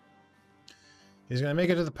then. He's gonna make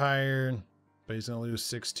it to the pyre, but he's gonna lose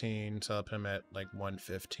 16, so I'll put him at like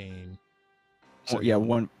 115. So Well, yeah,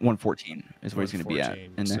 114 is what he's gonna be at,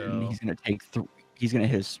 114, and then so- he's gonna take he's gonna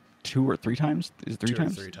hit his 2 or 3 times. Is it 3 2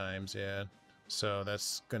 times? or 3 times, yeah. So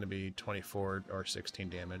that's gonna be 24 or 16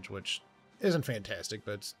 damage, which isn't fantastic,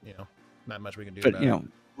 but it's, not much we can do But about you it. know,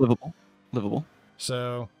 livable, livable.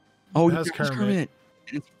 So, Oh, How's he has Kermit?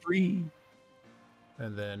 and it's free.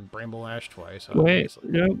 and then Bramble Ash twice. Wait. obviously.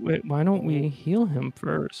 No. Wait. Why don't we heal him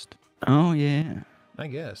first? Oh yeah. I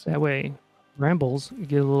guess. That way, Brambles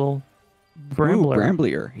get a little Ooh, Brambler.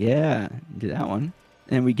 Brambler. Yeah, do that one,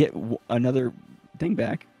 and we get another thing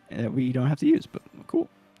back that we don't have to use. But cool.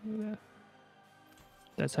 Yeah.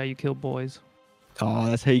 That's how you kill boys. Oh,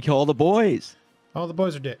 that's how you kill all the boys. All the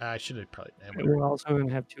boys are dead. I should have probably. We're also going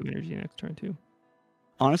to have 2 energy next turn too.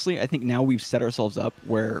 Honestly, I think now we've set ourselves up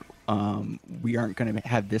where we aren't going to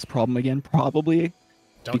have this problem again, probably,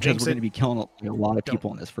 Don't because jinx we're going it. to be killing a lot of Don't-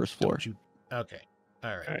 people on this first floor. Don't you? Okay.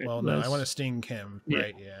 All right. Alright, Well, no, I let's- want to sting him. Yeah,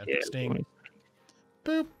 Right? Yeah. Yeah. Sting.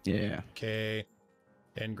 Boop. Yeah. Okay.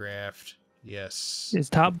 Engraft. Yes. Is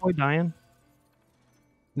Top Boy dying?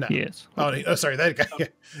 No. Yes. Oh, sorry. That guy.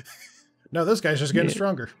 No, this guy's just getting Yeah.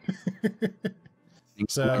 stronger.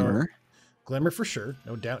 So- Glimmer. Glimmer for sure.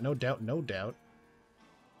 No doubt. No doubt. No doubt.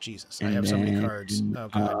 Jesus, I And have so many then, cards. Oh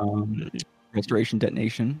god. Restoration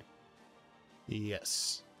detonation.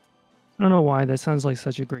 Yes. I don't know why. That sounds like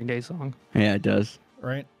such a Green Day song. Yeah, it does.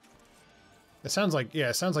 Right. It sounds like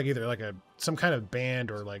either like some kind of band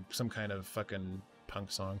or like some kind of fucking punk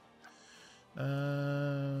song.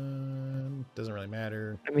 Doesn't really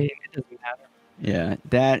matter. I mean, it doesn't matter. Yeah,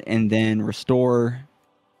 that and then restore,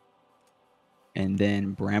 and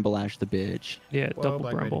then Bramble Ash the bitch. Yeah, Whoa, double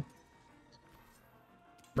Black bramble.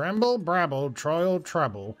 Bramble, brabble, trial,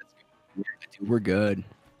 trouble. Dude, we're good.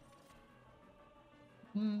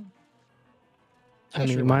 I mean,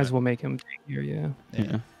 you might as well make him take here, yeah.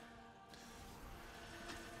 Yeah.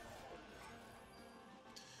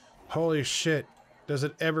 Holy shit. Does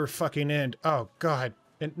it ever fucking end? Oh, God.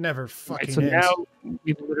 It never fucking Right, so ends. now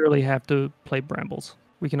we literally have to play brambles.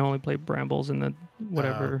 We can only play brambles and then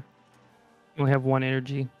whatever. We only have one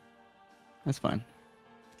energy. That's fine.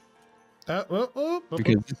 Oh,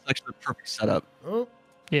 Because this is actually the perfect setup. oh.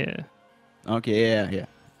 Yeah. Okay, yeah.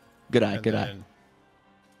 Good eye, And good eye. then-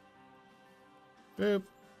 Boop.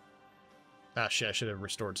 Ah, shit. I should have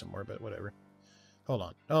restored some more, but whatever. Hold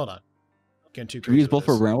on. Getting too Can crazy we use with both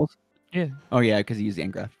for this. Brambles? Yeah. Oh, yeah, because he used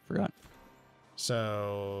Angrath. Forgot.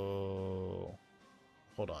 So,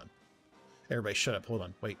 hold on. Everybody shut up. Hold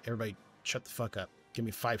on. Wait, everybody shut the fuck up. Give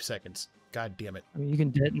me 5 seconds. God damn it. I mean, you can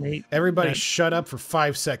detonate. Everybody that- shut up for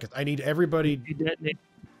 5 seconds. I need everybody. If you detonate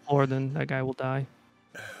more, then that guy will die.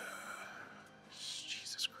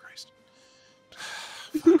 Jesus Christ.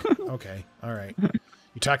 Fuck. Okay. All right.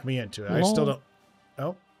 You talked me into it. I still don't.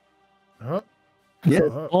 Oh. Oh. Yeah.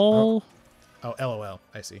 Oh. Oh, LOL.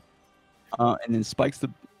 I see. And then spikes the...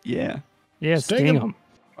 Yeah. Yeah, Sting sting him. him.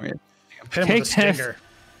 Oh, yeah. Hit him Take with a stinger.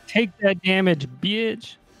 Take that damage,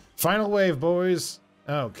 bitch. Final wave, boys.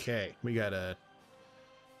 Okay. We got to...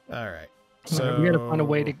 All right. So... We gotta find a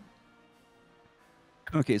way to.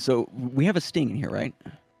 Okay, so we have a Sting in here, right?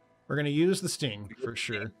 We're going to use the sting for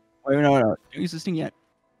sure. Wait, no. Don't use the Sting yet.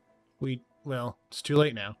 Well, it's too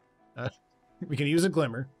late now. We can use a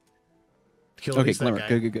glimmer. To kill at Okay, least that Glimmer.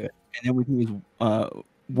 guy. Good. And then we can use...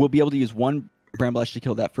 we'll be able to use one Bramble Ash to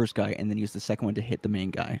kill that first guy, and then use the second one to hit the main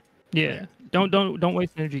guy. Yeah. Don't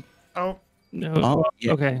waste energy. Oh, No. Oh,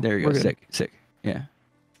 yeah. Okay. There you we're go. good. Sick. Yeah.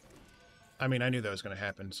 I mean, I knew that was going to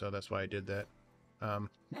happen, so that's why I did that.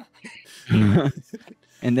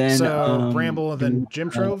 And then... So, Bramble and then Gym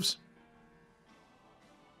Troves?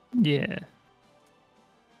 Yeah.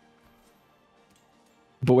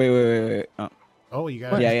 But wait. Oh, Oh, you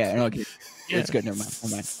got it. yeah. No, okay. Yeah. It's good. Never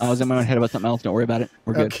mind. I was in my own head about something else. Don't worry about it.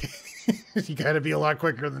 We're good. Okay. You got to be a lot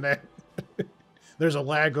quicker than that. There's a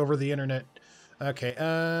lag over the internet. Okay.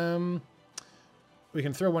 We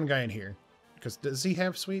can throw one guy in here. Because does he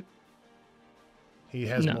have sweep? He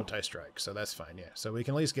has No. multi-strike, so that's fine, yeah. So we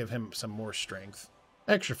can at least give him some more strength.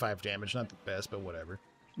 Extra 5 damage, not the best, but whatever.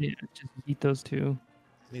 Yeah. Just eat those two.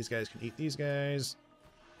 These guys can eat these guys.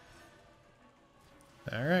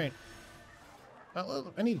 All right.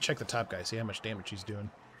 Well, I need to check the top guy, see how much damage he's doing.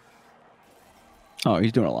 Oh,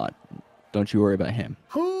 he's doing a lot. Don't you worry about him.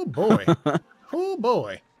 Oh boy. Oh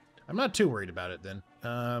boy. I'm not too worried about it then.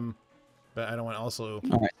 But I don't want to also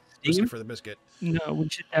All right. risk Sting? it for the biscuit. No, we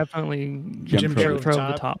should definitely Gym Trove Trove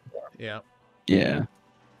top. the top. Yeah, Yeah.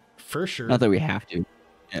 for sure. Not that we have to.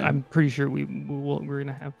 Yeah. I'm pretty sure we're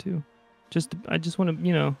gonna have to. I just want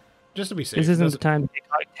to, Just to be safe. this isn't the Doesn't- time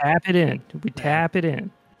to tap it in. We Yeah. tap it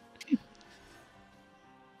in.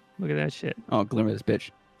 Look at that shit. Oh, Glimmer this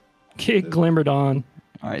bitch. Get glimmered on.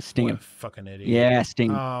 All right, Sting What a him. fucking idiot. Yeah,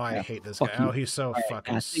 Sting. Oh, I Yeah, hate this guy. fuck you. Oh, he's so Alright,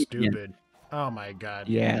 fucking yeah, Sting again. stupid. Oh my god.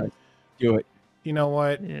 Yeah, let's do it. You know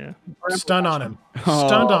what? Yeah. Stun on him. Oh,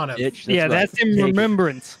 Stunned on him. bitch, Yeah, right. that's in Take it.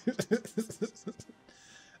 remembrance.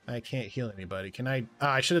 I can't heal anybody. Can I?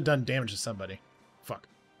 I should have done damage to somebody. Fuck.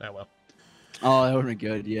 Oh well. Oh, that would have been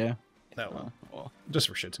good. Yeah. Oh well. Well. Just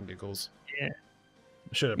for shits and giggles. Yeah.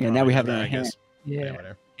 Should have. Yeah, now we have it in I our hand. guess. Yeah.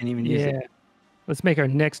 Whatever. Can't even use Yeah. Let's make our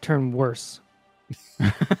next turn worse.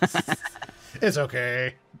 it. It's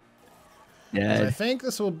okay. 'Cause I Yeah. think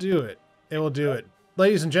this will do it. It will do it.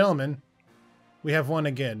 Ladies and gentlemen, we have won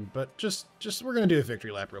again, but just we're gonna do a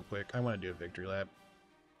victory lap real quick. I want to do a victory lap.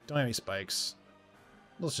 Don't have any spikes.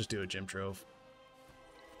 Let's just do a Gym Trove.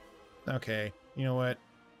 Okay, you know what?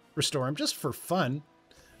 Restore him just for fun.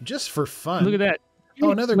 Just for fun. Look at that.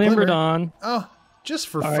 Oh, another Glimmered glimmer. on. Oh, just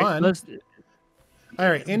for All right, fun. let's All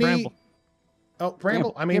right, any. Bramble. Oh,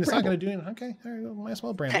 Bramble. I mean, Yeah, it's not Bramble. going to do anything. Okay, all right, well, might as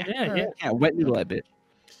well Bramble. Yeah, All yeah. right. Yeah, wet noodle that bitch.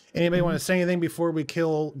 Anybody want to say anything before we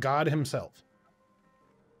kill God himself?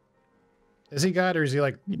 Is he God or is he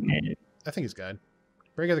like? Man, I think he's God.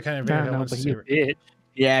 Break the kind of I video don't that know, wants but to he see. a bitch.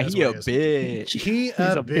 Yeah, That's he a what he bitch. He He's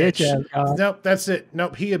a bitch. bitch ass God. Nope, that's it.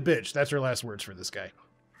 Nope, he a bitch. That's our last words for this guy.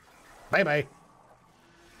 Bye bye.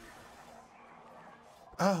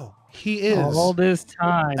 Oh, he is All this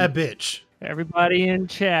time. a bitch. Everybody in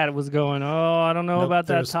chat was going, "Oh, I don't know Nope, about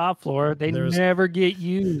that top floor. They there's- never get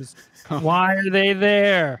used. Why are they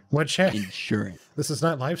there?" What chat? Insurance. This is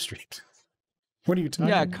not live streamed. What are you talking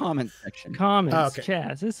Yeah, about? comment section. Comments, Oh, okay.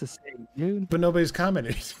 chat. This is safe, dude. But nobody's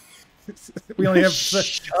commented. We only have...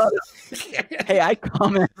 Shut up. Hey, I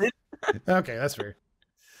commented. Okay, that's fair.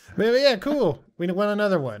 But yeah, cool. We won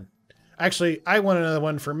another one. Actually, I won another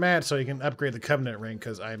one for Matt so he can upgrade the Covenant ring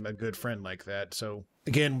because I'm a good friend like that. So,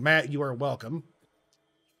 again, Matt, you are welcome.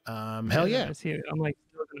 Hell yeah. I see it. I'm like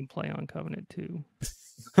still gonna play on Covenant too.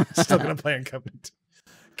 Still going to play in Covenant.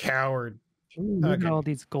 Coward. Ooh, look Okay. at all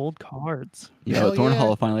these gold cards. Yeah, Hell Thorn yeah.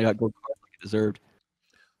 Hollow finally got gold cards like it deserved.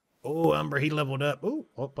 Oh, Umber, he leveled up. Oh,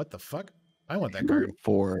 what the fuck? I want that card.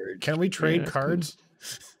 Forge. Can we trade that's cool. cards?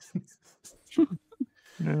 No,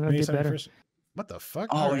 Can that'd you be send me better. first? What the fuck?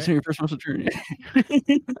 Oh, All you right. sent your first monster turn.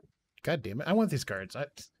 God damn it. I want these cards.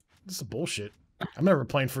 This is bullshit. I'm never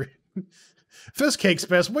playing free. Fist Cake's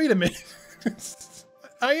best. Wait a minute.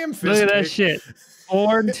 I am Fist Look at that Cake. shit.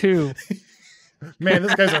 4 and 2. Man,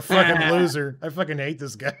 this guy's a fucking loser. I fucking hate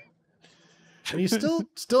this guy. And he's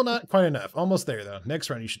still not quite enough. Almost there though. Next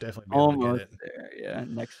round you should definitely be able to Almost get it. there. Yeah,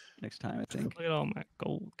 next time I think. Look at all my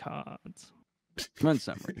gold cards. Come on,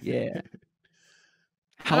 summary. Yeah.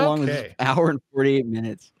 How long is this? Okay. Hour and 48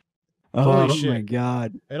 minutes. Holy Oh my shit.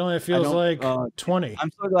 god. It only feels don't- like 20.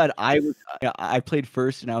 I'm so glad I played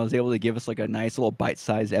first and I was able to give us like a nice little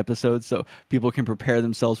bite-sized episode so people can prepare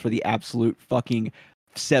themselves for the absolute fucking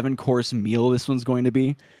 7-course meal this one's going to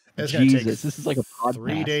be. It's gonna take Jesus, this is like a podcast.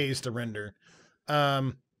 3 days to render.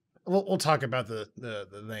 We'll talk about the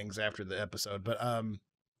things after the episode, but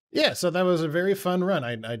yeah. So that was a very fun run.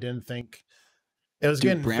 I didn't think it was Dude,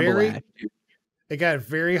 getting Bramble very. Ash, dude. It got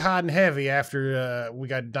very hot and heavy after we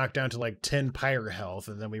got knocked down to like 10 pyre health,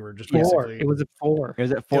 and then we were just 4. basically. It was a 4. It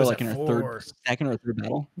was at 4 was like at in our 4. second or third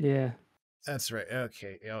battle. Yeah. That's right.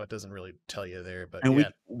 Okay. It doesn't really tell you there, but And yeah.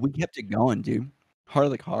 we kept it going, dude. Heart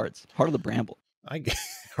of the cards. Heart of the bramble.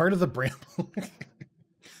 Heart of the Bramble.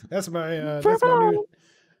 That's my new.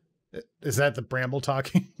 Is that the Bramble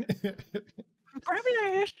talking?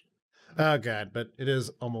 Oh god, but it is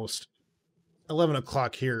almost 11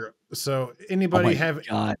 o'clock here. So anybody have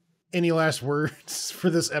God. any last words for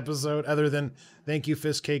this episode other than thank you,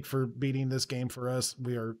 Fist Cake, for beating this game for us?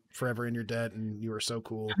 We are forever in your debt and you are so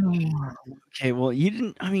cool. Okay, well, you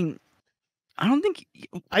didn't. I mean, I don't think.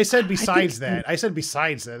 I said besides that. I said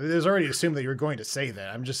besides that. It was already assumed that you were going to say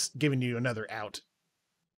that. I'm just giving you another out.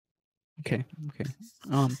 Okay.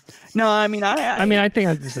 No, I mean, I think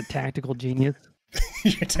I'm just a tactical genius.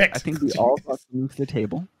 Your I text. think we all brought something to the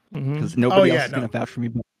table Mhm. because nobody yeah, else is no. going to vouch for me.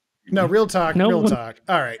 But No, real talk. No real one- talk.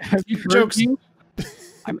 All right. Have you heard Jokes. you?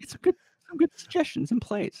 I made some good suggestions in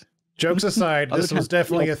place. Jokes aside, Other this was times-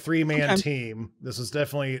 definitely yeah, a 3-man sometimes- team. This was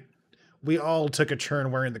definitely. We all took a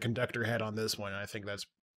turn wearing the conductor hat on this one. And I think that's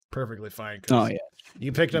perfectly fine. 'cause Oh yeah.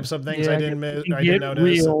 You picked up some things Yeah, I didn't miss. You I get didn't notice.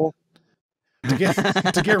 real. To get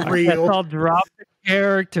That's real. called drop the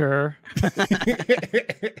character.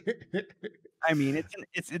 I mean,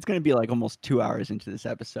 it's going to be like almost 2 hours into this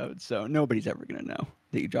episode, so nobody's ever going to know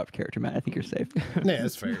that you dropped character, Matt. I think you're safe. Yeah,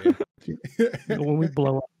 that's fair. Yeah. When we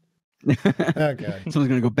blow up. Oh god. Someone's going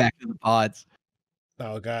to go back to the pods.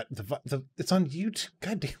 Oh god. It's on YouTube.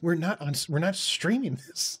 God damn, we're not streaming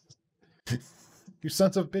this. You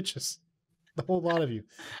sons of bitches. The whole lot of you.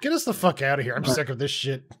 Get us the fuck out of here. I'm sick of this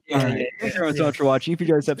shit. All right. Thanks everyone so much for watching. If you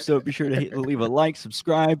enjoyed this episode, be sure to leave a like,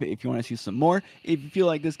 subscribe if you want to see some more. If you feel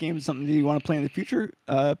like this game is something that you want to play in the future,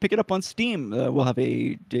 pick it up on Steam. We'll have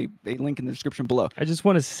a link in the description below. I just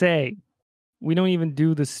want to say, we don't even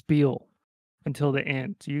do the spiel until the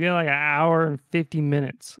end. So you get like an hour and 50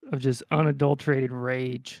 minutes of just unadulterated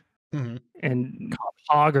rage Mhm. and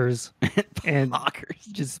poggers and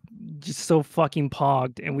Poggers. just so fucking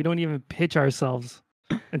pogged, and we don't even pitch ourselves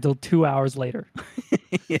until 2 hours later.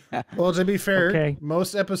 Yeah. Well, to be fair, Okay.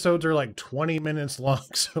 most episodes are like 20 minutes long,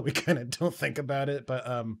 so we kind of don't think about it. But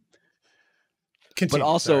But continue.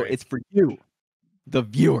 also, Sorry. it's for you, the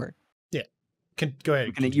viewer. Go ahead.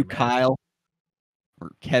 Looking at you, continue, Matt. Kyle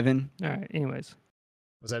or Kevin. All right. Anyways,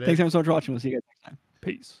 Was that it? Thanks everyone so much for watching. We'll see you guys next time.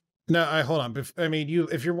 peace. No, hold on. I mean,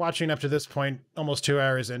 if you're watching up to this point, almost 2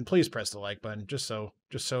 hours in, please press the like button, just so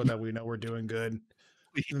that we know we're doing good,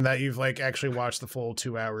 and that you've like actually watched the full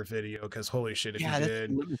 2-hour video. Because holy shit,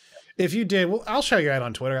 if you did, well, I'll show you out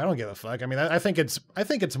on Twitter. I don't give a fuck. I mean, I think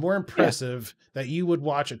it's more impressive that you would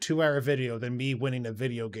watch a 2-hour video than me winning a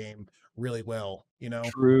video game really well. You know,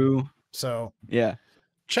 True. so Yeah.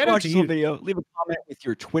 shout out Watch to this whole you. video. Leave a comment with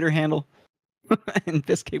your Twitter handle, and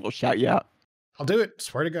Fiskate will shout you out. I'll do it.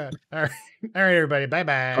 Swear to God. All right, everybody. Bye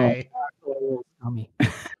bye. Tommy.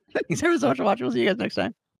 Thanks everyone so much for watching. We'll see you guys next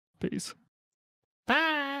time. Peace.